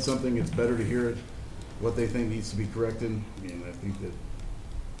violated something, it's better to hear it, what they think needs to be corrected. And I think that,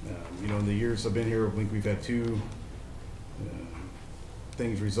 you know, in the years I've been here, I think we've had two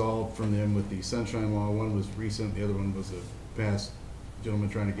things resolved from them with the Sunshine Law. One was recent, the other one was a past gentleman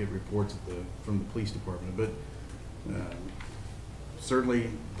trying to get reports from the police department. But certainly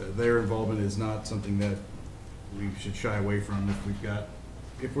their involvement is not something that we should shy away from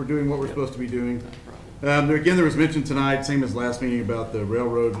if we're doing what we're supposed to be doing. Again, there was mention tonight, same as last meeting, about the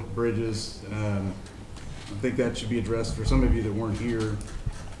railroad bridges. I think that should be addressed for some of you that weren't here,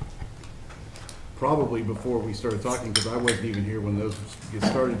 probably before we started talking, because I wasn't even here when those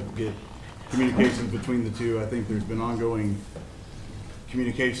started to get communications between the two. I think there's been ongoing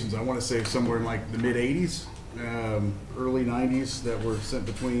communications, I want to say somewhere in like the mid-'80s, early 90s, that were sent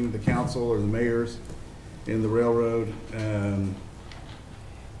between the council or the mayors and the railroad.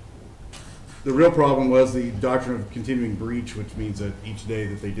 The real problem was the doctrine of continuing breach, which means that each day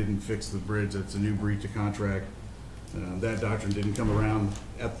that they didn't fix the bridge, that's a new breach of contract. That doctrine didn't come around.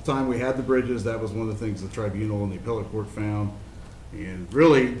 At the time we had the bridges, that was one of the things the tribunal and the appellate court found. And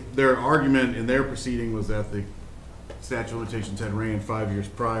really, their argument in their proceeding was that the statute of limitations had ran 5 years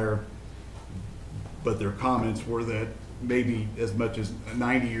prior, but their comments were that maybe as much as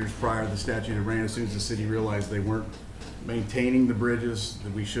 90 years prior, the statute had ran as soon as the city realized they weren't maintaining the bridges,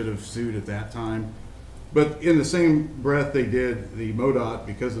 that we should have sued at that time. But in the same breath they did, the MoDOT,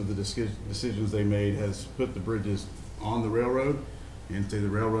 because of the decisions they made, has put the bridges on the railroad, and say the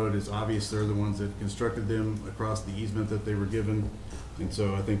railroad is obvious they're the ones that constructed them across the easement that they were given. And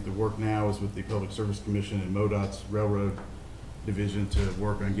so I think the work now is with the Public Service Commission and MoDOT's railroad division to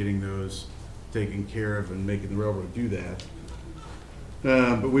work on getting those taken care of and making the railroad do that.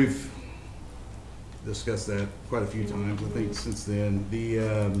 But we've discussed that quite a few times, I think, since then.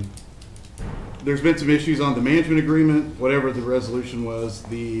 There's been some issues on the management agreement, whatever the resolution was.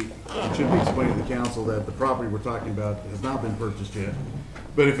 It should be explained to the council that the property we're talking about has not been purchased yet.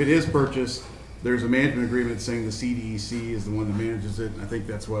 But if it is purchased, there's a management agreement saying the CDEC is the one that manages it. And I think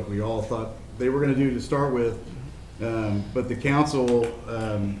that's what we all thought they were going to do to start with. But the council,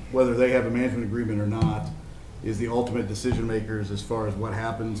 whether they have a management agreement or not, is the ultimate decision makers as far as what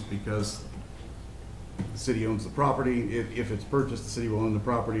happens, because the city owns the property. If it's purchased, the city will own the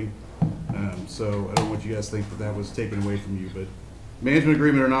property. So I don't want you guys to think that that was taken away from you, but management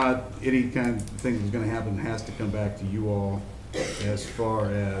agreement or not, any kind of thing that's going to happen has to come back to you all. As far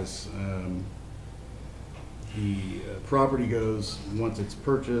as the property goes, once it's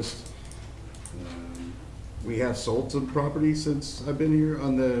purchased, we have sold some property since I've been here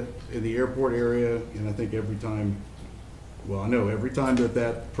in the airport area, and I think every time, well, I know every time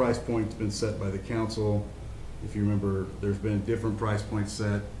that price point's been set by the council, if you remember, there's been different price points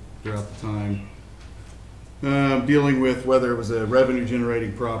set throughout the time, dealing with whether it was a revenue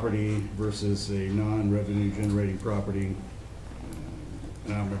generating property versus a non-revenue generating property. I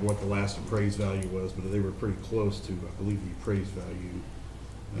don't remember what the last appraised value was, but they were pretty close to, I believe, the appraised value.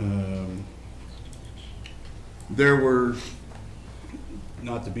 There were,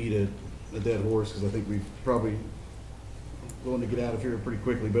 not to beat a dead horse, because I think we've probably willing to get out of here pretty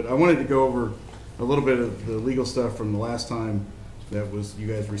quickly, but I wanted to go over a little bit of the legal stuff from the last time. That was, you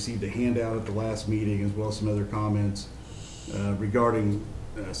guys received a handout at the last meeting, as well as some other comments regarding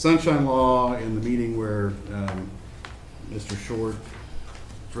Sunshine Law in the meeting where Mr. Short's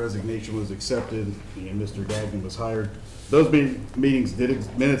resignation was accepted and Mr. Gagnon was hired. Those minutes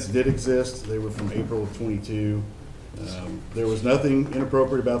did exist. They were from April of 22. There was nothing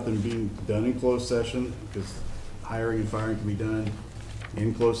inappropriate about them being done in closed session, because hiring and firing can be done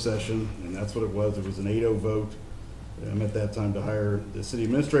in closed session, and that's what it was. It was an 8-0 vote at that time to hire the city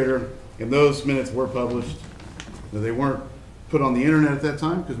administrator, and those minutes were published. Now, they weren't put on the internet at that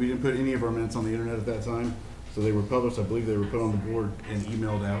time, because we didn't put any of our minutes on the internet at that time, so they were published. I believe they were put on the board and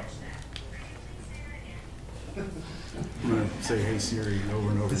emailed out. I'm going to say "Hey Siri"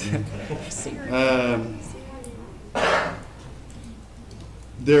 over and over again.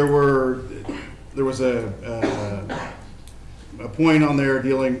 There was a point on there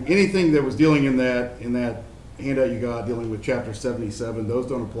dealing, anything that was dealing in that handout you got dealing with Chapter 77, those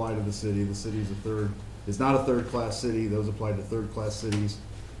don't apply to the city. The city is it's not a third-class city. Those apply to third-class cities.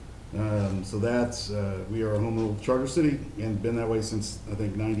 So that's, we are a home rule charter city and been that way since, I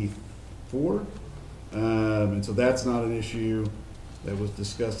think, 94. And so that's not an issue that was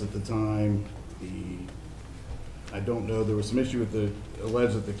discussed at the time. I don't know, there was some issue with the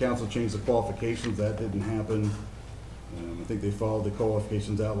allege that the council changed the qualifications. That didn't happen. I think they followed the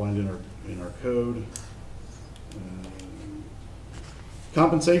qualifications outlined in our code.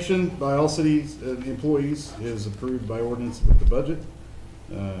 Compensation by all city employees is approved by ordinance with the budget.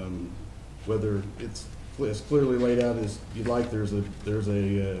 Whether it's as clearly laid out as you'd like, there's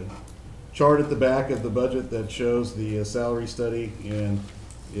a chart at the back of the budget that shows the salary study, and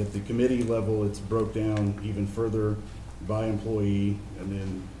at the committee level, it's broke down even further by employee, and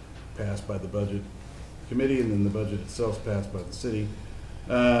then passed by the budget committee, and then the budget itself is passed by the city.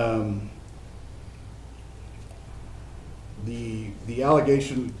 The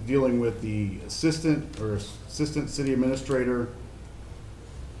allegation dealing with the assistant city administrator,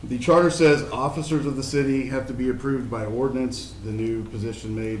 the charter says officers of the city have to be approved by ordinance. The new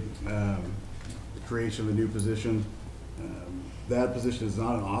position made, the creation of a new position. That position is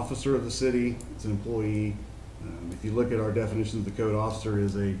not an officer of the city, it's an employee. If you look at our definition of the code, officer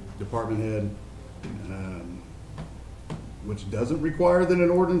is a department head, which doesn't require then an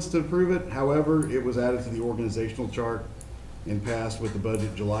ordinance to approve it. However, it was added to the organizational chart and passed with the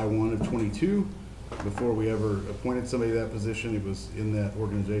budget July 1 of 22. Before we ever appointed somebody to that position, it was in that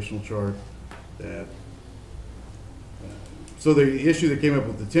organizational chart. So the issue that came up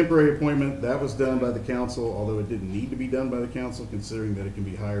with the temporary appointment, that was done by the council, although it didn't need to be done by the council, considering that it can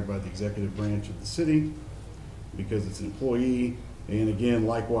be hired by the executive branch of the city because it's an employee. And again,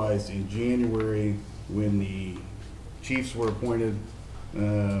 likewise, in January, when the chiefs were appointed,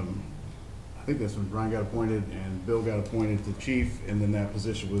 I think that's when Ryan got appointed and Bill got appointed to chief, and then that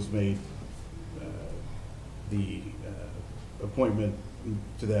position was made, the appointment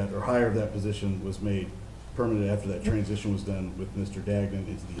to that, or hire of that position was made permanent after that transition was done with Mr. Dagnan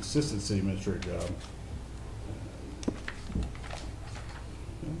into the assistant city administrator job.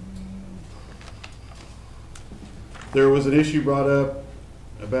 There was an issue brought up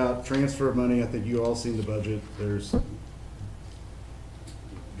about transfer of money. I think you all seen the budget. There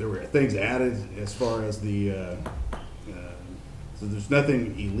were things added as far as the, so there's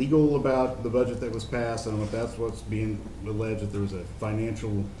nothing illegal about the budget that was passed. I don't know if that's what's being alleged, that there was a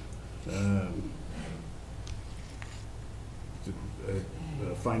financial,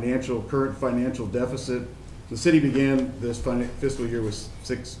 current financial deficit. The city began this fiscal year with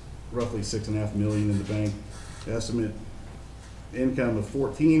roughly $6.5 million in the bank. Estimate income of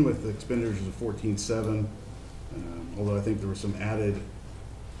 14 with the expenditures of 14.7. Although I think there were some added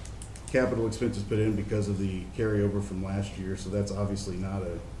capital expenses put in because of the carryover from last year, so that's obviously not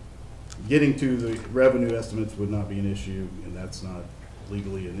getting to the revenue estimates would not be an issue, and that's not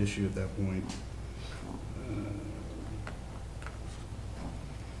legally an issue at that point.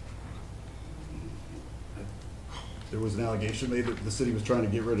 There was an allegation made that the city was trying to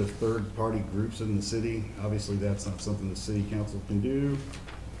get rid of third-party groups in the city. Obviously, that's not something the city council can do.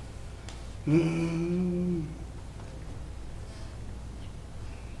 And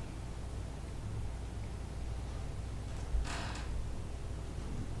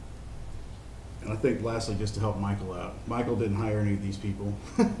I think lastly, just to help Michael out, Michael didn't hire any of these people.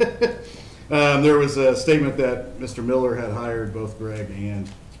 There was a statement that Mr. Miller had hired both Greg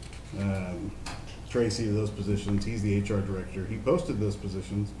and Tracy to those positions. He's the HR director. He posted those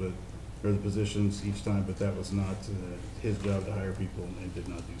positions, or the positions each time, but that was not his job to hire people, and did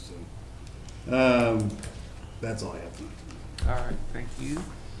not do so. That's all I have tonight. All right, thank you.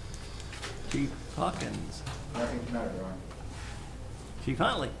 Chief Hawkins. Nothing tonight, Your Honor. Chief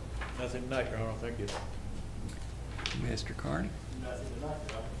Huntley. Nothing tonight, Your Honor. Thank you. Mr. Carney. Nothing tonight,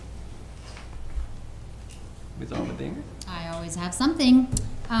 Your Honor. Ms. Allmendinger. I always have something.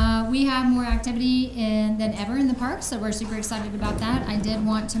 We have more activity than ever in the parks, so we're super excited about that. I did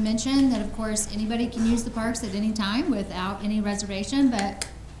want to mention that, of course, anybody can use the parks at any time without any reservation, but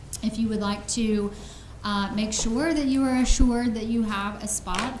if you would like to make sure that you are assured that you have a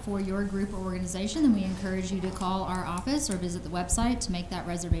spot for your group or organization, then we encourage you to call our office or visit the website to make that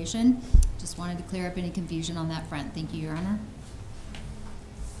reservation. Just wanted to clear up any confusion on that front. Thank you, Your Honor.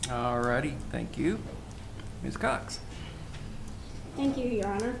 All righty, thank you. Ms. Cox. Thank you, Your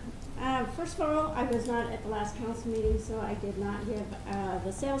Honor. First of all, I was not at the last council meeting, so I did not give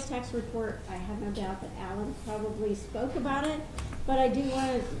the sales tax report. I have no doubt that Alan probably spoke about it, but I do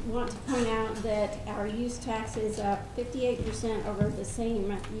want to point out that our use tax is up 58% over the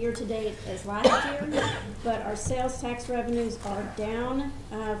same year-to-date as last year, but our sales tax revenues are down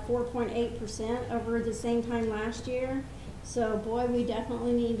 4.8% over the same time last year. So, boy, we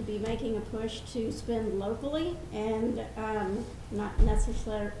definitely need to be making a push to spend locally and not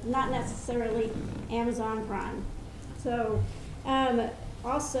necessarily Amazon Prime. So,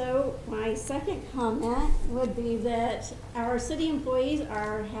 Also, my second comment would be that our city employees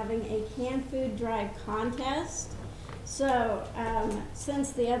are having a canned food drive contest. So,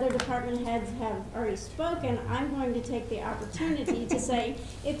 since the other department heads have already spoken, I'm going to take the opportunity to say,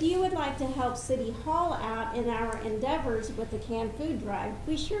 if you would like to help City Hall out in our endeavors with the canned food drive,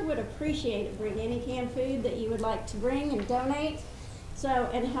 we sure would appreciate it. Bring any canned food that you would like to bring and donate,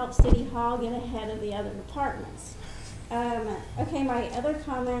 and help City Hall get ahead of the other departments. Okay, my other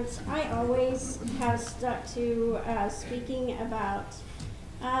comments, I always have stuck to speaking about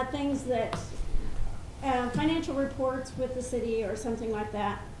things that financial reports with the city or something like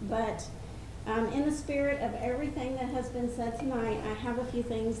that, but in the spirit of everything that has been said tonight, I have a few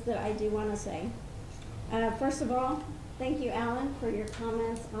things that I do want to say. First of all, thank you, Alan, for your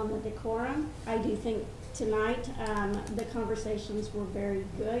comments on the decorum. I do think tonight the conversations were very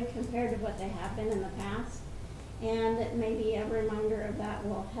good compared to what they have been in the past, and maybe a reminder of that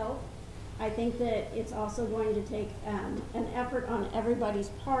will help. I think that it's also going to take an effort on everybody's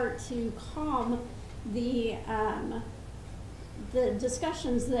part to calm the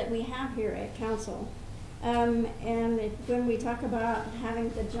discussions that we have here at council. And when we talk about having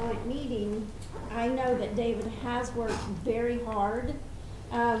the joint meeting, I know that David has worked very hard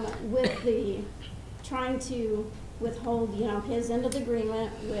with trying to withhold, his end of the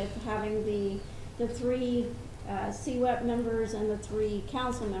agreement with having the three CWEP members and the 3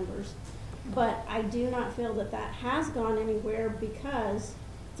 council members. But I do not feel that that has gone anywhere because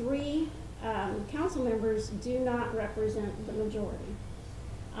 3 council members do not represent the majority.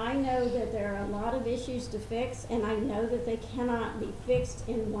 I know that there are a lot of issues to fix, and I know that they cannot be fixed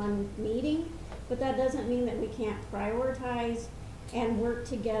in one meeting, but that doesn't mean that we can't prioritize and work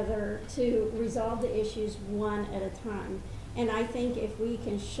together to resolve the issues one at a time. And I think if we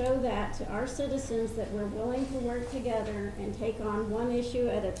can show that to our citizens that we're willing to work together and take on one issue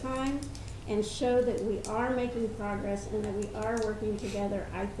at a time and show that we are making progress and that we are working together,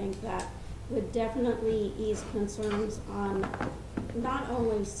 I think that would definitely ease concerns on not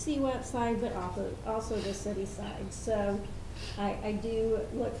only CWEP side, but also the city side. So I do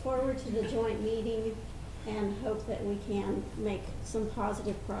look forward to the joint meeting and hope that we can make some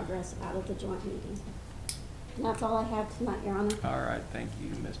positive progress out of the joint meeting. And that's all I have tonight, Your Honor. All right, thank you,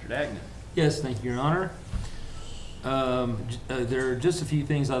 Mr. Dagnan. Yes, thank you, Your Honor. There are just a few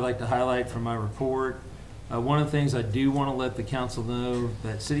things I'd like to highlight from my report. One of the things I do want to let the council know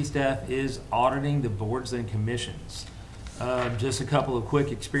that city staff is auditing the boards and commissions. Just a couple of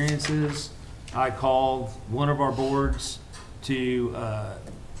quick experiences. I called one of our boards to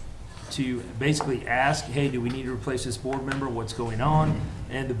basically ask, hey, do we need to replace this board member? What's going on?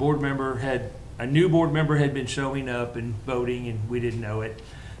 And the board member a new board member had been showing up and voting, and we didn't know it.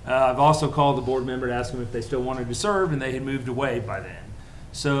 I've also called the board member to ask them if they still wanted to serve, and they had moved away by then.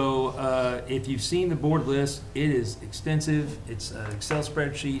 So if you've seen the board list, it is extensive. It's an Excel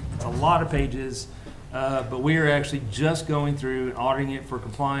spreadsheet. It's a lot of pages, but we are actually just going through and auditing it for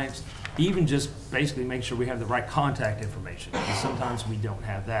compliance, even just basically make sure we have the right contact information, because sometimes we don't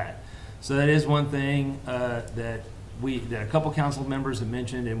have that. So that is one thing that a couple council members have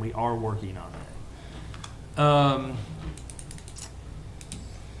mentioned, and we are working on that.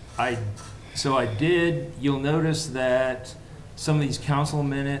 You'll notice that some of these council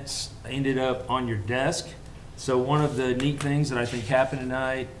minutes ended up on your desk. So one of the neat things that I think happened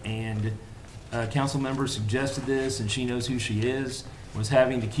tonight, and a council member suggested this, and she knows who she is, was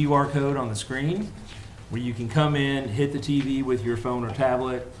having the QR code on the screen where you can come in, hit the TV with your phone or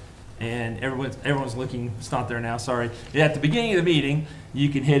tablet, and everyone's looking, it's not there now, sorry. At the beginning of the meeting, you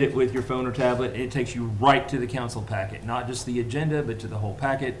can hit it with your phone or tablet, and it takes you right to the council packet, not just the agenda, but to the whole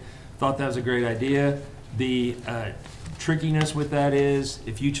packet. Thought that was a great idea. The trickiness with that is,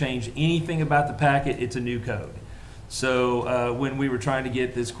 if you change anything about the packet, it's a new code. So when we were trying to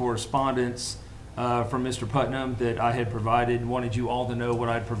get this correspondence from Mr. Putnam that I had provided, wanted you all to know what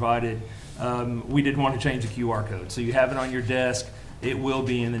I'd provided, we didn't want to change the QR code. So you have it on your desk. It will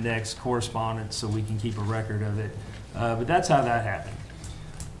be in the next correspondence, so we can keep a record of it. But that's how that happened.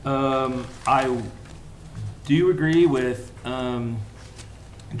 I do agree with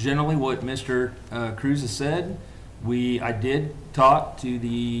generally what Mr. Cruz has said. I did talk to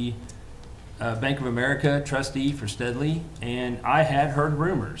the Bank of America trustee for Steadley, and I had heard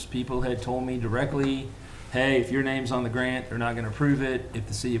rumors. People had told me directly, hey, if your name's on the grant, they're not going to approve it. If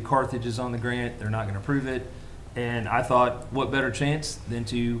the city of Carthage is on the grant, they're not going to approve it. And I thought, what better chance than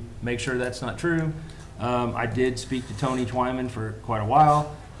to make sure that's not true. I did speak to Tony Twyman for quite a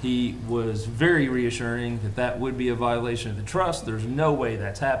while. He was very reassuring that that would be a violation of the trust. There's no way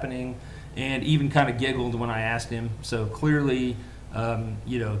that's happening, and even kind of giggled when I asked him. So clearly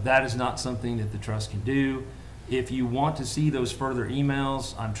You know, that is not something that the trust can do. If you want to see those further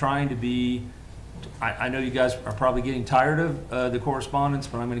emails, I'm trying to be, I know you guys are probably getting tired of the correspondence,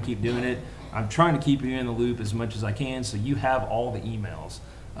 but I'm going to keep doing it. I'm trying to keep you in the loop as much as I can, so you have all the emails.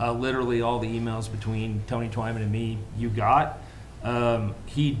 Literally all the emails between Tony Twyman and me, you got.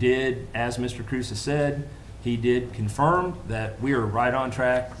 He did, as Mr. Cruz has said, he did confirm that we are right on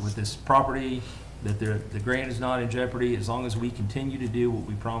track with this property, that the grant is not in jeopardy. As long as we continue to do what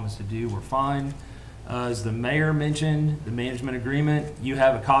we promised to do, we're fine. As the mayor mentioned, the management agreement, you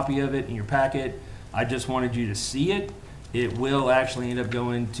have a copy of it in your packet. I just wanted you to see it. It will actually end up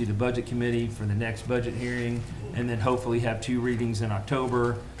going to the budget committee for the next budget hearing, and then hopefully have 2 readings in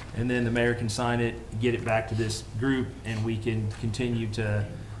October, and then the mayor can sign it, get it back to this group, and we can continue to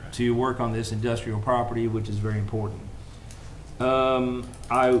work on this industrial property, which is very important.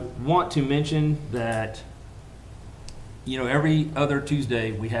 I want to mention that, you know, every other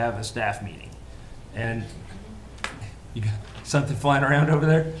Tuesday we have a staff meeting. And you got something flying around over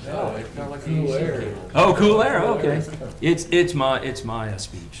there? No, it's not like cool air. Oh, cool air, okay. It's my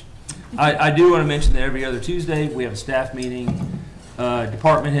speech. I do want to mention that every other Tuesday we have a staff meeting.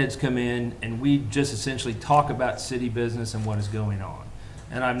 Department heads come in and we just essentially talk about city business and what is going on.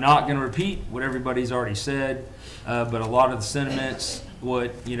 And I'm not going to repeat what everybody's already said, but a lot of the sentiments,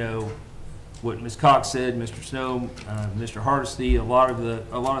 what Ms. Cox said, Mr. Snow, Mr. Hardesty, a lot of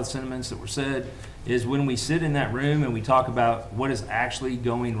the sentiments that were said is when we sit in that room and we talk about what is actually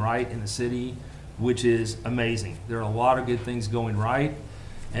going right in the city, which is amazing. There are a lot of good things going right,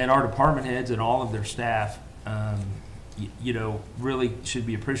 and our department heads and all of their staff, really should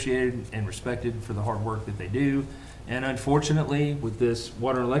be appreciated and respected for the hard work that they do. And unfortunately, with this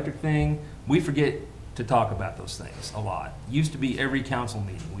water and electric thing, we forget to talk about those things a lot. Used to be every council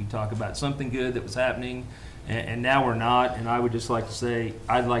meeting, we talk about something good that was happening, and now we're not. And I would just like to say,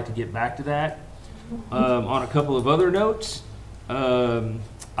 I'd like to get back to that. On a couple of other notes,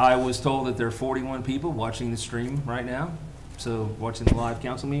 I was told that there are 41 people watching the stream right now, so watching the live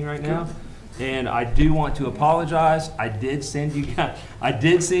council meeting right now. And I do want to apologize. I did send you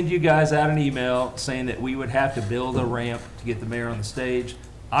guys out an email saying that we would have to build a ramp to get the mayor on the stage.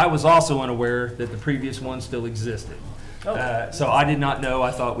 I was also unaware that the previous one still existed. So I did not know.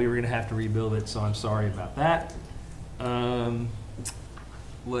 I thought we were going to have to rebuild it, so I'm sorry about that.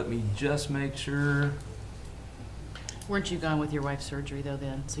 Let me just make sure. Weren't you gone with your wife's surgery though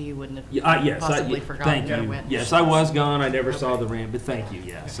then, so you wouldn't have Yes, possibly forgotten thank where it you. went? Yes, I was gone. I never saw the ramp, but thank you.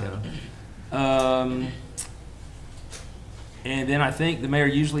 Yeah. So, and then I think the mayor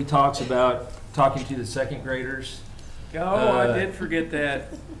usually talks about talking to the second graders. Oh, I did forget that.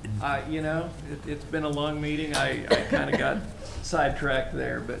 It's been a long meeting. I kind of got sidetracked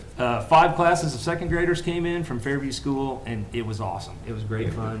there, but 5 classes of second graders came in from Fairview School, and it was awesome. It was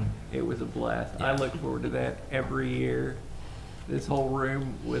great fun. it was a blast. Yeah. I look forward to that every year. This whole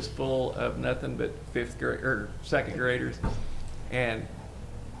room was full of nothing but second graders, and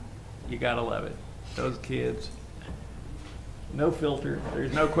you gotta love it. Those kids, no filter.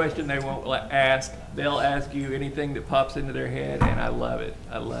 There's no question they won't ask. They'll ask you anything that pops into their head, and I love it.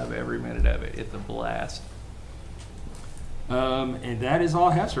 I love every minute of it. It's a blast. And that is all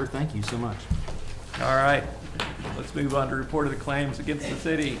I have, sir. Thank you so much. All right, let's move on to report of the claims against the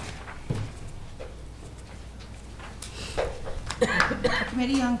city. The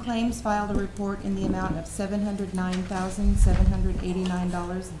Committee on Claims filed a report in the amount of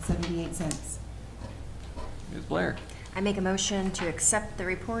 $709,789.78. Ms. Blair. I make a motion to accept the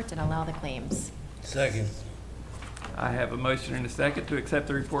report and allow the claims. Second. I have a motion and a second to accept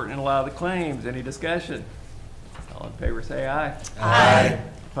the report and allow the claims. Any discussion? All in favor say aye. Aye.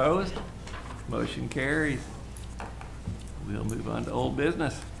 Opposed? Motion carries. We'll move on to old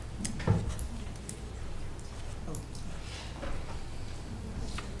business.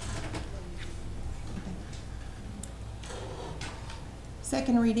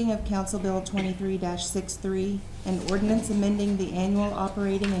 Second reading of Council Bill 23-63, an ordinance amending the annual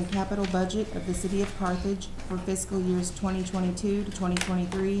operating and capital budget of the City of Carthage for fiscal years 2022 to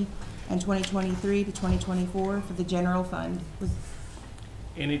 2023 and 2023 to 2024 for the general fund.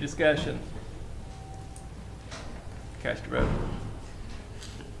 Any discussion? Cast your vote.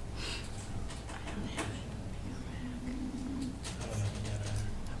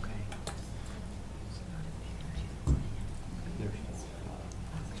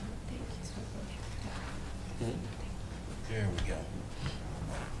 There we go.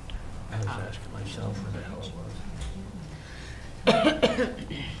 I was asking myself where the hell it was.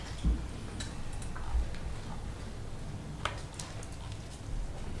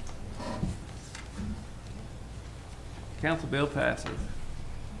 Council bill passes.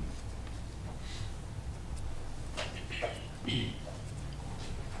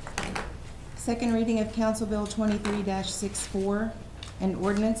 Second reading of Council Bill 23-64, an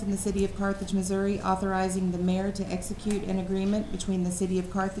ordinance in the City of Carthage, Missouri authorizing the mayor to execute an agreement between the City of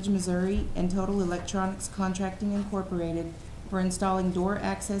Carthage, Missouri and Total Electronics Contracting Incorporated for installing door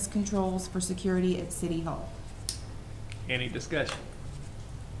access controls for security at City Hall. Any discussion?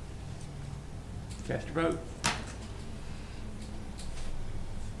 Cast your vote.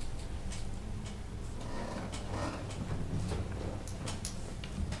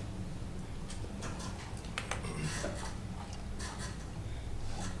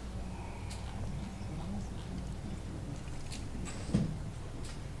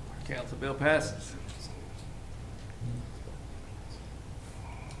 Council bill passes.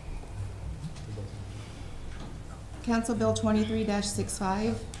 Council Bill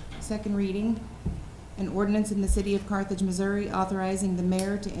 23-65, second reading. An ordinance in the City of Carthage, Missouri authorizing the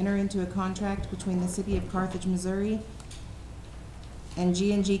mayor to enter into a contract between the City of Carthage, Missouri and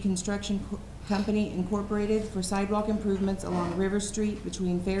G&G Construction Company Incorporated for sidewalk improvements along River Street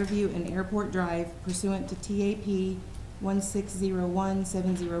between Fairview and Airport Drive pursuant to TAP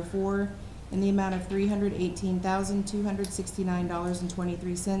 1601704 in the amount of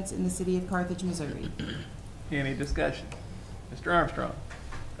 $318,269.23 in the City of Carthage, Missouri. Any discussion? Mr. Armstrong.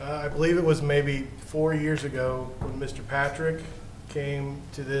 I believe it was maybe 4 years ago when Mr. Patrick came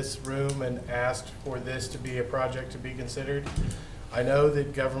to this room and asked for this to be a project to be considered. I know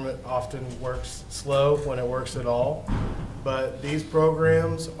that government often works slow when it works at all, but these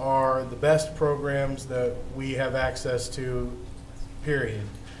programs are the best programs that we have access to, period.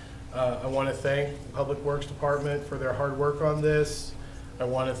 I want to thank the Public Works Department for their hard work on this. I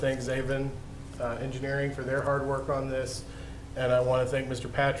want to thank Zaven Engineering for their hard work on this. And I want to thank Mr.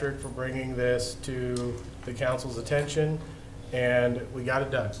 Patrick for bringing this to the council's attention, and we got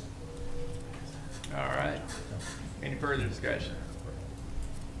it done. All right. Any further discussion?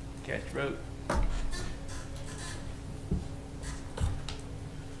 Cast your vote.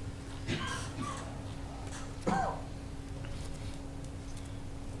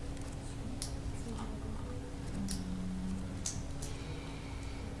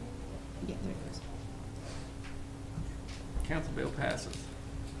 Yeah, there it goes. Council bill passes.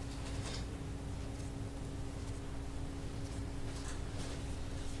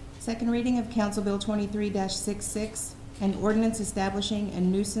 Second reading of Council Bill 23-66, an ordinance establishing a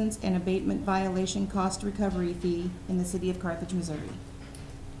nuisance and abatement violation cost recovery fee in the City of Carthage, Missouri.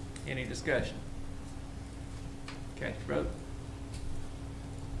 Any discussion? Cast your vote.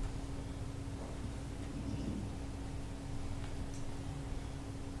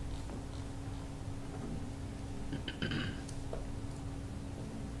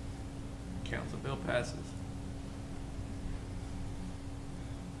 Council bill passes.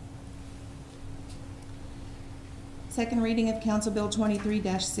 Second reading of Council Bill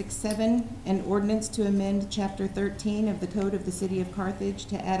 23-67, an ordinance to amend Chapter 13 of the Code of the City of Carthage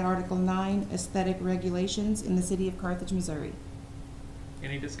to add Article 9, Aesthetic Regulations in the City of Carthage, Missouri.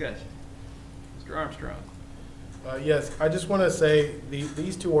 Any discussion? Mr. Armstrong. Yes, I just want to say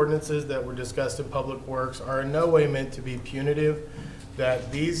these two ordinances that were discussed in Public Works are in no way meant to be punitive, that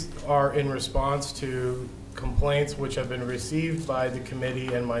these are in response to complaints which have been received by the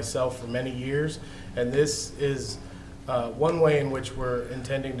committee and myself for many years, and this is one way in which we're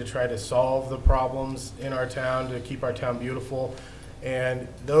intending to try to solve the problems in our town, to keep our town beautiful. And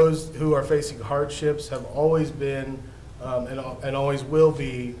those who are facing hardships have always been and always will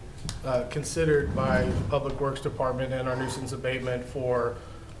be considered by the Public Works Department and our nuisance abatement for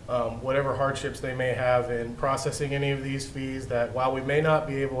whatever hardships they may have in processing any of these fees, that while we may not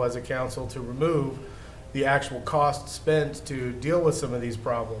be able as a council to remove the actual cost spent to deal with some of these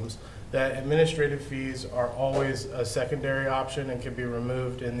problems, that administrative fees are always a secondary option and can be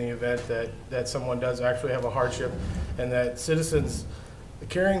removed in the event that someone does actually have a hardship, and that citizens,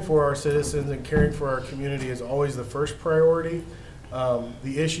 caring for our citizens and caring for our community is always the first priority.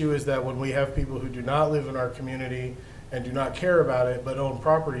 The issue is that when we have people who do not live in our community and do not care about it but own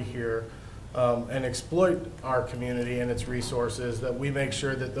property here and exploit our community and its resources, that we make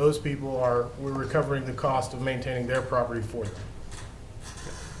sure that those people we're recovering the cost of maintaining their property for them.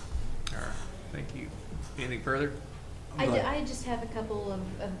 All right, thank you. Anything further? I just have a couple of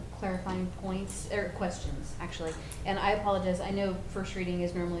clarifying points, or questions, actually. And I apologize, I know first reading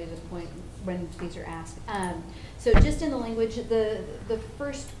is normally the point when these are asked. So just in the language, the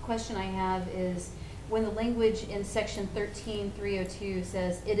first question I have is when the language in section 13302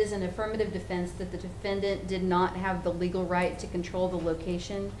 says it is an affirmative defense that the defendant did not have the legal right to control the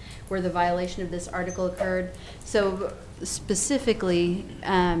location where the violation of this article occurred. So specifically,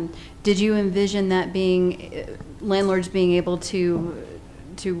 did you envision that being, landlords being able to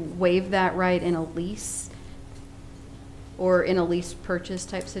waive that right in a lease or in a lease purchase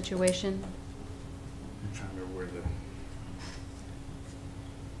type situation? I'm trying to remember where the,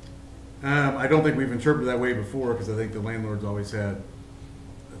 I don't think we've interpreted that way before, because I think the landlord's always had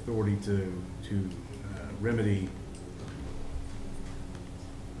authority to remedy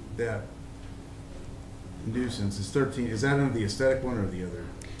that nuisance. Is 13, is that under the aesthetic one or the other?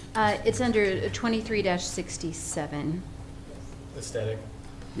 It's under 23-67. Aesthetic.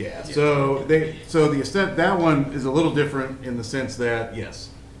 Yeah, so the aesthetic, that one is a little different in the sense that, yes,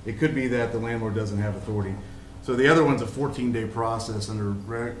 it could be that the landlord doesn't have authority. So the other one's a 14-day process under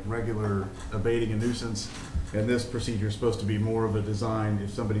regular abating a nuisance, and this procedure is supposed to be more of a design. If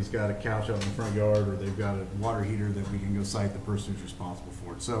somebody's got a couch out in the front yard or they've got a water heater, that we can go cite the person who's responsible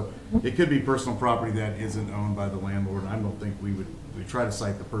for it. So it could be personal property that isn't owned by the landlord. I don't think we try to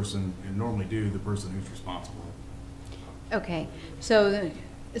cite the person, and normally do, the person who's responsible. Okay, so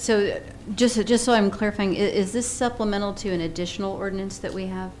just so I'm clarifying, is this supplemental to an additional ordinance that we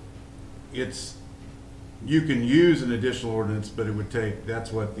have? It's, you can use an additional ordinance, but it would take,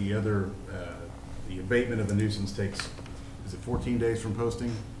 that's what the other, the abatement of a nuisance takes, is it 14 days from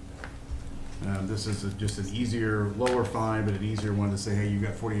posting? This is just an easier, lower fine, but an easier one to say, hey, you've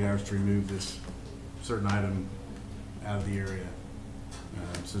got 48 hours to remove this certain item out of the area.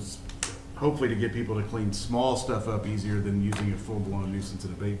 So it's hopefully to get people to clean small stuff up easier than using a full-blown nuisance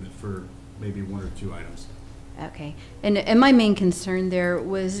and abatement for maybe 1 or 2 items. Okay, and my main concern there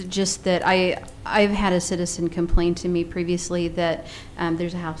was just that I've had a citizen complain to me previously that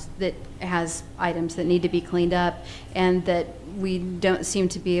there's a house that has items that need to be cleaned up, and that we don't seem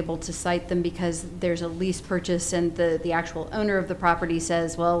to be able to cite them because there's a lease purchase, and the actual owner of the property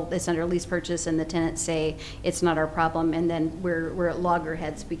says, well, it's under lease purchase, and the tenants say it's not our problem, and then we're at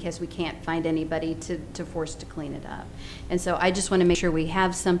loggerheads because we can't find anybody to force to clean it up. And so I just want to make sure we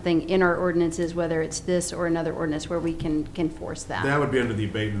have something in our ordinances, whether it's this or another ordinance, where we can force that. That would be under the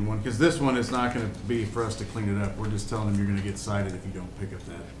abatement one, because this one is not going to be for us to clean it up. We're just telling them you're going to get cited if you don't pick up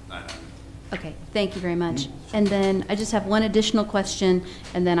that item. Okay, thank you very much. And then I just have one additional question,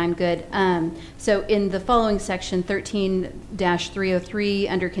 and then I'm good. So in the following section,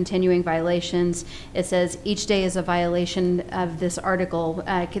 13-303, under continuing violations, it says each day is a violation of this article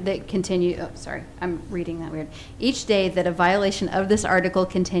that continue. Oh, sorry, I'm reading that weird. Each day that a violation of this article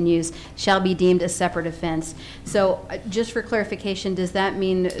continues shall be deemed a separate offense. So just for clarification, does that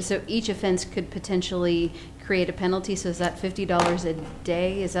mean so each offense could potentially create a penalty? So is that $50 a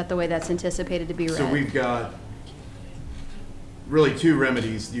day? Is that the way that's anticipated to be read? So we've got really 2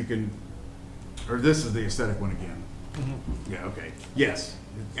 remedies. You can, or this is the aesthetic one again. Mm-hmm. Yeah, okay. Yes.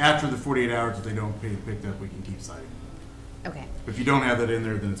 After the 48 hours, if they don't pay picked up, we can keep citing. Okay. If you don't have that in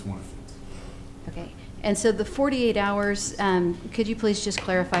there, then it's 1 offense. Okay. And so the 48 hours, could you please just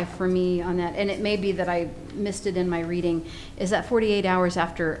clarify for me on that? And it may be that I missed it in my reading. Is that 48 hours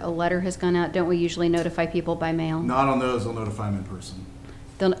after a letter has gone out? Don't we usually notify people by mail? Not on those, they'll notify them in person.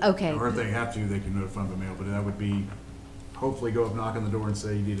 Okay. Or if they have to, they can notify them by mail, but that would be, hopefully go up, knock on the door and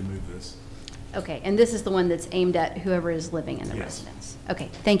say, you need to move this. Okay, and this is the one that's aimed at whoever is living in the residence. Okay,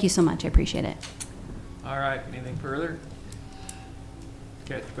 thank you so much, I appreciate it. All right, anything further?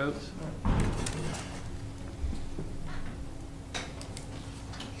 Catch votes?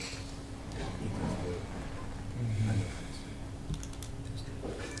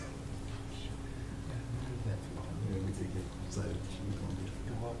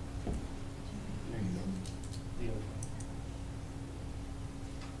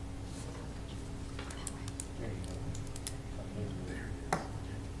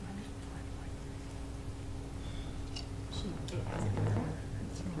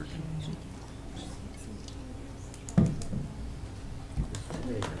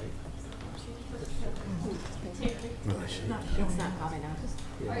 It's not common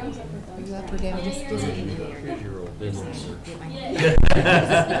now. Are you up for going? Just get in there. Here's your old business.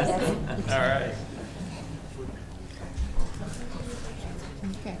 All right.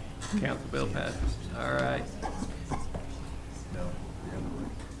 Okay. Council bill passes. All right.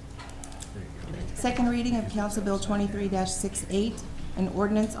 Second reading of Council Bill 23-68, an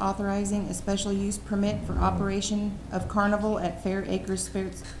ordinance authorizing a special use permit for operation of carnival at Fair Acres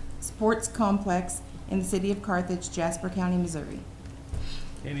Sports Complex in the city of Carthage, Jasper County, Missouri.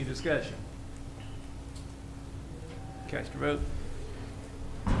 Any discussion? Cast your vote.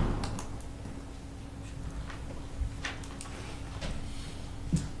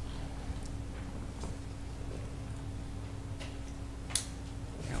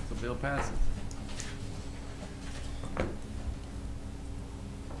 Bill passes.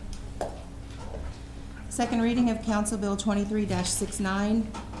 Second reading of Council Bill 23-69,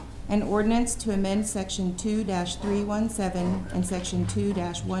 an ordinance to amend Section 2-317 and Section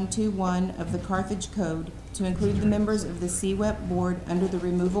 2-121 of the Carthage Code to include the members of the CWEP Board under the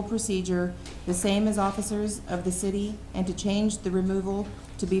removal procedure, the same as officers of the city, and to change the removal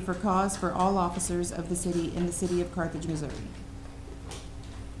to be for cause for all officers of the city in the city of Carthage, Missouri.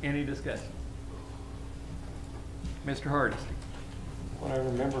 Any discussion? Mr. Hardesty. What I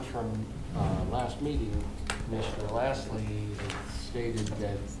remember from last meeting, Mr. Lastly stated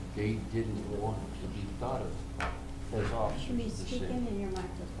that they didn't want to be thought of as You should officers be of the speaking city. in your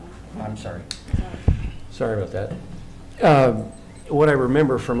microphone. I'm sorry. Sorry. Sorry about that. What I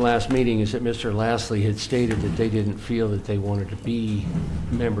remember from last meeting is that Mr. Lastly had stated that they didn't feel that they wanted to be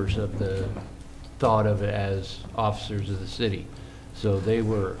members of the, thought of it as officers of the city. So they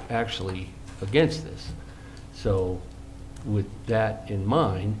were actually against this. So with that in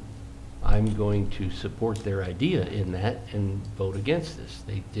mind, I'm going to support their idea in that and vote against this.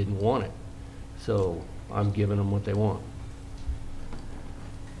 They didn't want it. So I'm giving them what they want.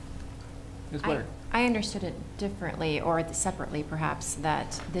 Ms. Blair. I understood it differently, or separately perhaps,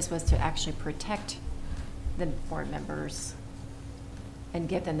 that this was to actually protect the board members and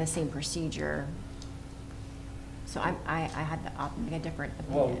give them the same procedure. So I had a different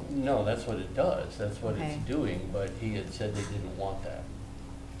Well, opinion. no, that's what it does. That's what Okay. it's doing, but he had said they didn't want that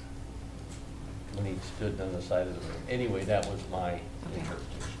when he stood on the side of the room. Anyway, that was my interpretation.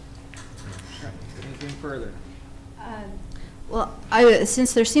 Anything further? Well,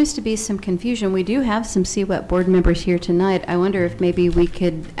 since there seems to be some confusion, we do have some CWEP board members here tonight. I wonder if maybe we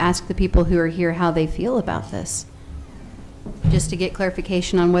could ask the people who are here how they feel about this, just to get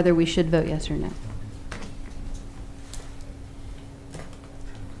clarification on whether we should vote yes or no.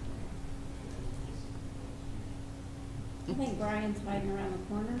 I think Brian's hiding around the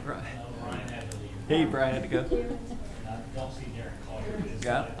corner. Hey, Brian had to go. Don't see Darren Collier.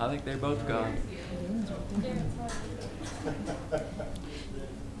 Yeah, I think they're both gone.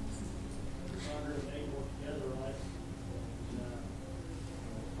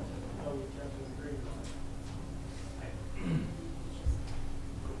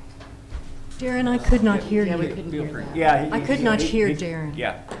 Darren, I could not hear Yeah, we you. couldn't Feel hear free. that. Yeah. I could not hear Darren.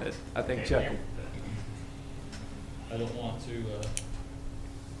 Yeah, I think Chuck. I don't want to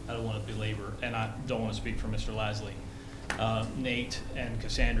belabor, and I don't want to speak for Mr. Lasley. Nate and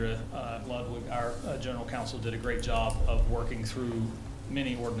Cassandra Ludwig, our general counsel, did a great job of working through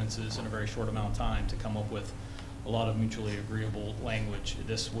many ordinances in a very short amount of time to come up with a lot of mutually agreeable language.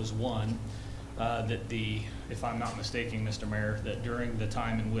 This was one that if I'm not mistaken, Mr. Mayor, that during the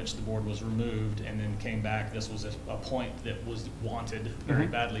time in which the board was removed and then came back, this was a point that was wanted very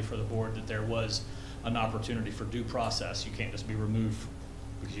badly for the board, that there was an opportunity for due process. You can't just be removed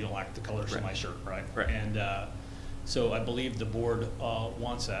because you don't like the colors of my shirt, right? Right. And so I believe the board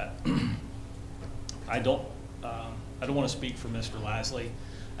wants that. I don't want to speak for Mr. Lasley.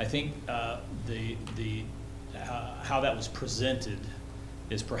 I think how that was presented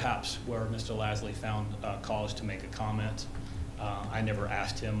is perhaps where Mr. Lasley found cause to make a comment. I never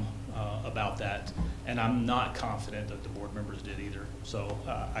asked him about that, and I'm not confident that the board members did either. So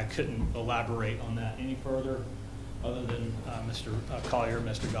I couldn't elaborate on that any further, other than Mr. Collier,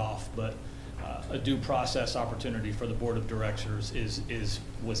 Mr. Goff. But a due process opportunity for the board of directors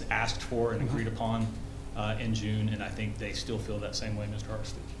was asked for and agreed upon in June, and I think they still feel that same way, Mr.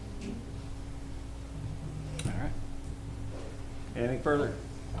 Hardesty. All right. Anything further?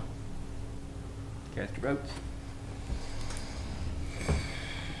 Cast your votes.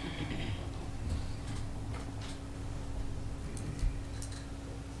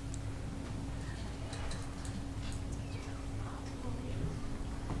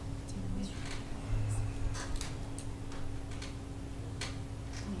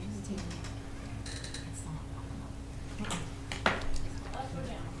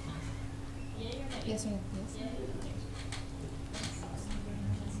 Yes, sir. Yes.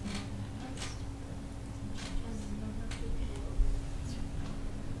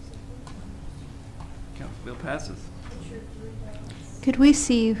 Council bill passes. Could we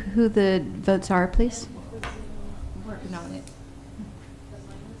see who the votes are, please? Working on it.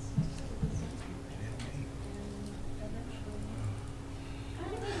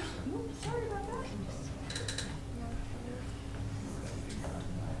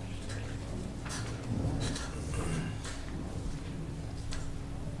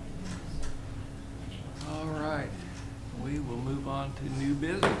 All right, we will move on to new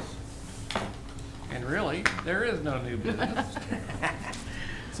business. And really, there is no new business.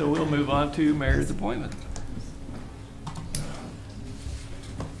 So we'll move on to mayor's appointment.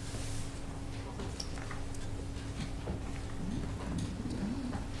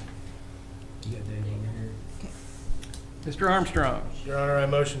 Mr. Armstrong. Your Honor, I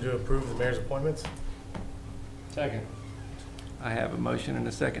motion to approve the mayor's appointments. Second. I have a motion and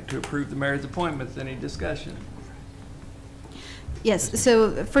a second to approve the mayor's appointments. Any discussion? Yes,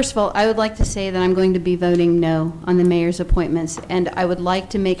 so first of all, I would like to say that I'm going to be voting no on the mayor's appointments, and I would like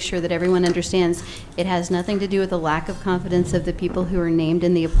to make sure that everyone understands it has nothing to do with a lack of confidence of the people who are named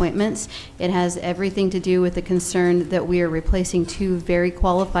in the appointments. It has everything to do with the concern that we are replacing two very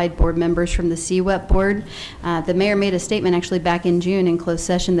qualified board members from the CWEP board. The mayor made a statement actually back in June in closed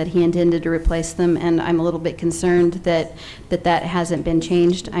session that he intended to replace them, and I'm a little bit concerned that that hasn't been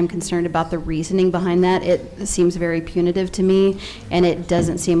changed. I'm concerned about the reasoning behind that. It seems very punitive to me, and it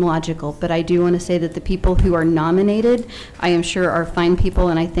doesn't seem logical. But I do want to say that the people who are nominated, I am sure are fine people,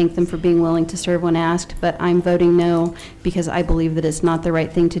 and I thank them for being willing to serve when asked, but I'm voting no because I believe that it's not the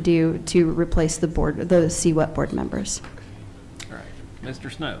right thing to do to replace the CWEP board members. All right.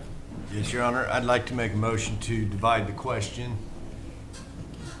 Mr. Snow. Yes, Your Honor. I'd like to make a motion to divide the question.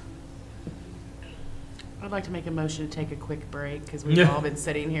 I'd like to make a motion to take a quick break because we've all been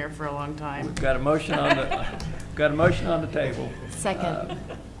sitting here for a long time. We've got a motion on the table. Second.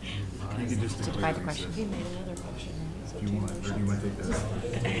 You can just To divide the question. If you want, or do you want to take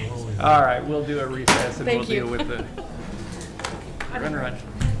that? All right, we'll do a recess and we'll Thank you. deal with the run.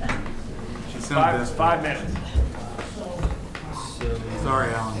 She sounded desperate. 5 minutes.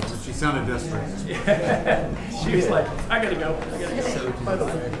 Sorry, Alan, but she sounded desperate. She was like, I gotta go.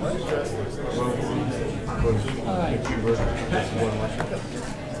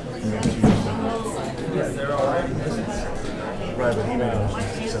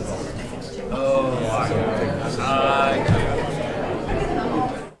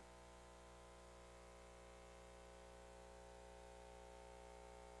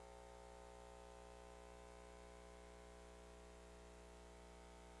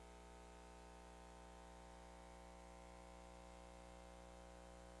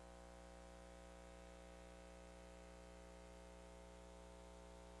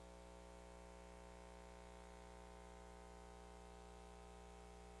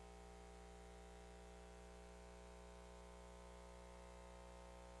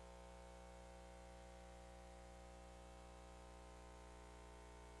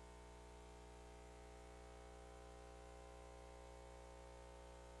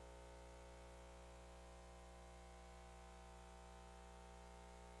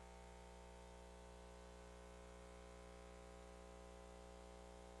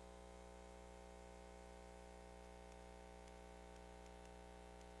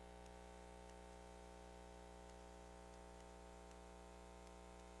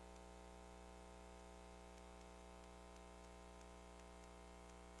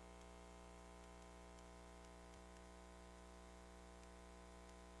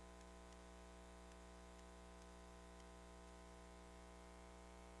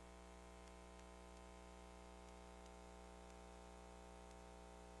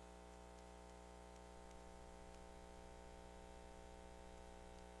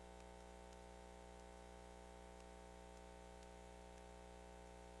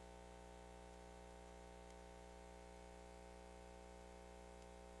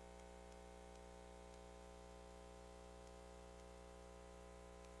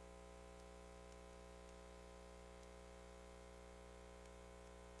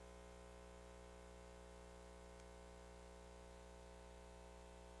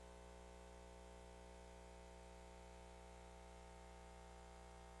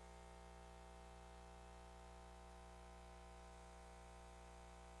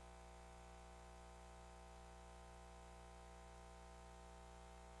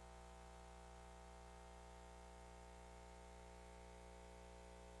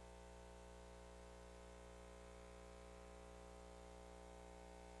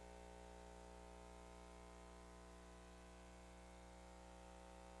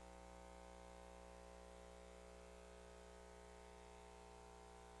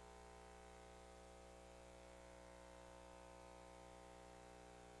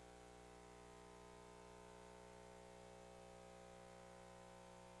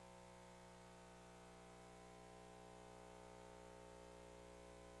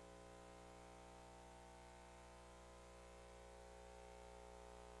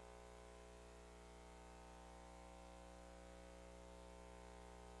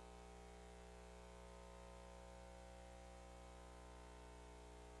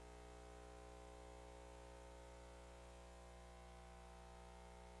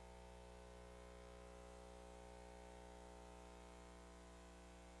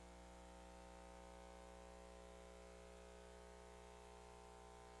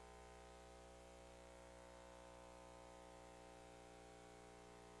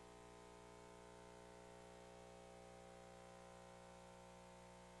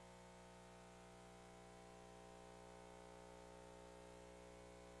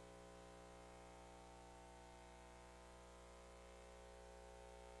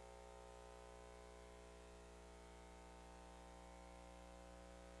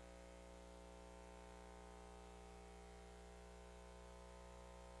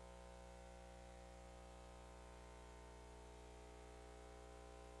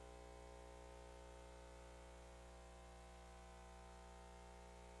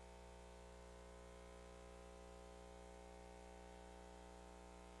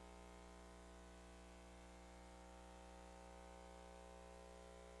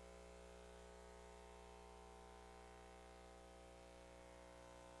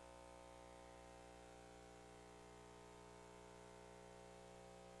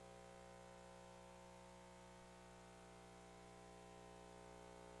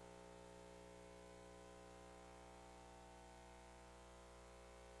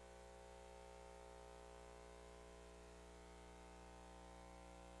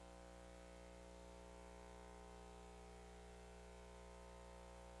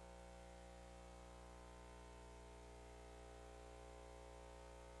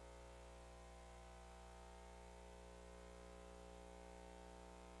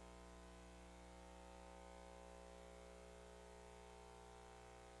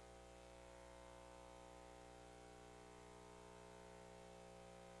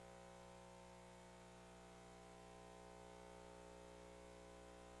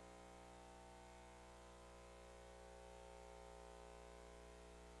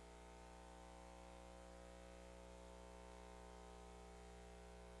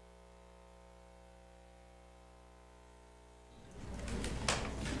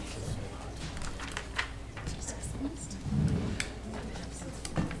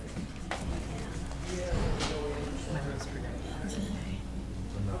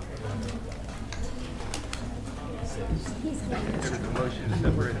 motion to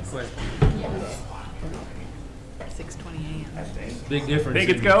separate the question? 6:20 a.m. Big difference. Think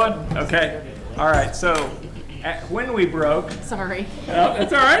it's going? Okay. All right, so when we broke. Sorry. Oh,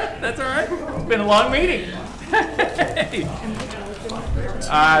 that's all right. That's all right. It's been a long meeting.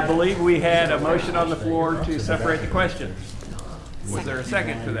 I believe we had a motion on the floor to separate the question. Was there a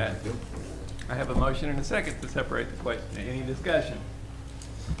second to that? I have a motion and a second to separate the question. Any discussion?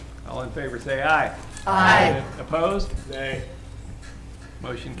 All in favor say aye. Aye. Opposed? Nay.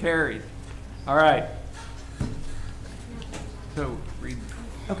 Motion carried. All right. So, read.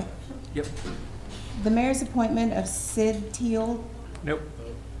 Okay. Yep. The mayor's appointment of Sid Teal. Nope.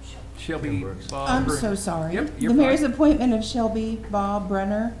 Shelby Bob. I'm so sorry. Yep, The you're mayor's fine. appointment of Shelby Bob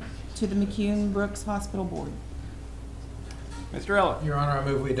Brenner to the McCune Brooks Hospital Board. Mr. Ella. Your Honor, I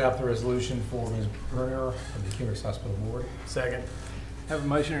move we adopt the resolution for Ms. Brenner of the Cumberland Hospital Board. Second. Have a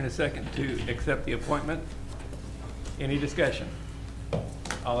motion and a second to accept the appointment. Any discussion?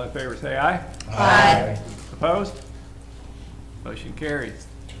 All in favor say aye. Aye. Opposed? Motion carries.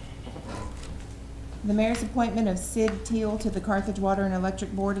 The mayor's appointment of Sid Teal to the Carthage Water and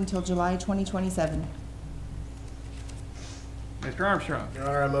Electric Board until July 2027. Mr. Armstrong. Your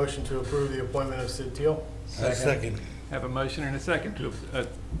Honor, I motion to approve the appointment of Sid Teal. Second. Have a motion and a second to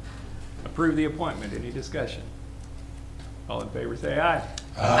approve the appointment. Any discussion? All in favor say aye.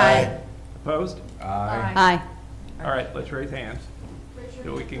 Aye. Opposed? Aye. All right, let's raise hands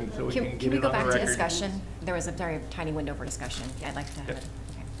so we can Can get we it go on the back record. to discussion? There was a very tiny window for discussion. Yeah, I'd like to have Yep. it.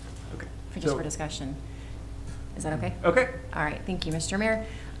 Okay. Just So- for discussion. Is that okay? Okay. All right, thank you, Mr. Mayor.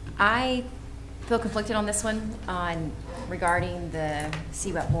 I feel conflicted on this one regarding the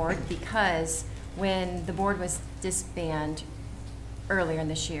CWEP board because when the board was disbanded earlier in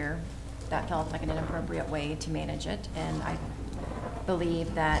this year, that felt like an inappropriate way to manage it, and I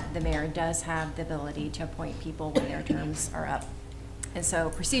believe that the mayor does have the ability to appoint people when their terms are up. And so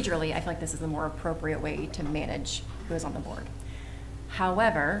procedurally, I feel like this is the more appropriate way to manage who is on the board.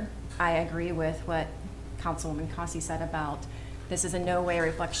 However, I agree with what Councilwoman Cossey said about this is in no way a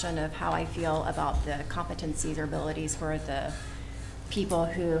reflection of how I feel about the competencies or abilities for the people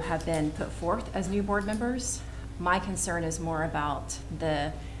who have been put forth as new board members. My concern is more about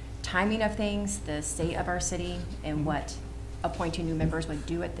the timing of things, the state of our city, and what appointing new members would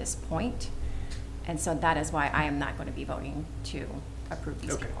do at this point. And so that is why I am not going to be voting to approve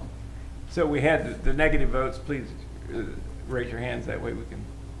these Okay. people. So we had the negative votes. Please raise your hands. That way we can.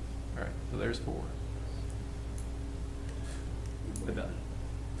 All right. So there's 4. Done.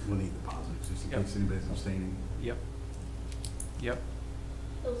 We'll need the positives, just in Yep. case anybody's abstaining. Yep. Yep.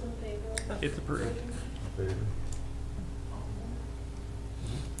 Those in favor? It's approved.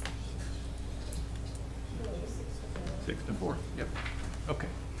 6 to 4. Yep. Okay.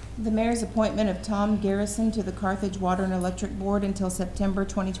 The mayor's appointment of Tom Garrison to the Carthage Water and Electric Board until September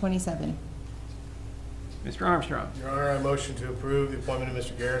 2027. Mr. Armstrong. Your Honor, I motion to approve the appointment of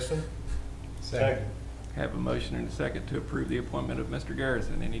Mr. Garrison. Second. Have a motion and a second to approve the appointment of Mr.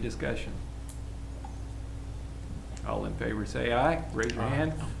 Garrison. Any discussion? All in favor say aye. Raise your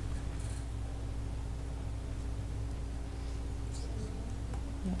hand.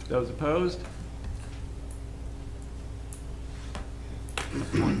 Those opposed?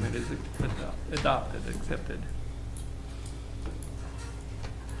 Appointment is adopted, accepted.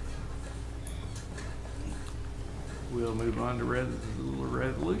 We'll move on to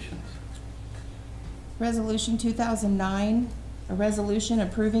resolutions. Resolution 2009, a resolution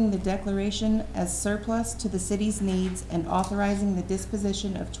approving the declaration as surplus to the city's needs and authorizing the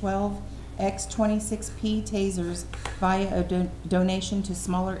disposition of 12 X-26P tasers via a donation to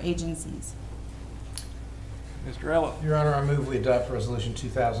smaller agencies. Mr. Ella. Your Honor, I move we adopt Resolution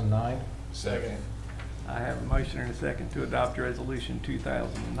 2009. Second. I have a motion and a second to adopt Resolution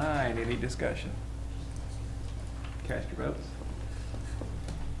 2009. Any discussion? Cast your votes.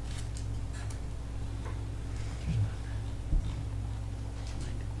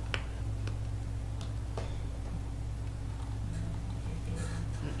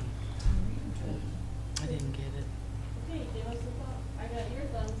 I didn't get it. Okay, give us a thought. I got your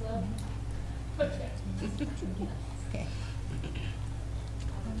thumbs up. Okay. Okay.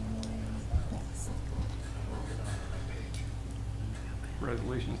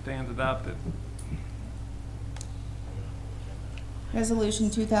 Resolution stands adopted. Resolution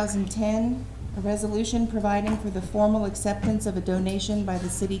 2010, a resolution providing for the formal acceptance of a donation by the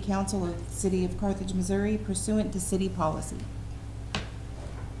City Council of the City of Carthage, Missouri pursuant to city policy.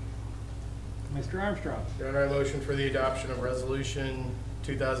 Mr. Armstrong. Your Honor, I motion for the adoption of Resolution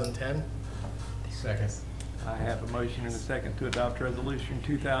 2010. Second. I have a motion and a second to adopt Resolution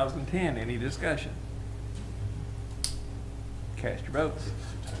 2010. Any discussion? cast your votes.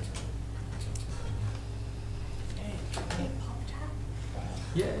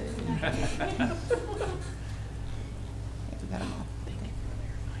 Yay.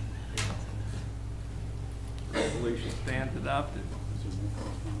 Resolution stands adopted.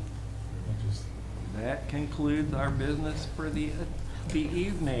 That concludes our business for the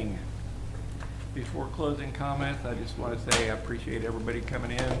evening. Before closing comments, I just want to say I appreciate everybody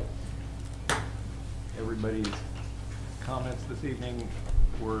coming in. Everybody's comments this evening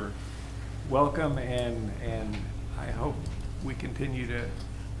were welcome, and I hope we continue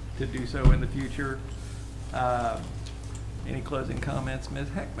to do so in the future. Any closing comments, Ms.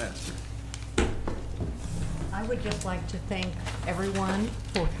 Heckmaster? I would just like to thank everyone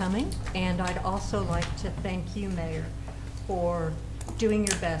for coming, and I'd also like to thank you, Mayor, for doing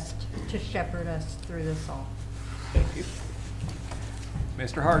your best to shepherd us through this all. Thank you.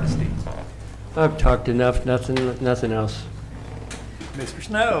 Mr. Hardesty? I've talked enough, nothing else. Mr.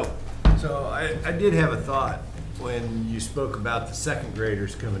 Snow? So I did have a thought when you spoke about the second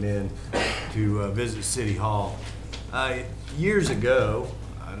graders coming in to visit City Hall. Years ago,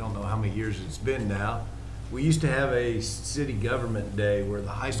 I don't know how many years it's been now, we used to have a city government day where the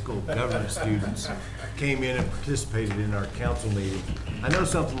high school government students came in and participated in our council meeting. I know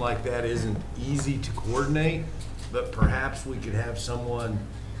something like that isn't easy to coordinate, but perhaps we could have someone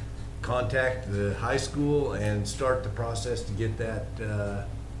contact the high school and start the process to get that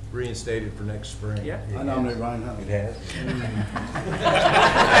reinstated for next spring. Yeah. I nominate Ryan Hunt. It has.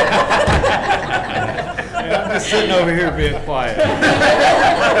 I'm just sitting over here being quiet.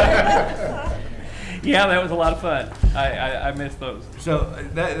 Yeah, that was a lot of fun. I missed those. So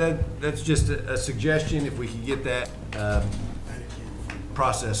that's just a suggestion, if we could get that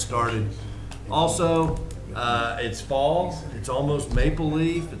process started. Also, it's fall, it's almost Maple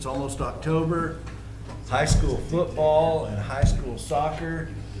Leaf, it's almost October. High school football and high school soccer.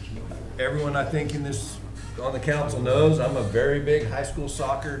 Everyone I think on the council knows I'm a very big high school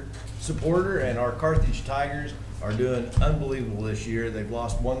soccer supporter, and our Carthage Tigers are doing unbelievable this year. They've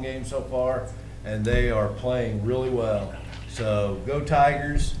lost one game so far, and they are playing really well. So go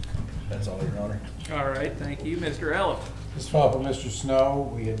Tigers. That's all, Your Honor. All right, thank you. Mr. Ellis? Just follow up with Mr.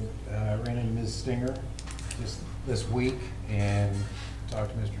 Snow. We had ran into Ms. Stinger just this week and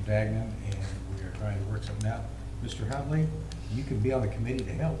talked to Mr. Dagnan, and we are trying to work something out. Mr. Huntley, you can be on the committee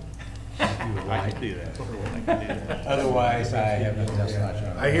to help. If you would like. I can do that. Otherwise, I have nothing else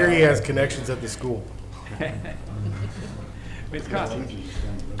to. I hear he has connections at the school. Ms. Cossey?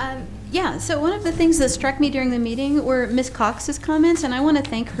 Yeah, so one of the things that struck me during the meeting were Ms. Cox's comments, and I want to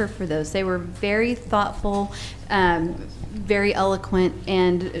thank her for those. They were very thoughtful, very eloquent,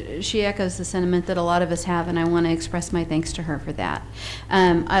 and she echoes the sentiment that a lot of us have, and I want to express my thanks to her for that.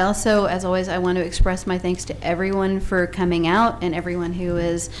 I also, as always, I want to express my thanks to everyone for coming out and everyone who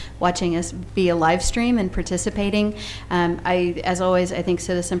is watching us via live stream and participating. As always, I think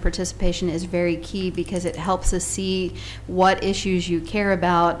citizen participation is very key because it helps us see what issues you care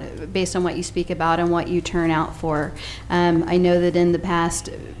about based on what you speak about and what you turn out for. I know that in the past,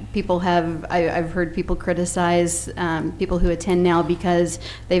 I've heard people criticize people who attend now because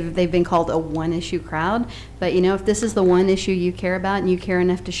they've been called a one-issue crowd. But you know, if this is the one issue you care about and you care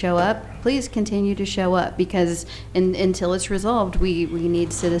enough to show up, please continue to show up, because until it's resolved, we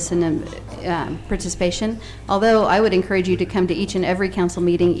need citizen participation. Although I would encourage you to come to each and every council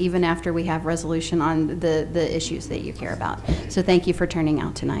meeting, even after we have resolution on the issues that you care about. So thank you for turning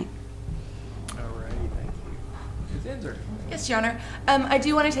out tonight. All righty, thank you. Ms. Inzer? Yes, Your Honor. I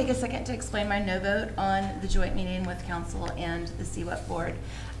do want to take a second to explain my no vote on the joint meeting with council and the CWEP board.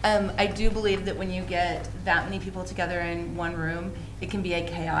 I do believe that when you get that many people together in one room, it can be a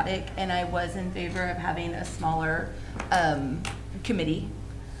chaotic, and I was in favor of having a smaller committee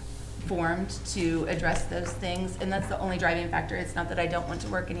formed to address those things, and that's the only driving factor. It's not that I don't want to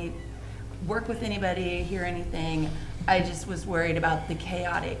work with anybody, hear anything. I just was worried about the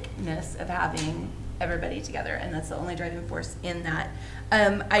chaoticness of having everybody together, and that's the only driving force in that.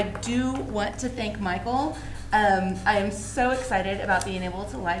 I do want to thank Michael. I am so excited about being able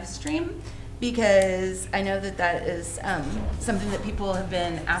to live stream, because I know that is something that people have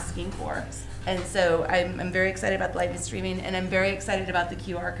been asking for. And so I'm very excited about the live streaming, and I'm very excited about the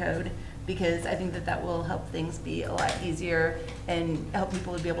QR code, because I think that will help things be a lot easier and help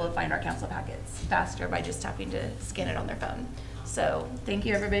people to be able to find our council packets faster by just tapping to scan it on their phone. So thank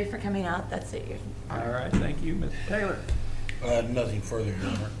you, everybody, for coming out. That's it. All right, thank you. Mr. Taylor? Nothing further, Your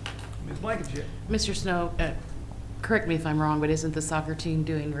Honor. Ms. Blankenship? Mr. Snow, correct me if I'm wrong, but isn't the soccer team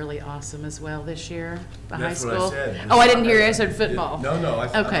doing really awesome as well this year? The high That's school? what I said. Oh, I didn't hear you. I said football. No, I'm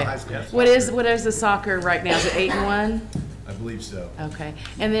a Okay. high school. What is the soccer right now? Is it 8-1? I believe so. Okay.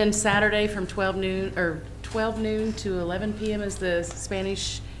 And then Saturday from 12 noon to 11 p.m. is the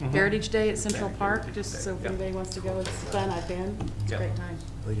Spanish Heritage Day at Central Park, just so if anybody wants to go, it's fun, I've been. It's a great time.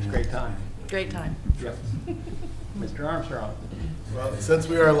 Great time. Great time. Yep. Mr. Armstrong. Well, since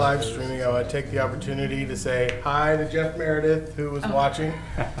we are live streaming, I want to take the opportunity to say hi to Jeff Meredith, who was watching,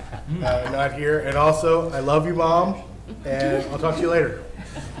 not here. And also, I love you, Mom, and I'll talk to you later.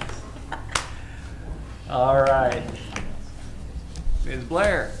 All right. Ms.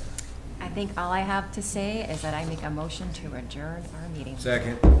 Blair. I think all I have to say is that I make a motion to adjourn our meeting.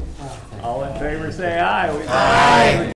 Second. All in favor, say aye. Aye.